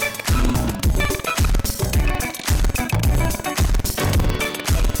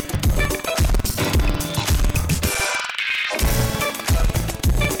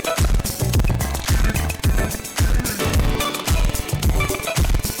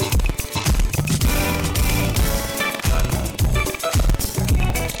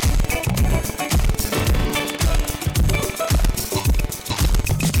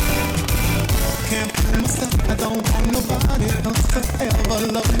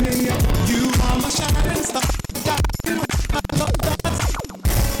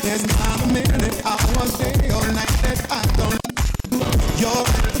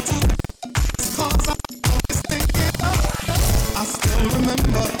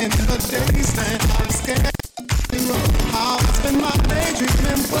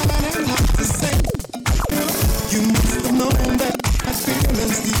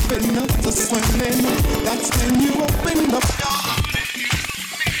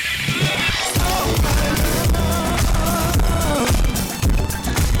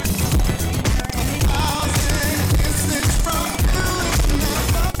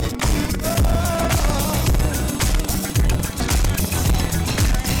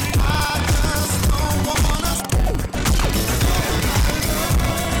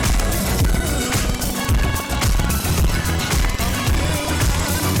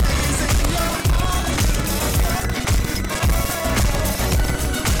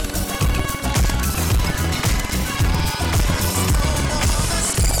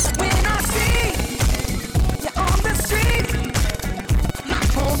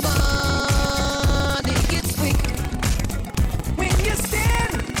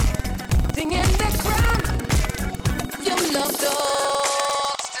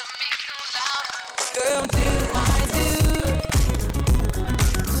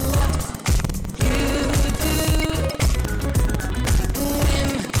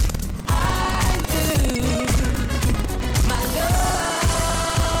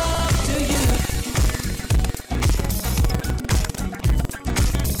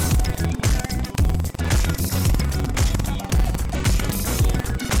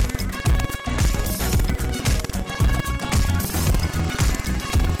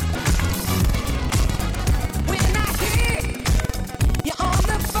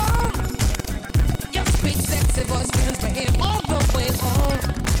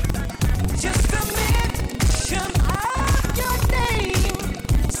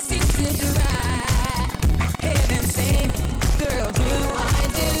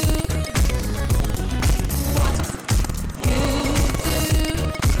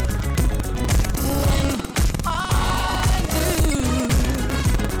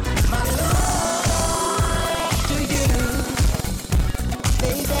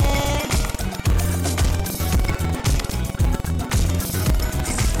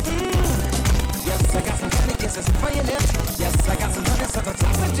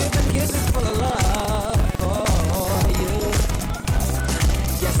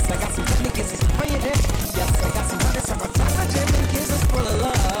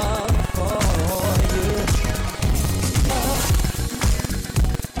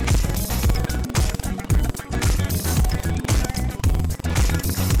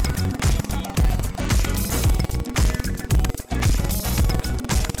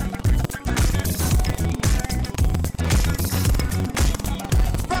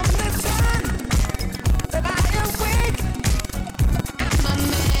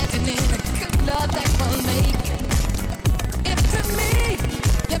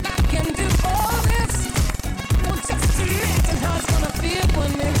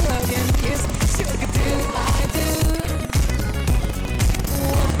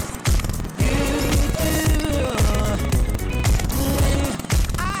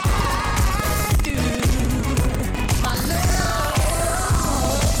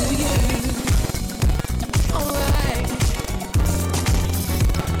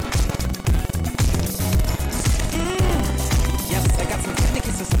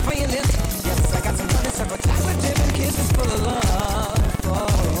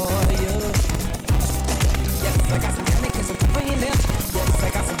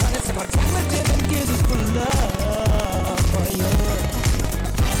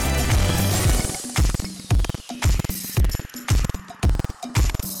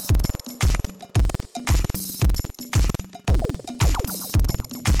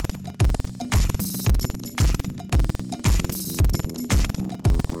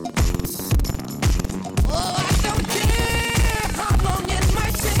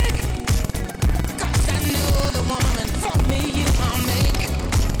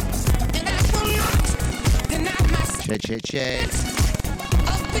 Check.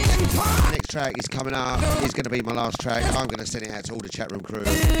 Next track is coming up. It's going to be my last track. I'm going to send it out to all the chat room crew.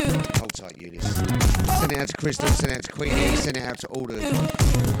 Hold tight, Eunice. Send it out to Crystal. Send it out to Queenie. Send it out to all the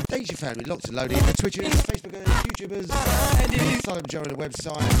Deja family. Locked and loaded. The Twitchers, Facebookers, YouTubers. Silent Joe on the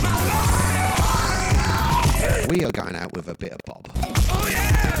website. We are going out with a bit of Bob.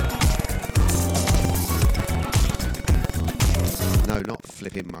 No, not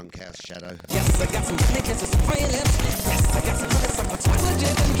flipping Monkhouse Shadow. Yes, I got some candy kisses for your lips. Yes, I got some honey from a chocolate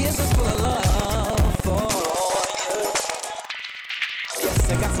and kisses full of love for you. Yes,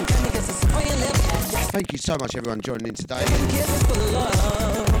 I got some candy kisses for your lips. Yes, thank you so much, everyone, joining in today. Kisses full of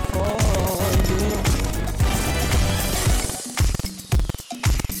love for you.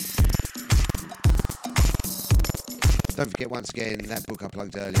 Don't forget, once again, that book I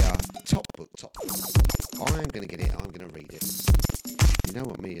plugged earlier. Top book. I'm going to get it. I'm going to read it. You know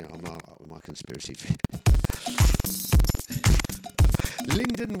what me, I'm my conspiracy theory.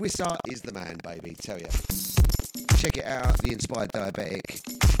 Lyndon Wisser is the man, baby, tell you. Check it out, The Inspired Diabetic.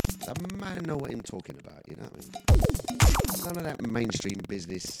 The man know what I'm talking about, you know what I mean? None of that mainstream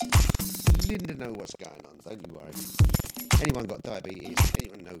business. Lyndon know what's going on, don't you worry. Anyone got diabetes,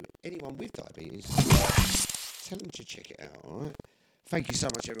 anyone with diabetes, tell them to check it out, alright? Thank you so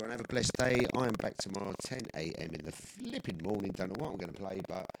much, everyone. Have a blessed day. I am back tomorrow, 10 a.m. in the flipping morning. Don't know what I'm going to play,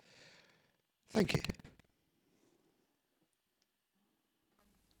 but thank you.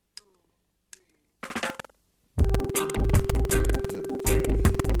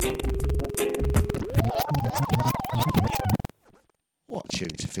 What a tune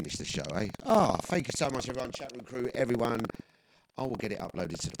to finish the show, eh? Thank you so much, everyone. Chat room crew, everyone. I will get it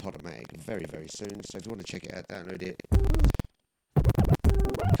uploaded to the Podomatic very, very soon. So if you want to check it out, download it.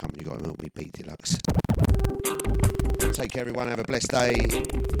 Come, you got to help me beat Deluxe. Take care, everyone. Have a blessed day.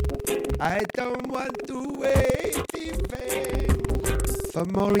 I don't want to wait in vain for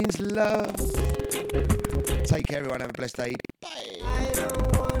Maureen's love. Take care, everyone. Have a blessed day. Bye. I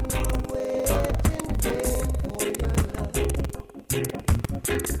don't want to wait in vain for your love.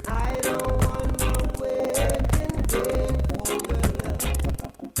 I don't want to wait in vain for your love.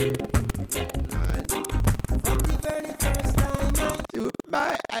 From the very first time I put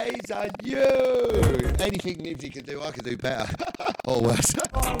my eyes on you. Anything Nibsy can do, I can do better. Or worse.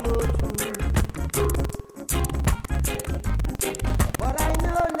 But I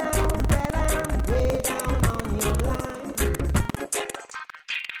know now that I'm way down on your line.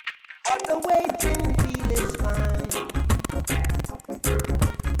 But the waiting feel is fine.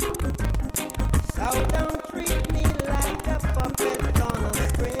 So don't treat me like a puppet on a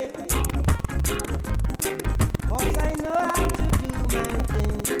string. 'Cause I know how to do my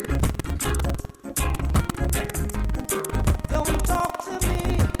thing. Don't talk to me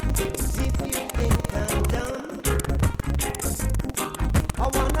as if you think I'm dumb. I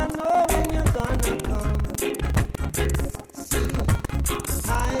wanna know when you're gonna come. See,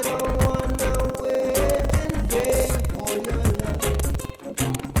 I don't wanna wait in vain for your love.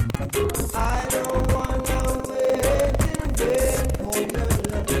 I don't wanna wait in vain for your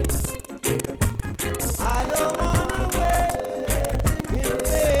love. I don't wanna wait in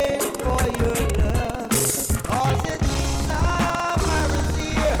vain for your love. 'Cause it's summer is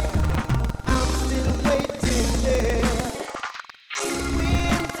here. I'm still waiting there.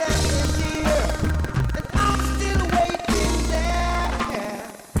 Winter is here. And I'm still waiting there.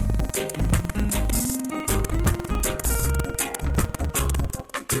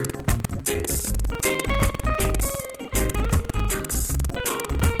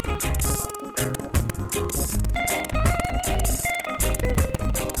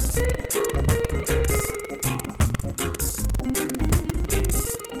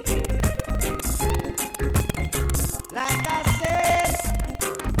 Like I said,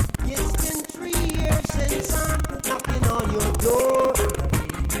 it's been 3 years since I'm knocking on your door,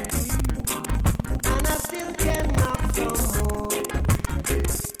 and I still can knock some more.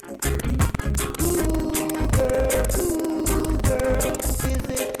 Ooh, girl, is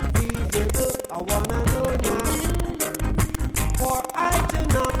it feasible? I wanna know now, for I to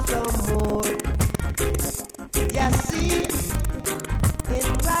knock some more. Yeah, see, in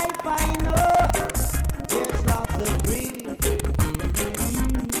life I know there's lots of greed,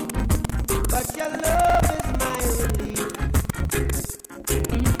 but your love is my relief.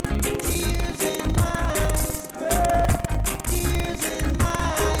 Tears in my skirt, tears in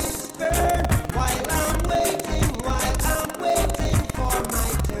my skirt, while I'm waiting for my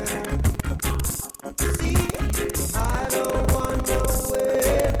turn. See, I don't wanna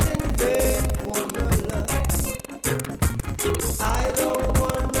wait in vain for your love. I don't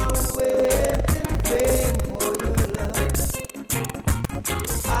wanna wait.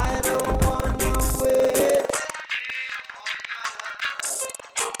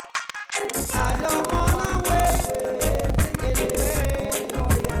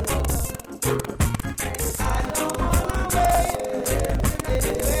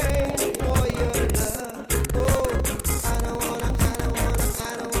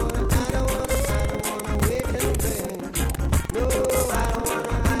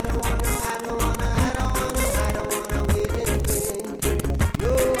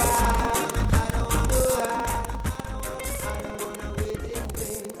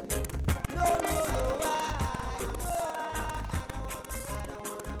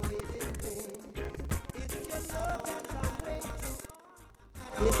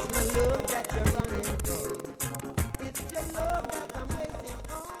 It's my love that